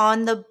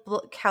the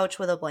couch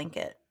with a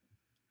blanket.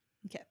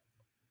 Okay.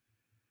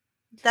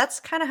 That's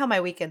kind of how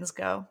my weekends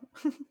go.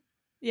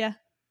 Yeah.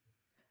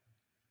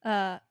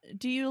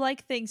 Do you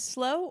like things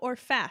slow or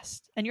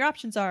fast? And your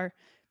options are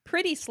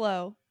pretty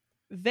slow,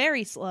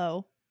 very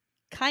slow,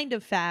 kind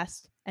of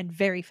fast, and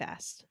very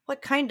fast.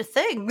 What kind of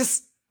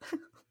things?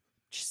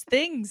 Just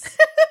things.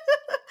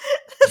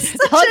 That's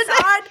such an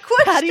odd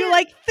question. How do you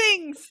like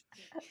things?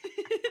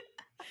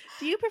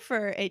 Do you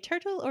prefer a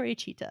turtle or a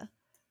cheetah?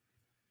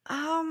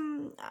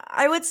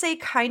 I would say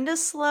kind of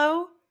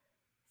slow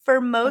for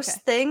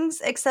most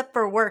things, except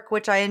for work,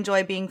 which I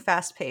enjoy being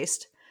fast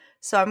paced.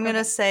 So I'm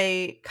gonna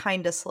say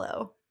kind of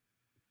slow.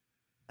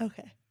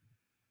 Okay.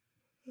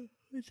 Wait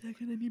a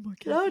second, I need more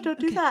caffeine. No, don't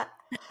do that.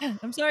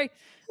 I'm sorry.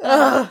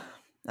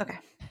 Okay.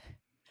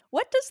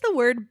 What does the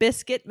word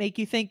biscuit make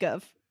you think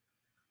of?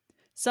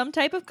 Some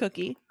type of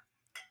cookie,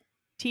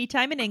 tea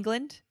time in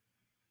England,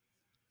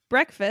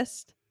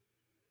 breakfast,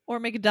 or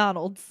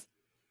McDonald's?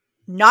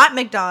 Not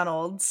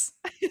McDonald's.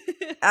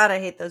 God, I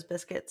hate those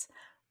biscuits.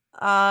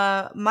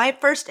 My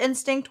first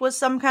instinct was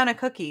some kind of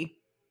cookie.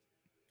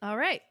 All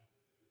right.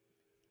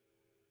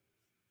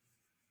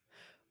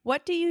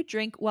 What do you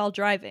drink while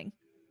driving?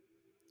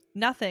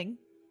 Nothing.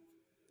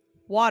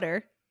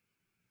 Water.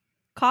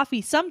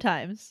 Coffee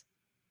sometimes.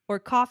 Or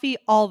coffee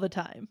all the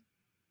time?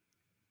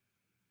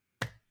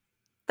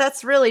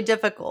 That's really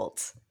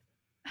difficult.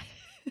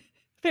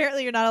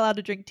 Apparently you're not allowed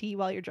to drink tea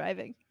while you're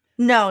driving.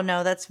 No,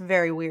 that's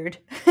very weird.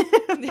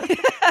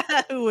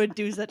 Who would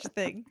do such a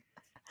thing?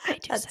 I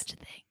do such a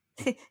thing.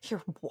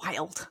 You're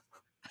wild.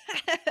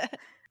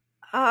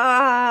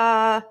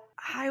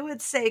 I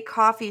would say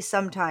coffee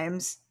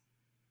sometimes.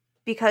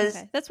 Because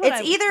it's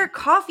either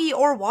coffee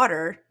or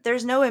water.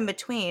 There's no in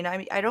between. I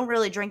mean, I don't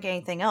really drink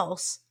anything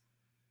else.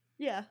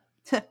 Yeah.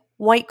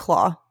 White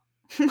Claw.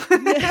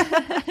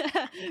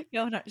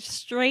 No,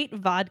 straight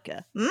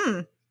vodka.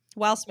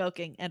 While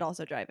smoking and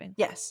also driving.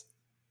 Yes.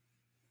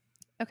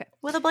 Okay.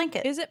 With a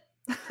blanket. Is it?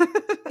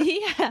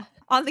 Yeah.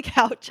 On the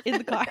couch in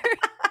the car.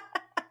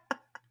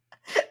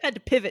 Had to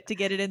pivot to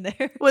get it in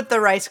there. With the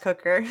rice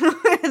cooker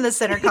in the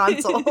center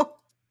console.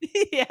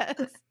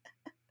 Yes.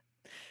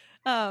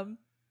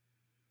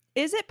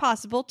 Is it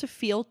possible to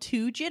feel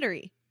too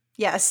jittery?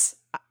 Yes.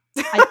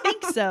 I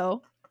think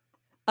so.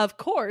 Of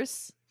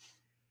course.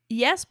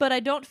 Yes, but I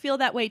don't feel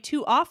that way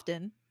too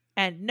often.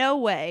 And no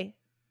way.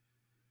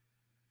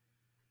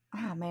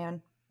 Oh,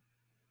 man.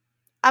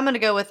 I'm going to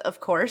go with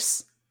of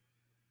course.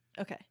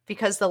 Okay.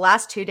 Because the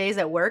last 2 days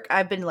at work,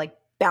 I've been like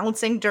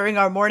bouncing during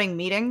our morning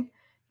meeting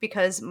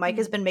because Mike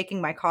has been making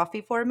my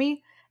coffee for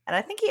me. And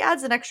I think he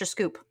adds an extra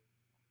scoop.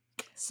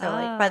 So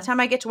like by the time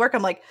I get to work,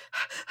 I'm like,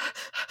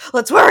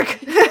 let's work.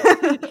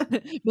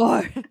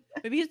 More.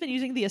 Maybe he's been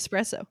using the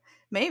espresso.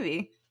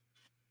 Maybe.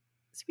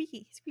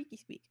 Squeaky.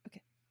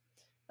 Okay.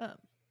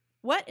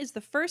 What is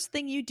the first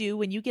thing you do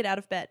when you get out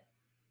of bed?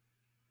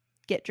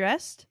 Get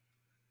dressed,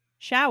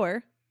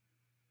 shower,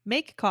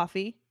 make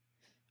coffee,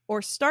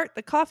 or start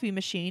the coffee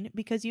machine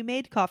because you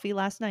made coffee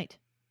last night?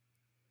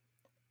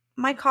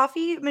 My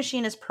coffee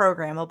machine is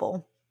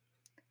programmable.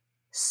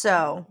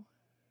 So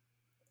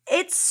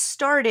it's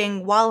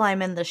starting while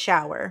I'm in the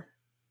shower.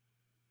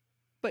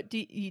 But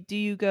do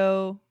you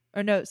go,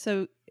 or no,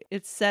 so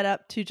it's set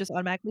up to just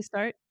automatically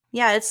start?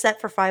 Yeah, it's set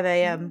for 5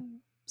 a.m.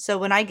 So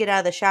when I get out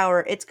of the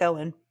shower, it's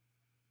going.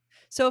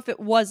 So if it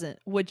wasn't,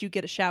 would you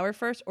get a shower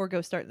first or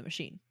go start the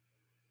machine?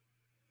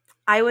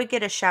 I would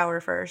get a shower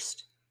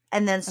first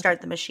and then start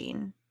the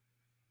machine.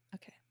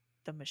 Okay,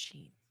 the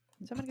machine.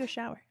 So I'm going to go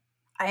shower.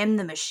 I am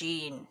the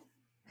machine.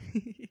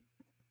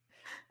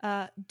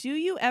 Do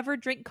you ever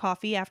drink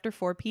coffee after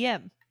 4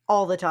 p.m.?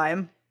 All the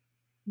time.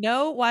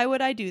 No, why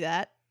would I do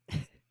that?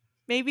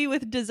 Maybe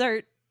with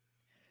dessert.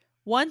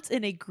 Once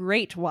in a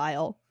great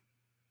while.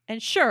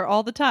 And sure,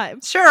 all the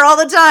time. Sure, all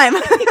the time.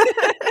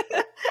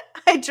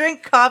 I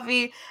drink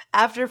coffee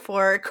after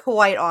 4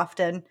 quite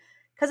often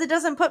because it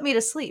doesn't put me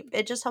to sleep.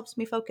 It just helps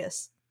me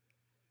focus.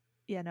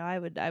 Yeah, no, I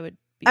would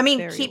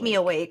keep me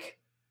awake.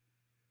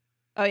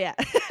 Oh, yeah.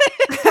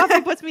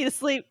 Coffee puts me to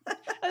sleep.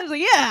 I was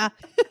like, yeah.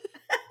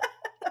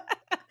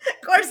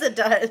 Of course it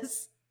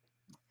does.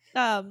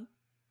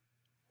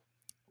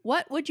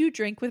 What would you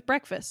drink with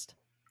breakfast?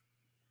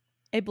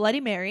 A Bloody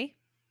Mary,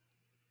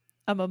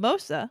 a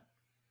mimosa,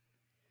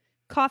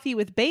 coffee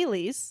with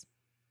Baileys,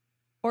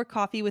 or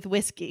coffee with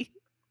whiskey?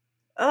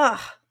 Ugh.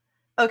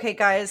 Okay,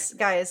 guys.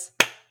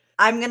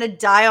 I'm going to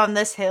die on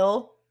this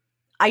hill.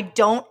 I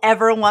don't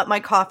ever want my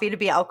coffee to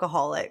be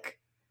alcoholic.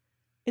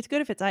 It's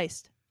good if it's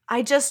iced.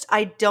 I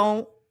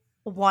don't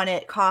want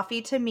it.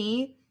 Coffee to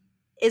me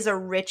is a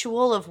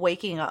ritual of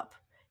waking up.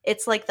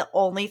 It's like the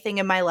only thing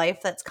in my life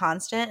that's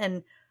constant.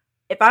 And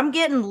if I'm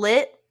getting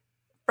lit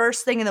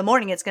first thing in the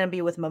morning, it's going to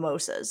be with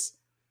mimosas.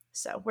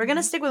 So we're going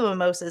to stick with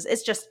mimosas.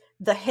 It's just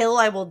the hill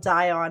I will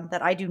die on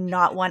that I do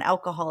not want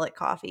alcoholic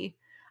coffee.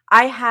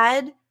 I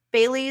had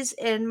Bailey's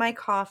in my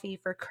coffee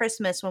for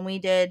Christmas when we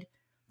did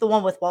the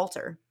one with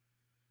Walter.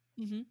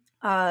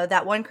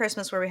 That one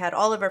Christmas where we had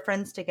all of our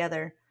friends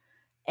together,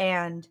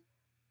 and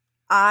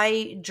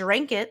I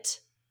drank it,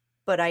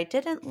 but I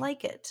didn't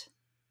like it.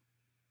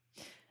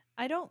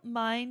 I don't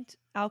mind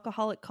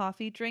alcoholic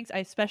coffee drinks. I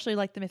especially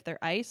like them if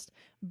they're iced,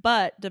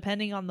 but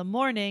depending on the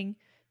morning,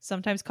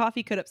 sometimes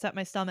coffee could upset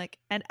my stomach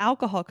and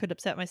alcohol could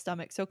upset my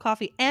stomach. So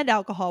coffee and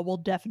alcohol will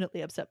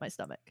definitely upset my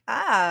stomach.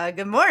 Ah,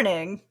 good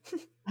morning.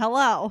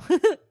 Hello.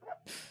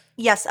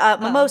 Yes,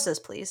 mimosas,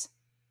 please.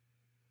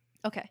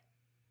 Okay.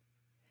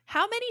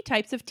 How many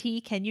types of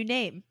tea can you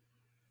name?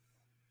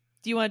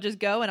 Do you want to just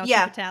go and I'll keep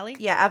a tally?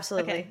 Yeah,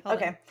 absolutely.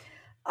 Okay.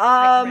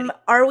 Right,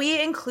 are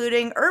we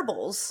including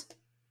herbals?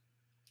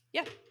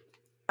 Yeah.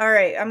 All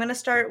right, I'm going to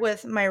start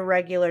with my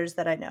regulars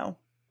that I know.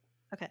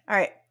 Okay. All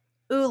right.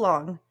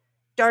 Oolong,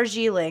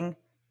 Darjeeling,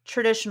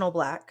 traditional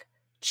black,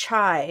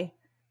 chai,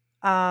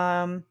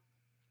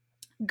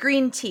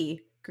 green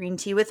tea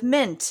with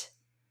mint,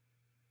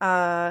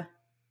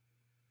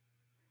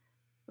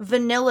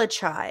 vanilla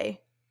chai,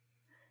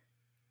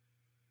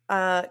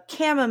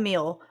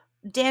 chamomile,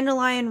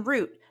 dandelion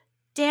root,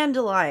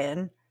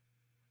 dandelion,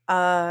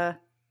 let's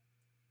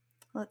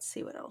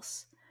see what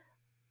else.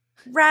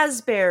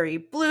 Raspberry,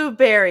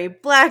 blueberry,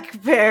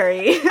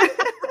 blackberry.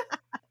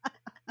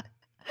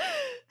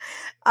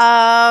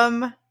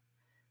 What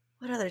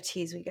other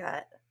teas we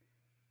got?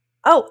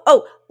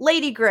 Oh,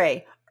 Lady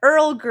Grey,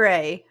 Earl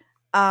Grey,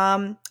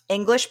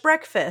 English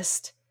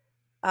breakfast,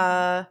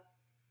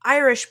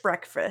 Irish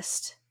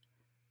breakfast,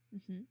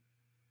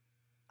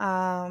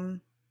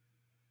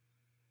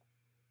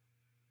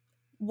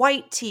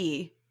 white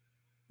tea.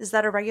 Is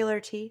that a regular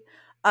tea?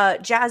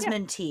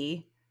 Jasmine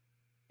tea.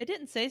 It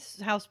didn't say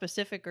how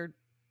specific or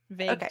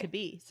vague to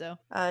be, so.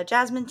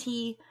 Jasmine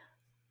tea.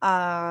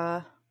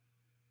 What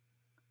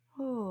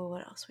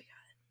else we got?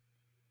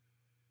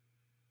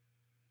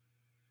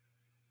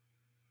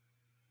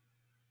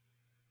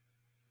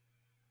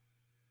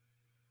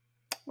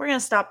 We're going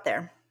to stop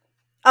there.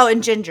 Oh,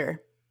 and ginger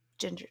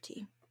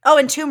tea. Oh,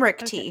 and turmeric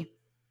tea.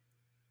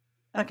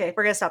 Okay,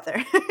 we're going to stop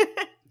there.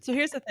 So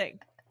here's the thing.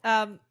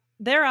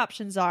 Their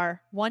options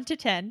are 1 to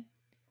 10,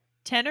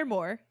 10 or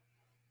more,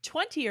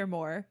 20 or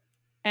more,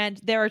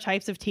 and there are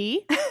types of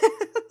tea.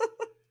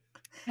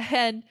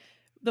 And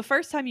the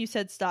first time you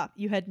said stop,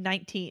 you had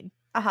 19.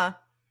 Uh-huh.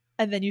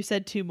 And then you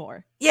said 2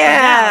 more.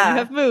 Yeah. So now you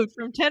have moved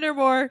from 10 or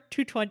more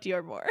to 20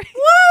 or more.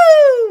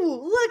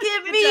 Woo! Look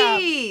at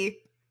me. Job.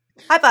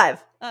 High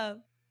five.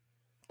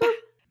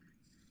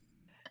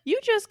 You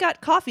just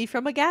got coffee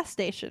from a gas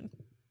station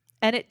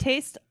and it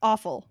tastes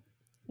awful.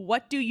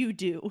 What do you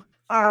do?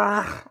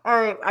 All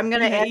right, I'm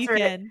going to answer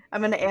it.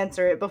 I'm going to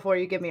answer it before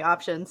you give me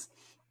options.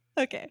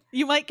 Okay.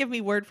 You might give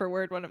me word for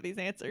word one of these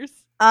answers.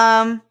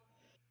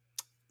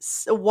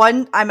 So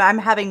I'm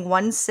having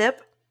one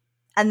sip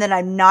and then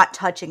I'm not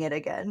touching it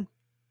again.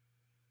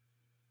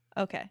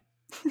 Okay.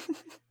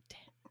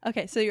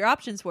 Okay, so your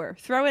options were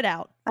throw it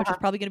out, which is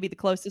probably going to be the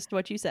closest to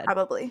what you said.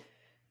 Probably.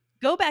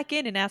 Go back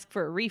in and ask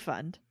for a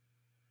refund,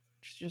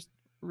 which is just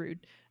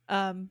rude.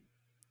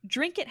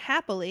 Drink it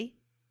happily,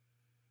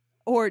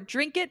 or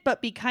drink it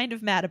but be kind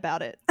of mad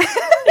about it. That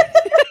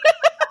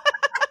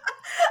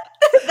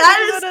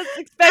is what I was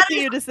expecting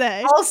you to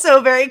say.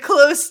 Also very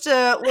close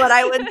to what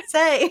I would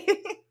say.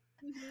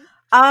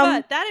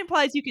 But that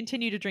implies you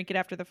continue to drink it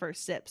after the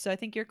first sip, so I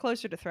think you're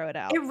closer to throw it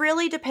out. It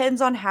really depends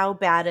on how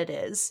bad it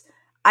is.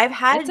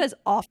 It says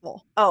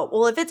awful. Oh,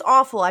 well, if it's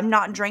awful, I'm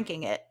not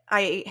drinking it.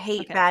 I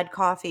hate bad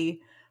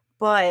coffee.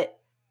 But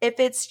if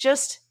it's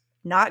just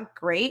not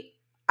great,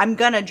 I'm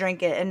going to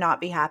drink it and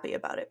not be happy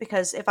about it.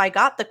 Because if I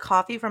got the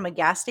coffee from a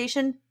gas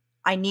station,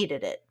 I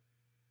needed it.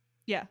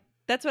 Yeah.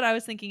 That's what I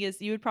was thinking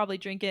is you would probably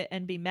drink it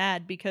and be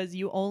mad because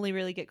you only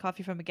really get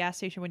coffee from a gas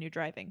station when you're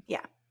driving.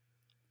 Yeah.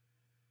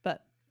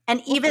 But.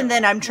 And even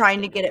then, I'm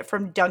trying to get it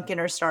from Dunkin'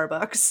 or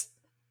Starbucks.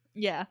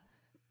 Yeah.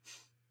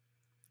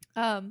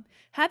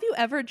 Have you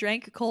ever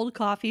drank cold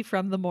coffee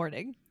from the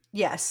morning?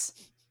 Yes.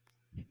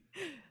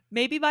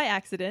 Maybe by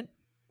accident.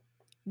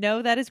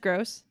 No, that is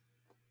gross.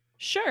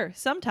 Sure,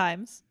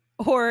 sometimes.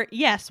 Or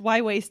yes, why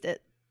waste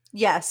it?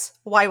 Yes,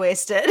 why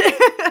waste it?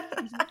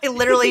 I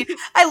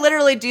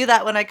literally do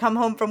that when I come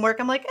home from work.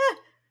 I'm like,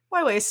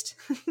 why waste?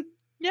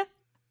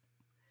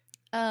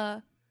 Yeah.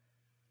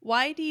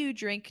 Why do you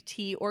drink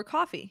tea or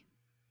coffee?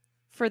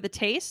 For the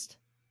taste?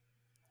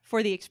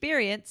 For the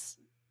experience?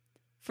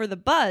 For the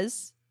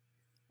buzz?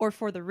 Or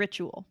for the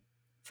ritual?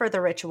 For the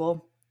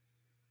ritual.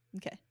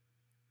 Okay.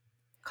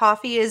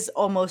 Coffee is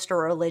almost a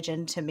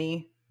religion to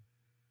me.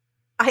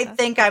 I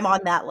think I'm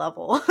on that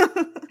level.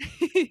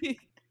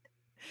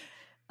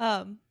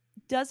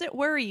 Does it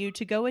worry you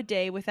to go a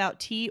day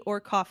without tea or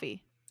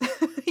coffee?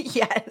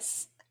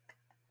 Yes.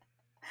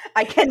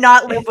 I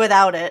cannot live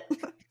without it.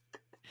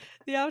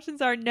 The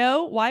options are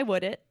no, why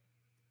would it?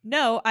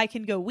 No, I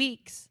can go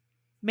weeks.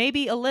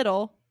 Maybe a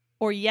little.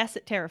 Or yes,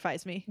 it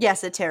terrifies me.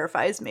 Yes, it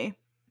terrifies me.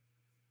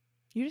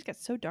 You just got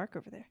so dark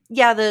over there.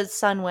 Yeah, the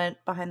sun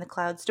went behind the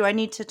clouds. Do I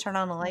need to turn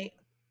on a light?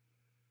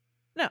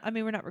 No, I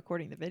mean, we're not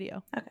recording the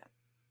video. Okay.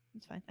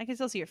 It's fine. I can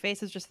still see your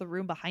face. It's just the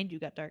room behind you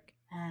got dark.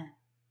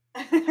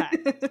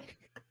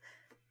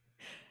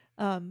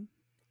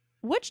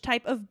 Which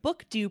type of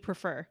book do you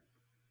prefer?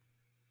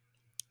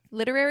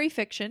 Literary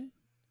fiction,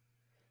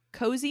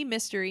 cozy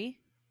mystery,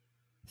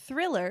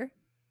 thriller,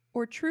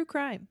 or true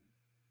crime?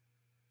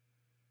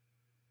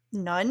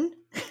 None.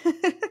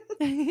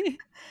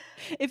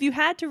 If you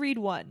had to read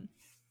one.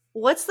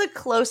 What's the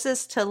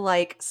closest to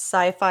like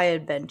sci-fi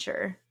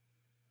adventure?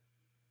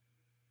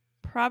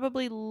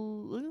 Probably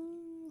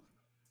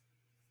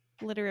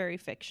literary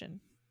fiction.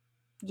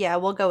 Yeah,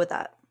 we'll go with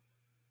that.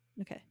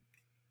 Okay.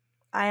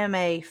 I am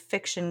a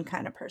fiction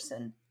kind of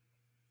person.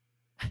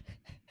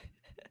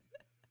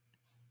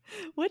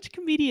 Which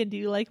comedian do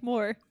you like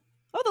more?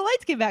 Oh, the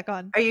lights came back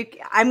on.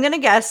 I'm going to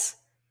guess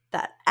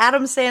that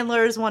Adam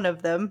Sandler is one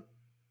of them.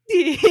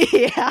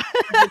 Yeah.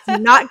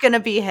 It's not going to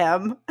be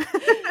him.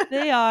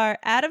 They are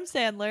Adam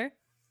Sandler,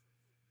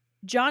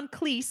 John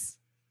Cleese,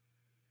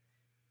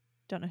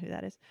 don't know who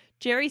that is,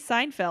 Jerry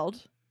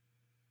Seinfeld,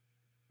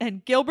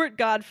 and Gilbert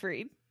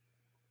Gottfried.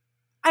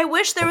 I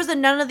wish there was a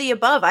none of the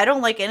above. I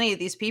don't like any of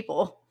these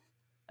people.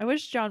 I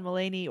wish John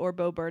Mulaney or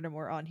Bo Burnham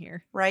were on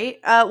here. Right?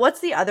 What's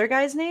the other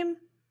guy's name?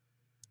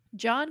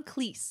 John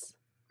Cleese.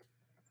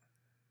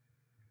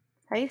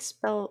 How do you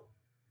spell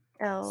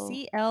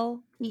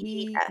Cleese?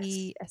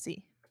 It's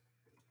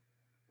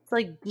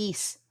like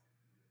geese,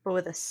 but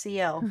with a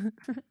CL.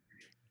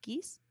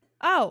 Geese?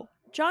 Oh,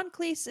 John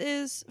Cleese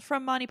is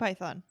from Monty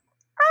Python.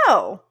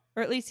 Oh.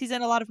 Or at least he's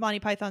in a lot of Monty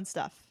Python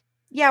stuff.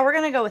 Yeah, we're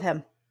going to go with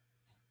him.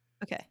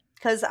 Okay.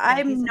 Because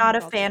I'm not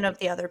a fan of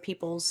the other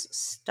people's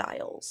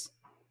styles.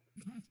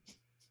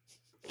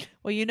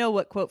 Well, you know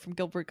what quote from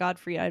Gilbert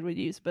Gottfried I would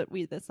use, but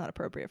that's not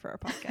appropriate for our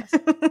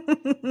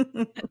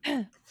podcast.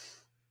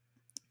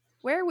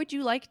 Where would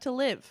you like to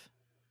live?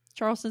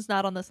 Charleston's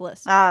not on this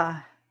list.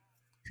 A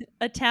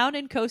town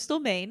in coastal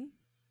Maine,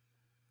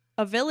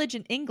 a village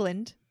in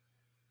England,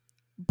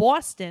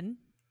 Boston,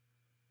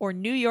 or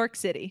New York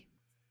City?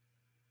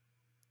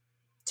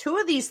 Two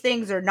of these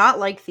things are not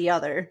like the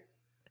other.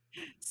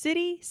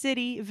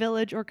 City,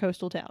 village, or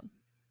coastal town?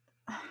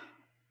 All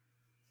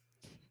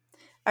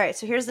right,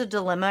 so here's the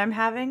dilemma I'm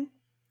having.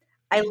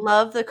 I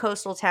love the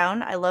coastal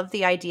town. I love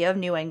the idea of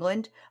New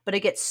England, but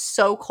it gets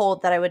so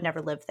cold that I would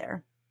never live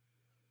there.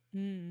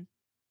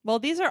 Well,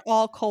 these are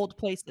all cold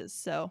places,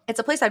 so. It's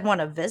a place I'd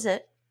want to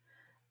visit.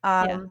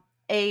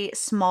 A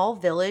small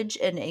village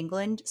in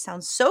England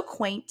sounds so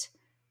quaint,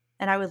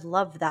 and I would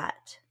love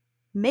that.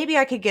 Maybe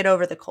I could get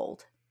over the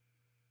cold.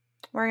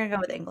 We're going to go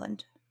with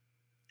England.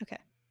 Okay.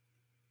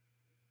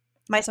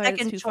 My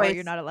second choice.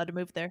 You're not allowed to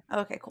move there.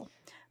 Okay, cool.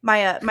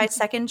 My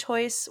second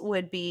choice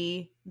would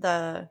be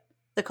the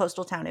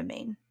coastal town in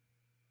Maine.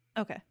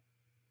 Okay.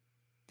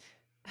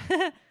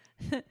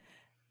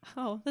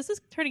 Oh, this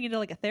is turning into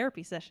like a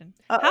therapy session.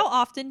 Uh-oh. How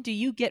often do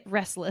you get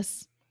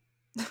restless?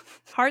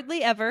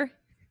 Hardly ever,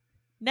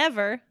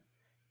 never,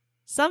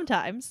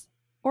 sometimes,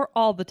 or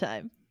all the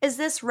time? Is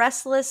this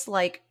restless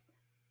like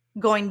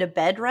going to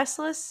bed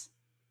restless?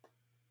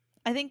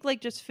 I think like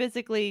just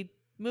physically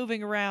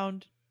moving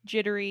around,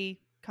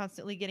 jittery,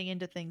 constantly getting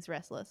into things,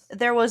 restless.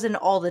 There was an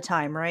all the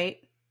time, right?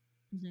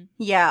 Mm-hmm.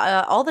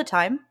 Yeah, all the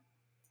time.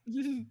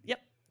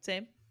 Yep,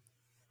 same.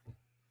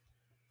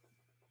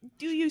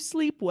 Do you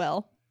sleep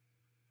well?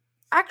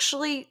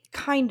 Actually,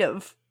 kind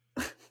of.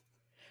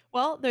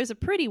 Well, there's a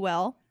pretty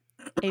well,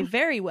 a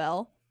very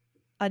well,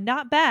 a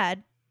not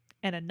bad,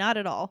 and a not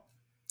at all.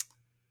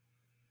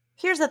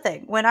 Here's the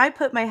thing. When I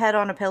put my head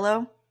on a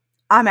pillow,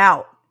 I'm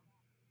out.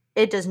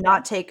 It does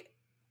not take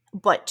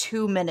but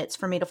 2 minutes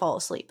for me to fall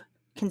asleep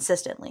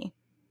consistently.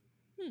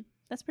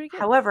 That's pretty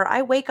good. However,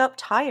 I wake up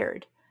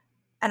tired,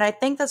 and I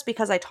think that's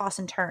because I toss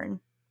and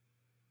turn.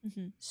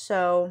 Mm-hmm.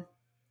 So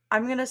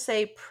I'm going to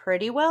say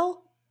pretty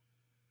well.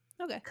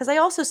 Okay. Because I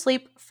also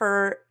sleep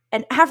for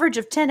an average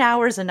of 10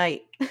 hours a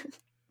night.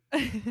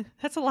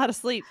 That's a lot of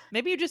sleep.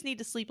 Maybe you just need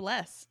to sleep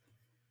less.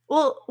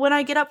 Well, when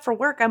I get up for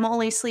work, I'm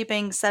only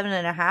sleeping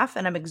 7.5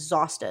 and I'm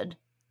exhausted.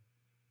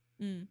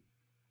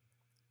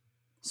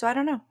 So I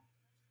don't know.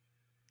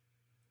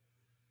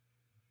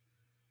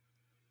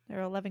 There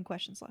are 11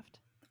 questions left.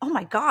 Oh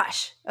my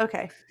gosh.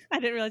 Okay. I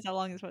didn't realize how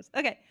long this was.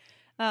 Okay.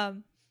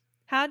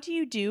 How do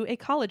you do a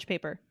college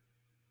paper?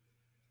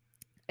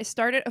 I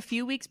start it a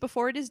few weeks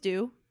before it is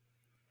due.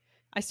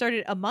 I start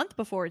it a month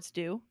before it's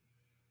due.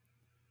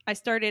 I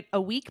start it a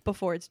week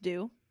before it's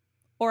due.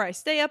 Or I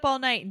stay up all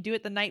night and do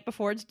it the night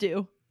before it's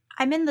due.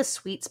 I'm in the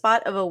sweet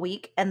spot of a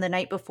week and the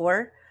night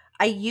before.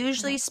 I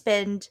usually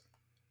spend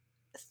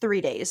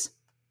 3 days.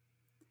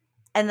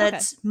 And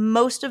that's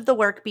most of the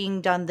work being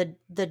done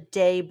the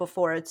day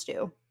before it's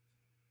due.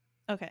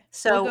 Okay.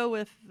 So we'll go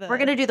with we're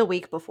going to do the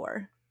week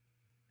before.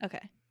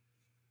 Okay.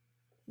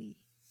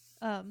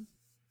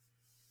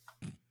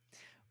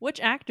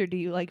 Which actor do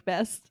you like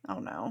best? Oh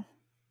no.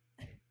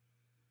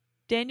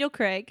 Daniel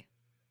Craig,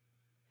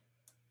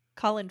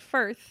 Colin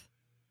Firth,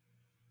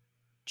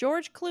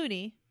 George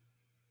Clooney,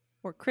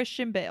 or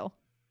Christian Bale?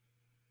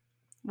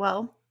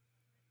 Well,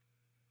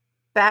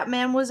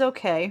 Batman was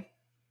okay.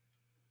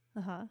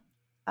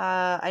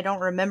 I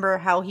don't remember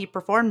how he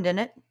performed in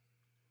it.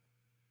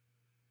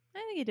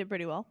 think he did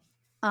pretty well.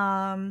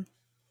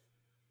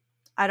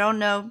 I don't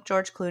know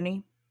George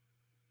Clooney.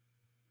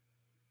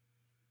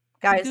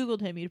 Guys, if you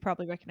Googled him, you'd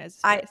probably recognize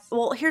his face.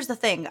 Well, here's the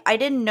thing. I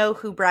didn't know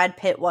who Brad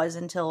Pitt was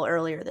until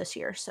earlier this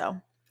year,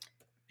 so.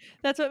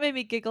 That's what made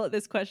me giggle at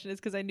this question, is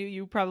because I knew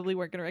you probably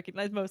weren't going to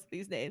recognize most of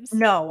these names.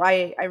 No,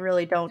 I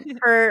really don't.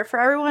 For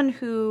everyone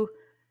who,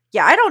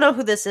 yeah, I don't know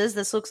who this is.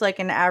 This looks like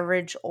an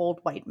average old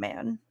white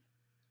man.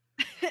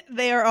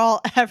 They are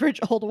all average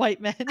old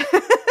white men.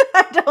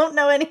 I don't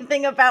know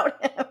anything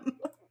about him.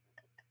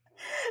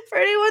 For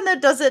anyone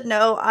that doesn't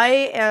know,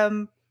 I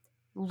am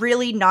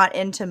really not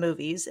into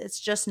movies. It's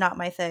just not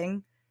my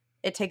thing.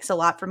 It takes a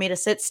lot for me to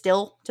sit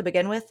still to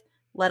begin with,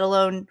 let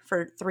alone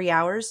for 3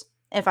 hours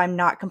if I'm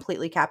not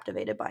completely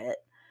captivated by it.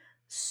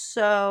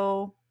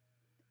 So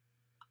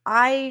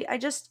I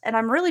just, and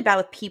I'm really bad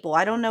with people.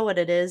 I don't know what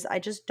it is. I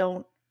just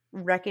don't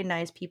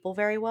recognize people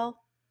very well.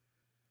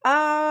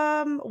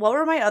 What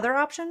were my other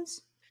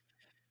options?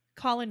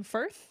 Colin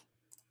Firth?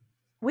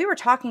 We were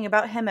talking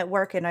about him at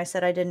work and I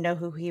said I didn't know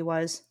who he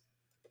was.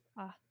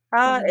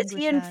 Is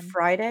he in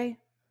Friday?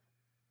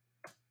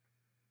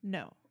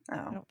 No, I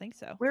don't think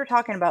so. We were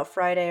talking about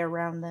Friday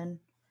around then.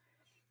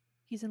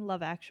 He's in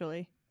Love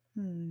Actually.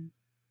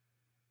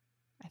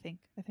 I think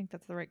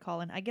that's the right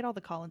Colin. I get all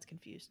the Collins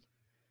confused.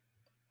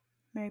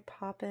 Mary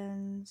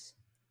Poppins.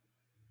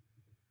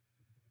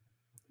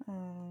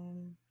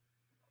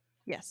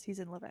 Yes, he's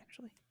in Love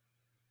Actually.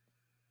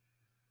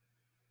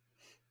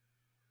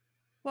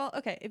 Well,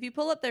 okay, if you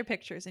pull up their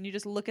pictures and you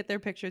just look at their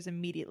pictures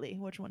immediately,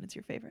 which one is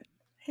your favorite?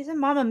 He's in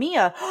Mamma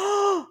Mia.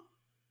 Oh,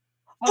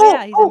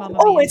 yeah, he's in Mamma Mia.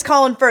 Oh, it's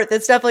Colin Firth.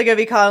 It's definitely going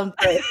to be Colin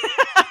Firth.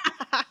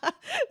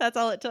 That's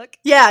all it took?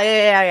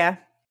 Yeah.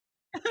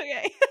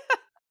 Okay.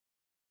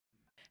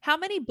 How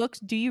many books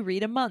do you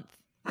read a month?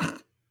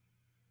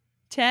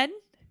 10?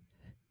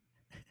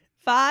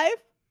 5?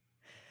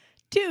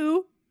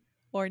 2?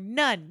 Or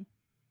none?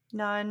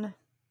 None.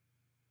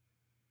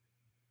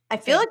 I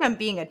feel like I'm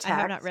being attacked. I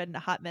have not read in a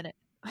hot minute.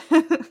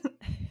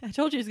 I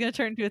told you it was going to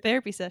turn into a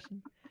therapy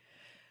session.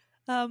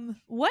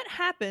 What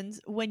happens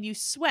when you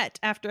sweat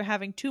after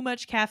having too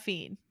much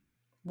caffeine?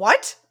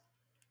 What?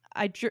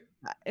 I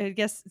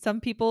guess some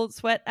people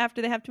sweat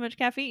after they have too much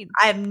caffeine.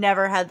 I have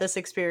never had this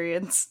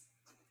experience.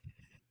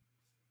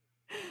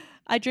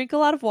 I drink a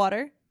lot of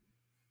water.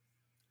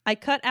 I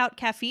cut out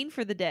caffeine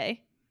for the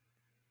day.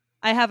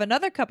 I have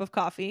another cup of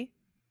coffee.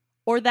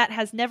 Or that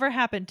has never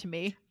happened to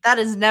me. That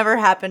has never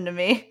happened to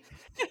me.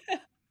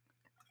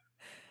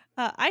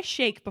 I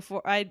shake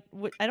before I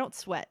don't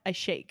sweat. I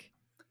shake.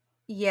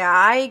 Yeah,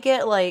 I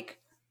get like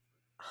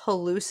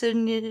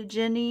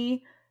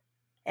hallucinogeny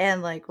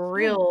and like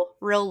real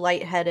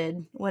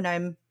lightheaded when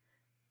I'm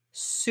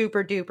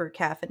super duper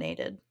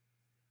caffeinated.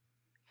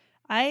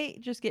 I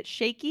just get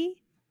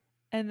shaky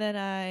and then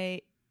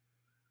I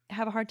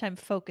have a hard time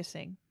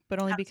focusing,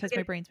 but only because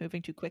my brain's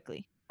moving too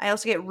quickly. I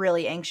also get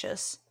really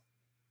anxious.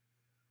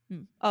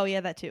 Oh,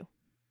 yeah, that too.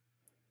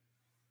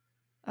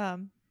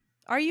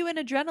 Are you an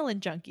adrenaline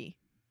junkie?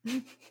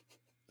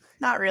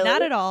 Not really.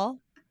 Not at all.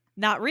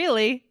 Not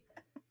really.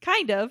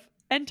 Kind of.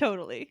 And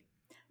totally.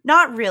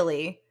 Not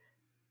really.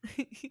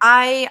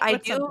 I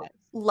do sometimes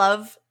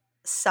love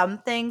some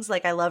things.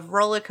 Like I love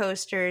roller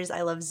coasters.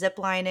 I love zip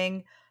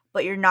lining.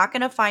 But you're not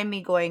going to find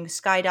me going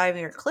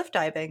skydiving or cliff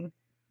diving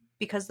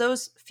because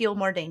those feel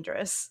more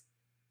dangerous.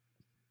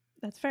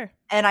 That's fair.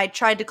 And I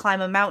tried to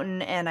climb a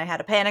mountain and I had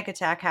a panic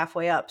attack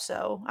halfway up.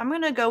 So I'm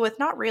going to go with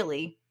not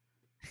really.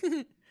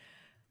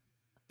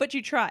 But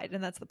you tried,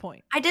 and that's the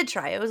point. I did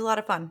try. It was a lot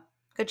of fun.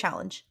 Good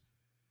challenge.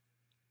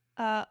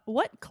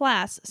 What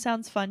class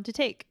sounds fun to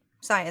take?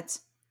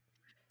 Science.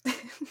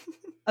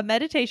 A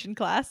meditation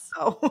class.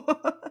 Oh.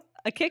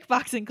 A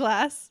kickboxing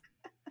class.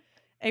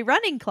 A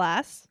running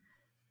class.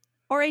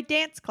 Or a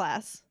dance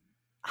class.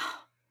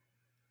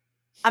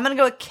 I'm going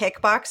to go with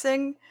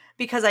kickboxing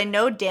because I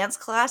know dance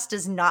class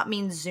does not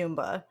mean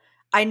Zumba.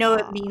 I know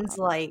it means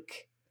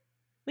like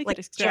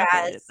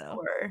jazz it, though.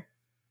 Or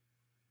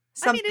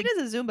something. I mean, it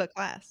is a Zumba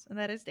class, and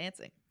that is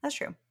dancing. That's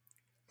true.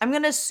 I'm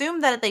going to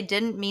assume that if they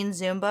didn't mean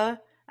Zumba,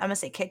 I'm going to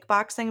say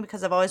kickboxing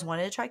because I've always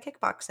wanted to try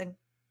kickboxing.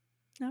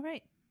 All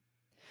right.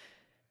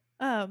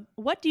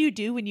 What do you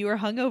do when you are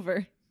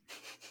hungover?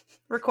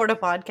 Record a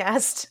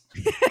podcast.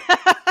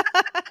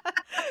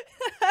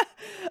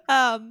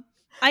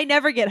 I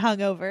never get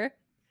hungover.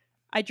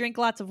 I drink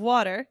lots of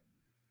water.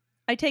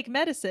 I take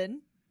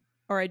medicine.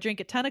 Or I drink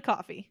a ton of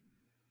coffee.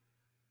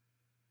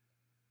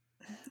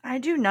 I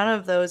do none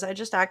of those. I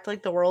just act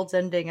like the world's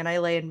ending and I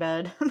lay in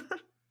bed.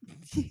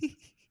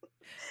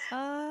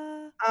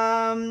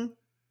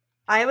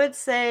 I would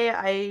say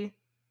I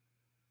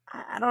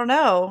don't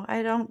know.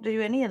 I don't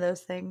do any of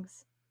those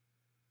things.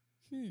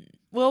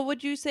 Well,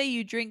 would you say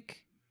you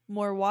drink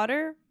more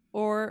water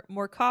or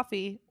more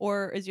coffee,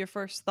 or is your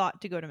first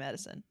thought to go to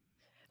medicine?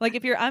 Like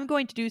if I'm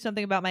going to do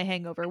something about my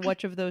hangover,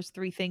 which of those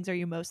three things are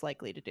you most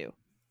likely to do?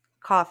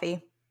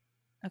 Coffee.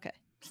 Okay.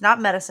 It's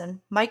not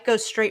medicine. Mike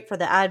goes straight for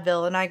the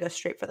Advil and I go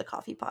straight for the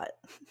coffee pot.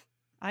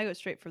 I go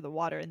straight for the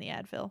water and the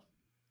Advil,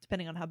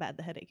 depending on how bad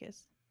the headache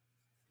is.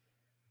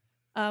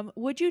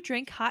 Would you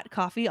drink hot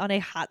coffee on a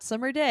hot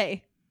summer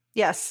day?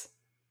 Yes,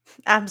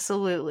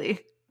 absolutely.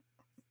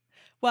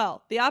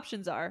 Well, the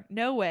options are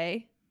no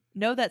way,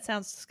 no, that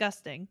sounds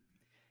disgusting,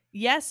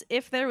 yes,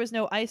 if there was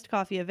no iced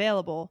coffee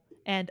available,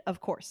 and of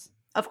course.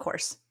 Of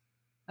course.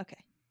 Okay.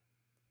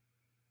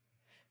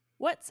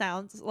 What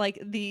sounds like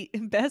the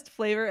best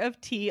flavor of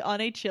tea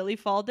on a chilly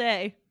fall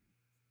day?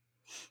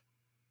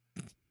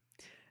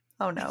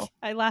 Oh, no.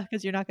 I laugh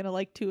because you're not going to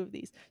like two of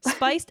these.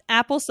 Spiced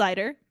apple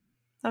cider.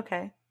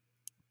 Okay.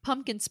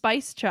 Pumpkin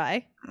spice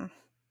chai.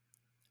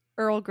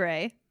 Earl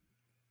Grey.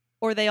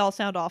 Or they all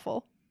sound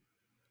awful.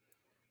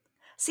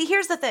 See,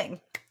 here's the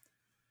thing.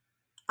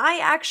 I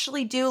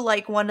actually do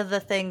like one of the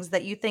things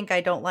that you think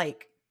I don't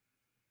like.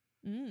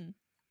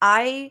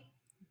 I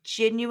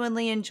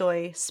genuinely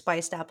enjoy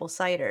spiced apple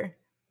cider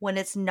when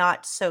it's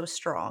not so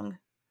strong.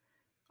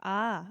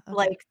 Okay.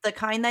 Like the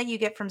kind that you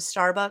get from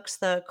Starbucks,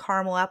 the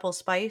caramel apple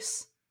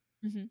spice,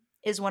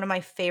 is one of my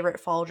favorite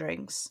fall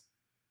drinks.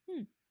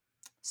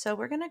 So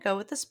we're going to go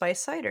with the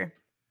spiced cider.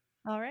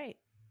 All right.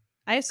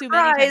 I assume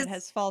anytime it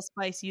has fall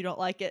spice, you don't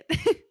like it.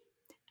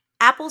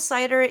 Apple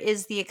cider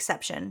is the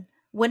exception.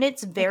 When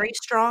it's very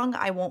strong,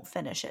 I won't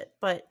finish it.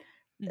 But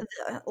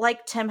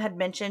like Tim had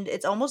mentioned,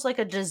 it's almost like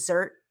a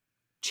dessert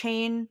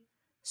chain.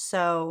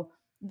 So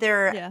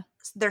their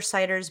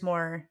cider's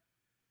more,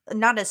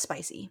 not as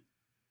spicy.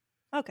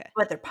 Okay.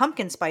 But their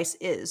pumpkin spice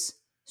is.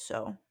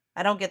 So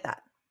I don't get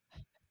that.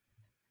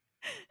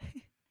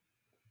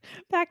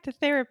 Back to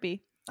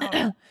therapy.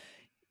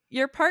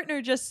 Your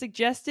partner just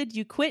suggested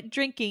you quit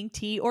drinking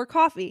tea or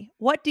coffee.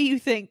 What do you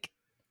think?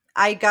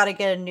 I gotta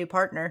get a new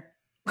partner.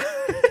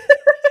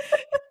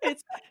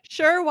 It's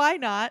sure, why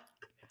not?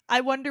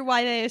 I wonder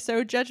why they are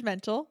so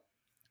judgmental.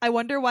 I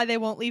wonder why they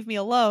won't leave me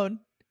alone,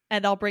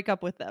 and I'll break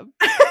up with them.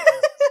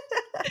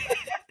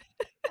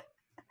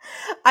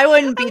 I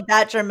wouldn't be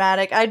that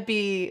dramatic. I'd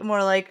be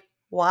more like,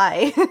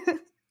 why?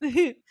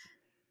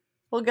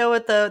 We'll go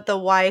with the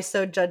why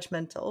so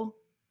judgmental.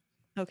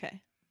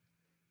 Okay.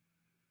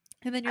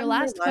 And then your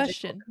last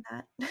question.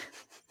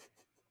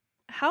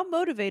 How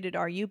motivated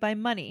are you by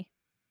money?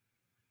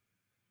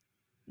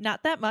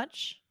 Not that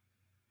much.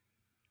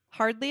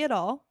 Hardly at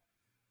all.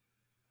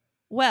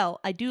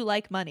 Well, I do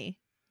like money.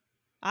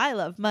 I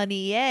love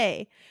money,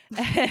 yay.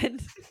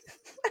 And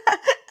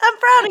I'm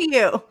proud of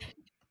you.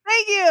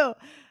 Thank you.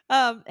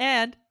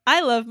 And I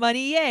love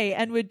money, yay,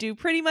 and would do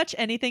pretty much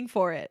anything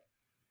for it.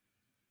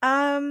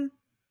 I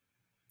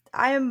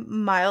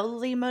am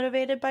mildly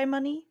motivated by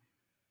money.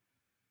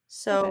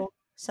 So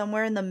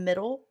somewhere in the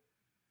middle.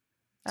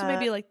 So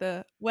maybe like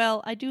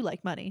I do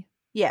like money.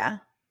 Yeah.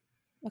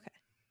 Okay.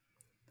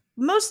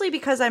 Mostly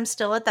because I'm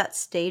still at that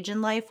stage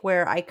in life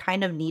where I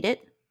kind of need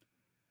it.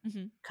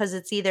 Because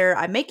it's either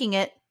I'm making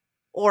it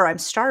or I'm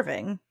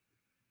starving.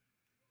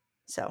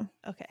 So.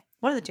 Okay.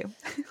 One of the two.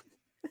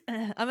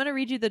 I'm going to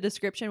read you the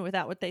description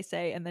without what they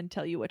say and then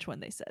tell you which one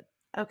they said.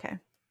 Okay.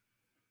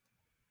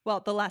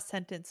 Well, the last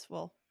sentence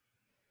will.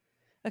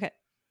 Okay.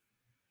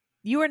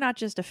 You are not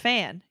just a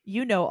fan.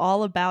 You know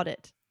all about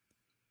it.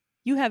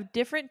 You have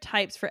different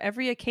types for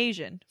every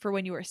occasion, for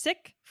when you are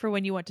sick, for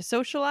when you want to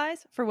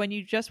socialize, for when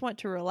you just want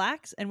to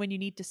relax, and when you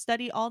need to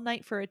study all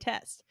night for a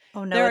test.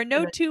 Oh, no, there are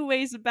no two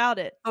ways about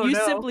it. Oh, you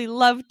no. simply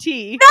love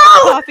tea.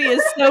 No! Coffee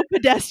is so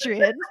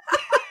pedestrian.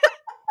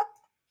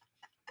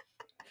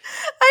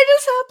 I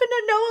just happen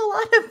to know a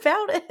lot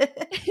about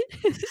it.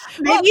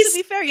 Well, to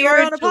be fair,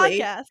 you're on a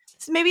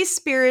podcast. Maybe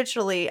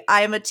spiritually,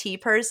 I'm a tea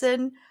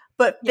person,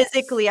 but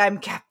physically, I'm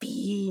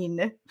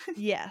caffeine.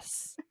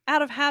 Yes.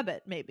 Out of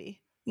habit,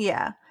 maybe.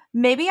 Yeah.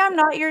 Maybe I'm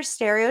not your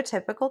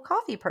stereotypical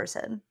coffee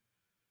person.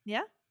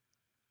 Yeah.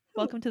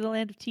 Welcome to the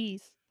land of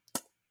teas.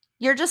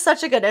 You're just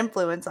such a good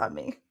influence on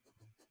me.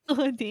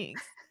 Oh,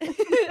 thanks.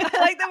 I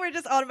like that we're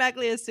just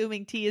automatically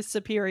assuming tea is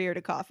superior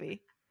to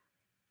coffee.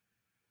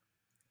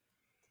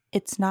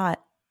 It's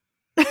not.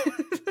 It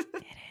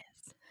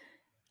is.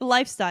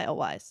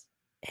 Lifestyle-wise.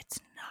 It's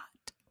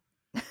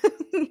not.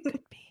 It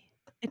could be.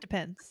 It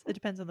depends. It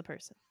depends on the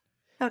person.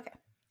 Okay.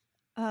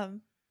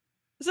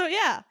 So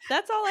yeah,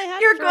 that's all I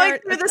had. You're going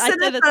through the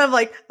sentence and I'm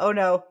like, oh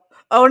no.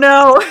 Oh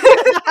no.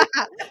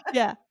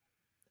 Yeah.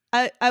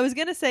 I was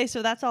going to say,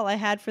 so that's all I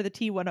had for the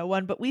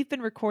T101, but we've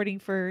been recording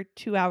for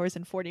 2 hours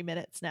and 40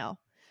 minutes now.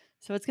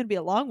 So it's going to be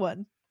a long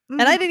one.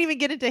 And I didn't even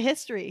get into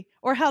history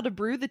or how to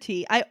brew the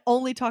tea. I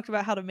only talked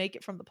about how to make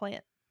it from the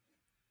plant.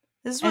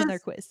 This was their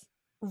quiz.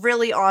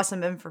 Really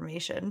awesome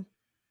information.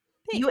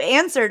 Thanks. You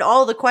answered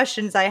all the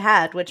questions I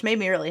had, which made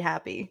me really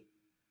happy.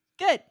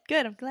 Good.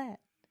 I'm glad.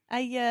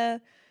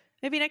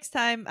 Maybe next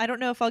time, I don't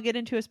know if I'll get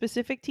into a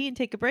specific tea and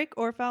take a break,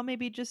 or if I'll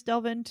maybe just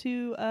delve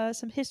into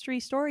some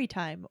history story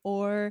time,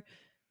 or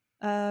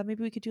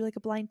maybe we could do like a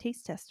blind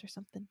taste test or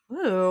something.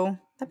 Ooh,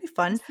 that'd be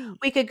fun.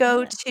 We could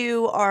go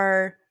to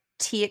our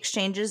tea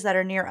exchanges that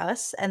are near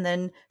us and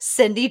then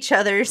send each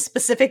other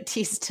specific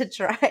teas to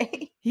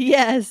try.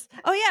 Yes.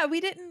 Oh yeah, we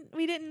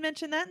didn't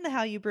mention that in the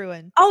How You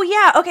Brewin'. Oh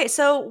yeah. Okay,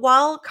 so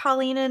while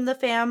Colleen and the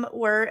fam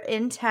were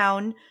in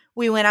town,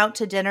 we went out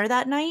to dinner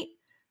that night,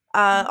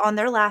 on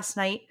their last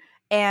night.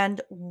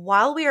 And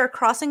while we are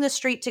crossing the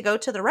street to go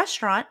to the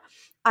restaurant,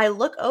 I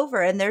look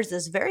over and there's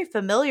this very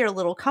familiar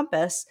little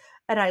compass.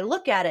 And I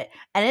look at it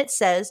and it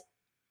says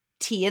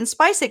Tea and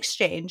Spice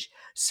Exchange.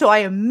 So I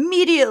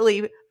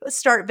immediately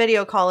start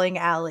video calling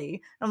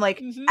Allie. I'm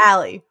like,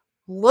 Allie,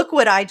 look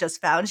what I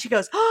just found. She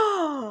goes,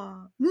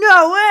 oh,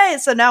 no way.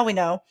 So now we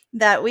know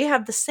that we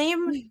have the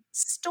same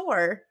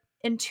store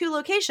in 2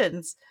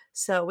 locations.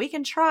 So we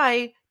can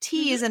try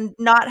teas and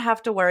not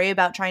have to worry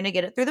about trying to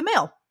get it through the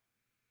mail.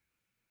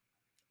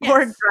 Yes.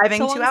 Or driving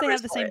 2 hours. So long as they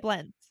have the same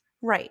blends.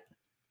 Right.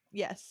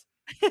 Yes.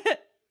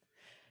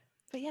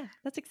 But yeah,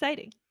 that's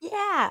exciting.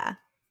 Yeah.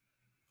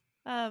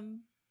 But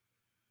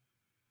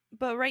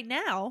right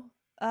now,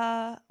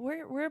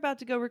 we're about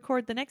to go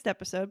record the next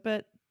episode,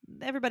 but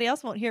everybody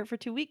else won't hear it for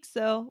 2 weeks.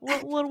 So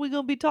what are we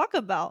going to be talking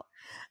about?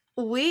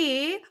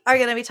 We are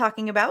going to be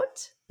talking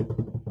about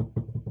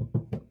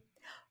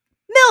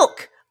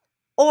milk,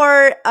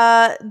 or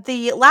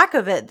the lack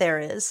of it there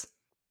is.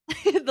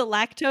 The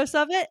lactose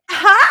of it?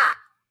 Ha!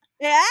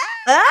 Yeah.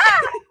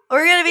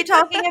 We're going to be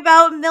talking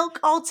about milk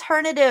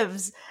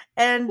alternatives,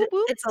 and whoop,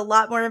 whoop. It's a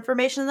lot more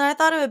information than I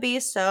thought it would be,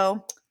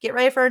 so get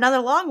ready for another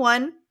long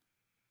one.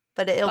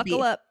 But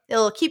Buckle up.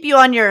 It'll keep you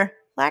on your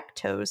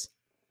lactose.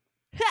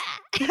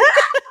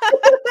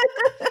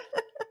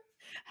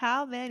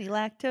 How many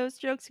lactose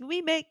jokes can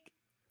we make?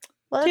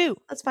 Well, 2.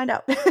 Let's find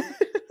out.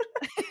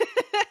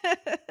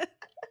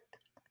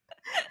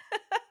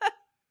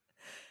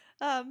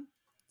 So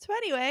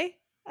anyway,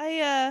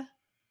 I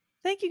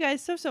thank you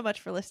guys so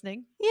much for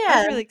listening. Yeah.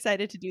 I'm really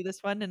excited to do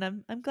this one, and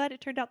I'm glad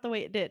it turned out the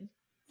way it did.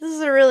 This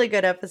is a really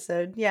good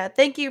episode. Yeah,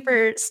 thank you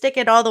for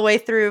sticking all the way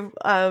through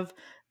of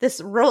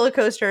this roller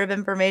coaster of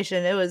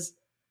information. It was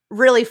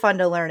really fun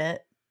to learn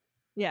it.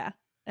 Yeah.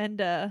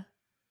 And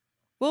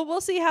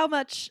we'll see how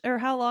much or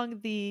how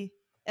long the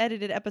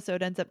edited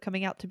episode ends up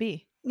coming out to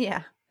be.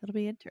 Yeah. It'll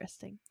be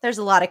interesting. There's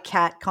a lot of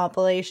cat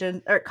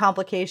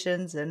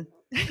complications and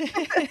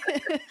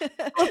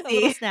a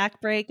little snack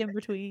break in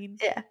between.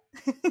 Yeah.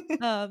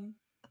 But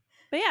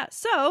yeah,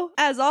 so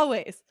as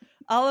always,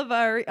 all of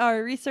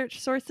our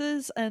research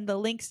sources and the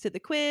links to the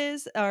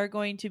quiz are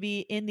going to be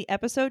in the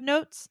episode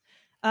notes.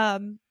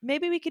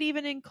 Maybe we could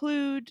even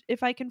include,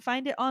 if I can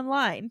find it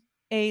online,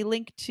 a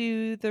link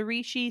to the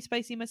Rishi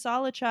spicy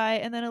masala chai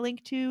and then a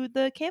link to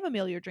the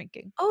chamomile you're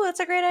drinking. Oh, that's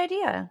a great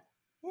idea.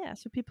 Yeah,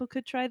 so people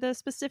could try the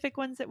specific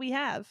ones that we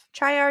have.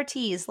 Try our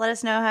teas. Let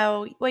us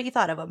know what you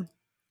thought of them.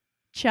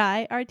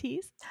 Chai our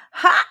teas.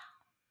 Ha!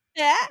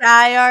 Yeah.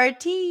 Try our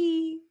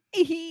tea.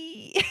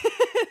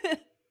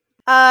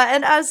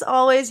 And as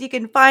always, you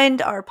can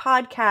find our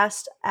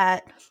podcast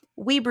at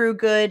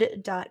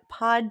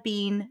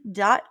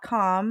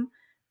webrewgood.podbean.com.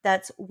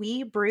 That's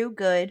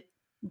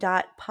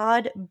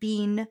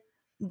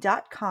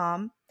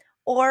webrewgood.podbean.com,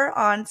 or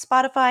on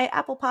Spotify,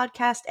 Apple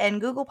Podcast,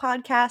 and Google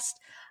Podcast.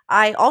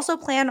 I also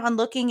plan on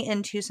looking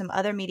into some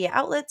other media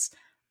outlets,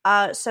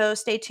 so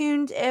stay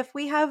tuned if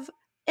we have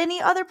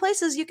any other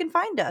places you can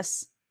find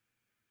us.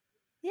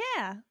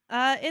 Yeah.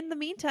 In the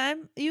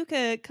meantime, you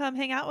could come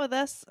hang out with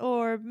us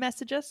or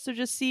message us to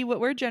just see what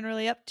we're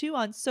generally up to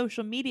on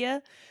social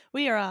media.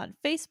 We are on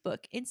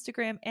Facebook,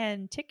 Instagram,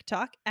 and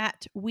TikTok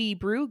at We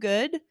Brew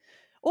Good.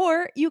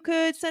 Or you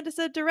could send us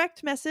a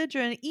direct message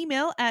or an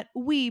email at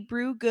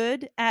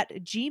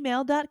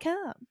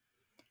webrewgood@gmail.com.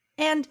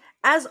 And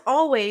as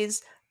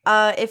always,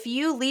 if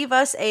you leave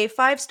us a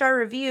 5-star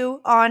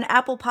review on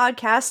Apple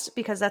Podcasts,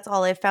 because that's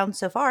all I've found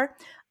so far,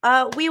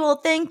 we will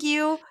thank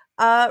you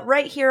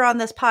right here on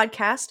this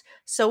podcast.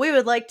 So we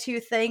would like to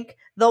thank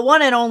the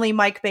one and only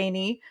Mike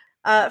Bainey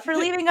for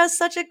leaving us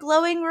such a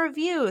glowing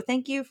review.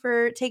 Thank you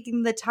for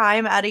taking the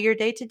time out of your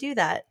day to do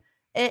that.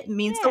 It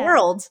means the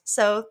world.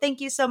 So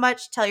thank you so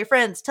much. Tell your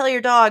friends, tell your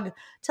dog,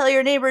 tell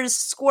your neighbor's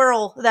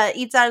squirrel that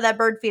eats out of that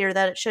bird feeder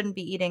that it shouldn't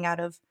be eating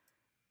out of.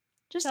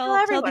 Just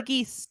tell the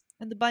geese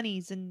and the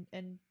bunnies and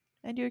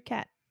your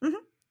cat. Mm-hmm.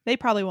 They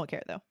probably won't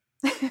care though.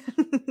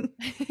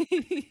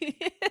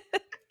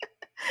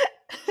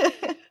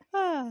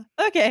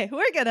 Okay,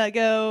 we're gonna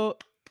go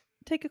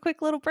take a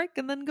quick little break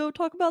and then go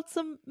talk about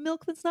some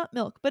milk that's not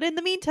milk. But in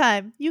the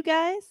meantime, you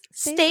guys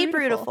stay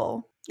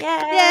beautiful.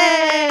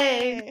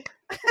 Yay!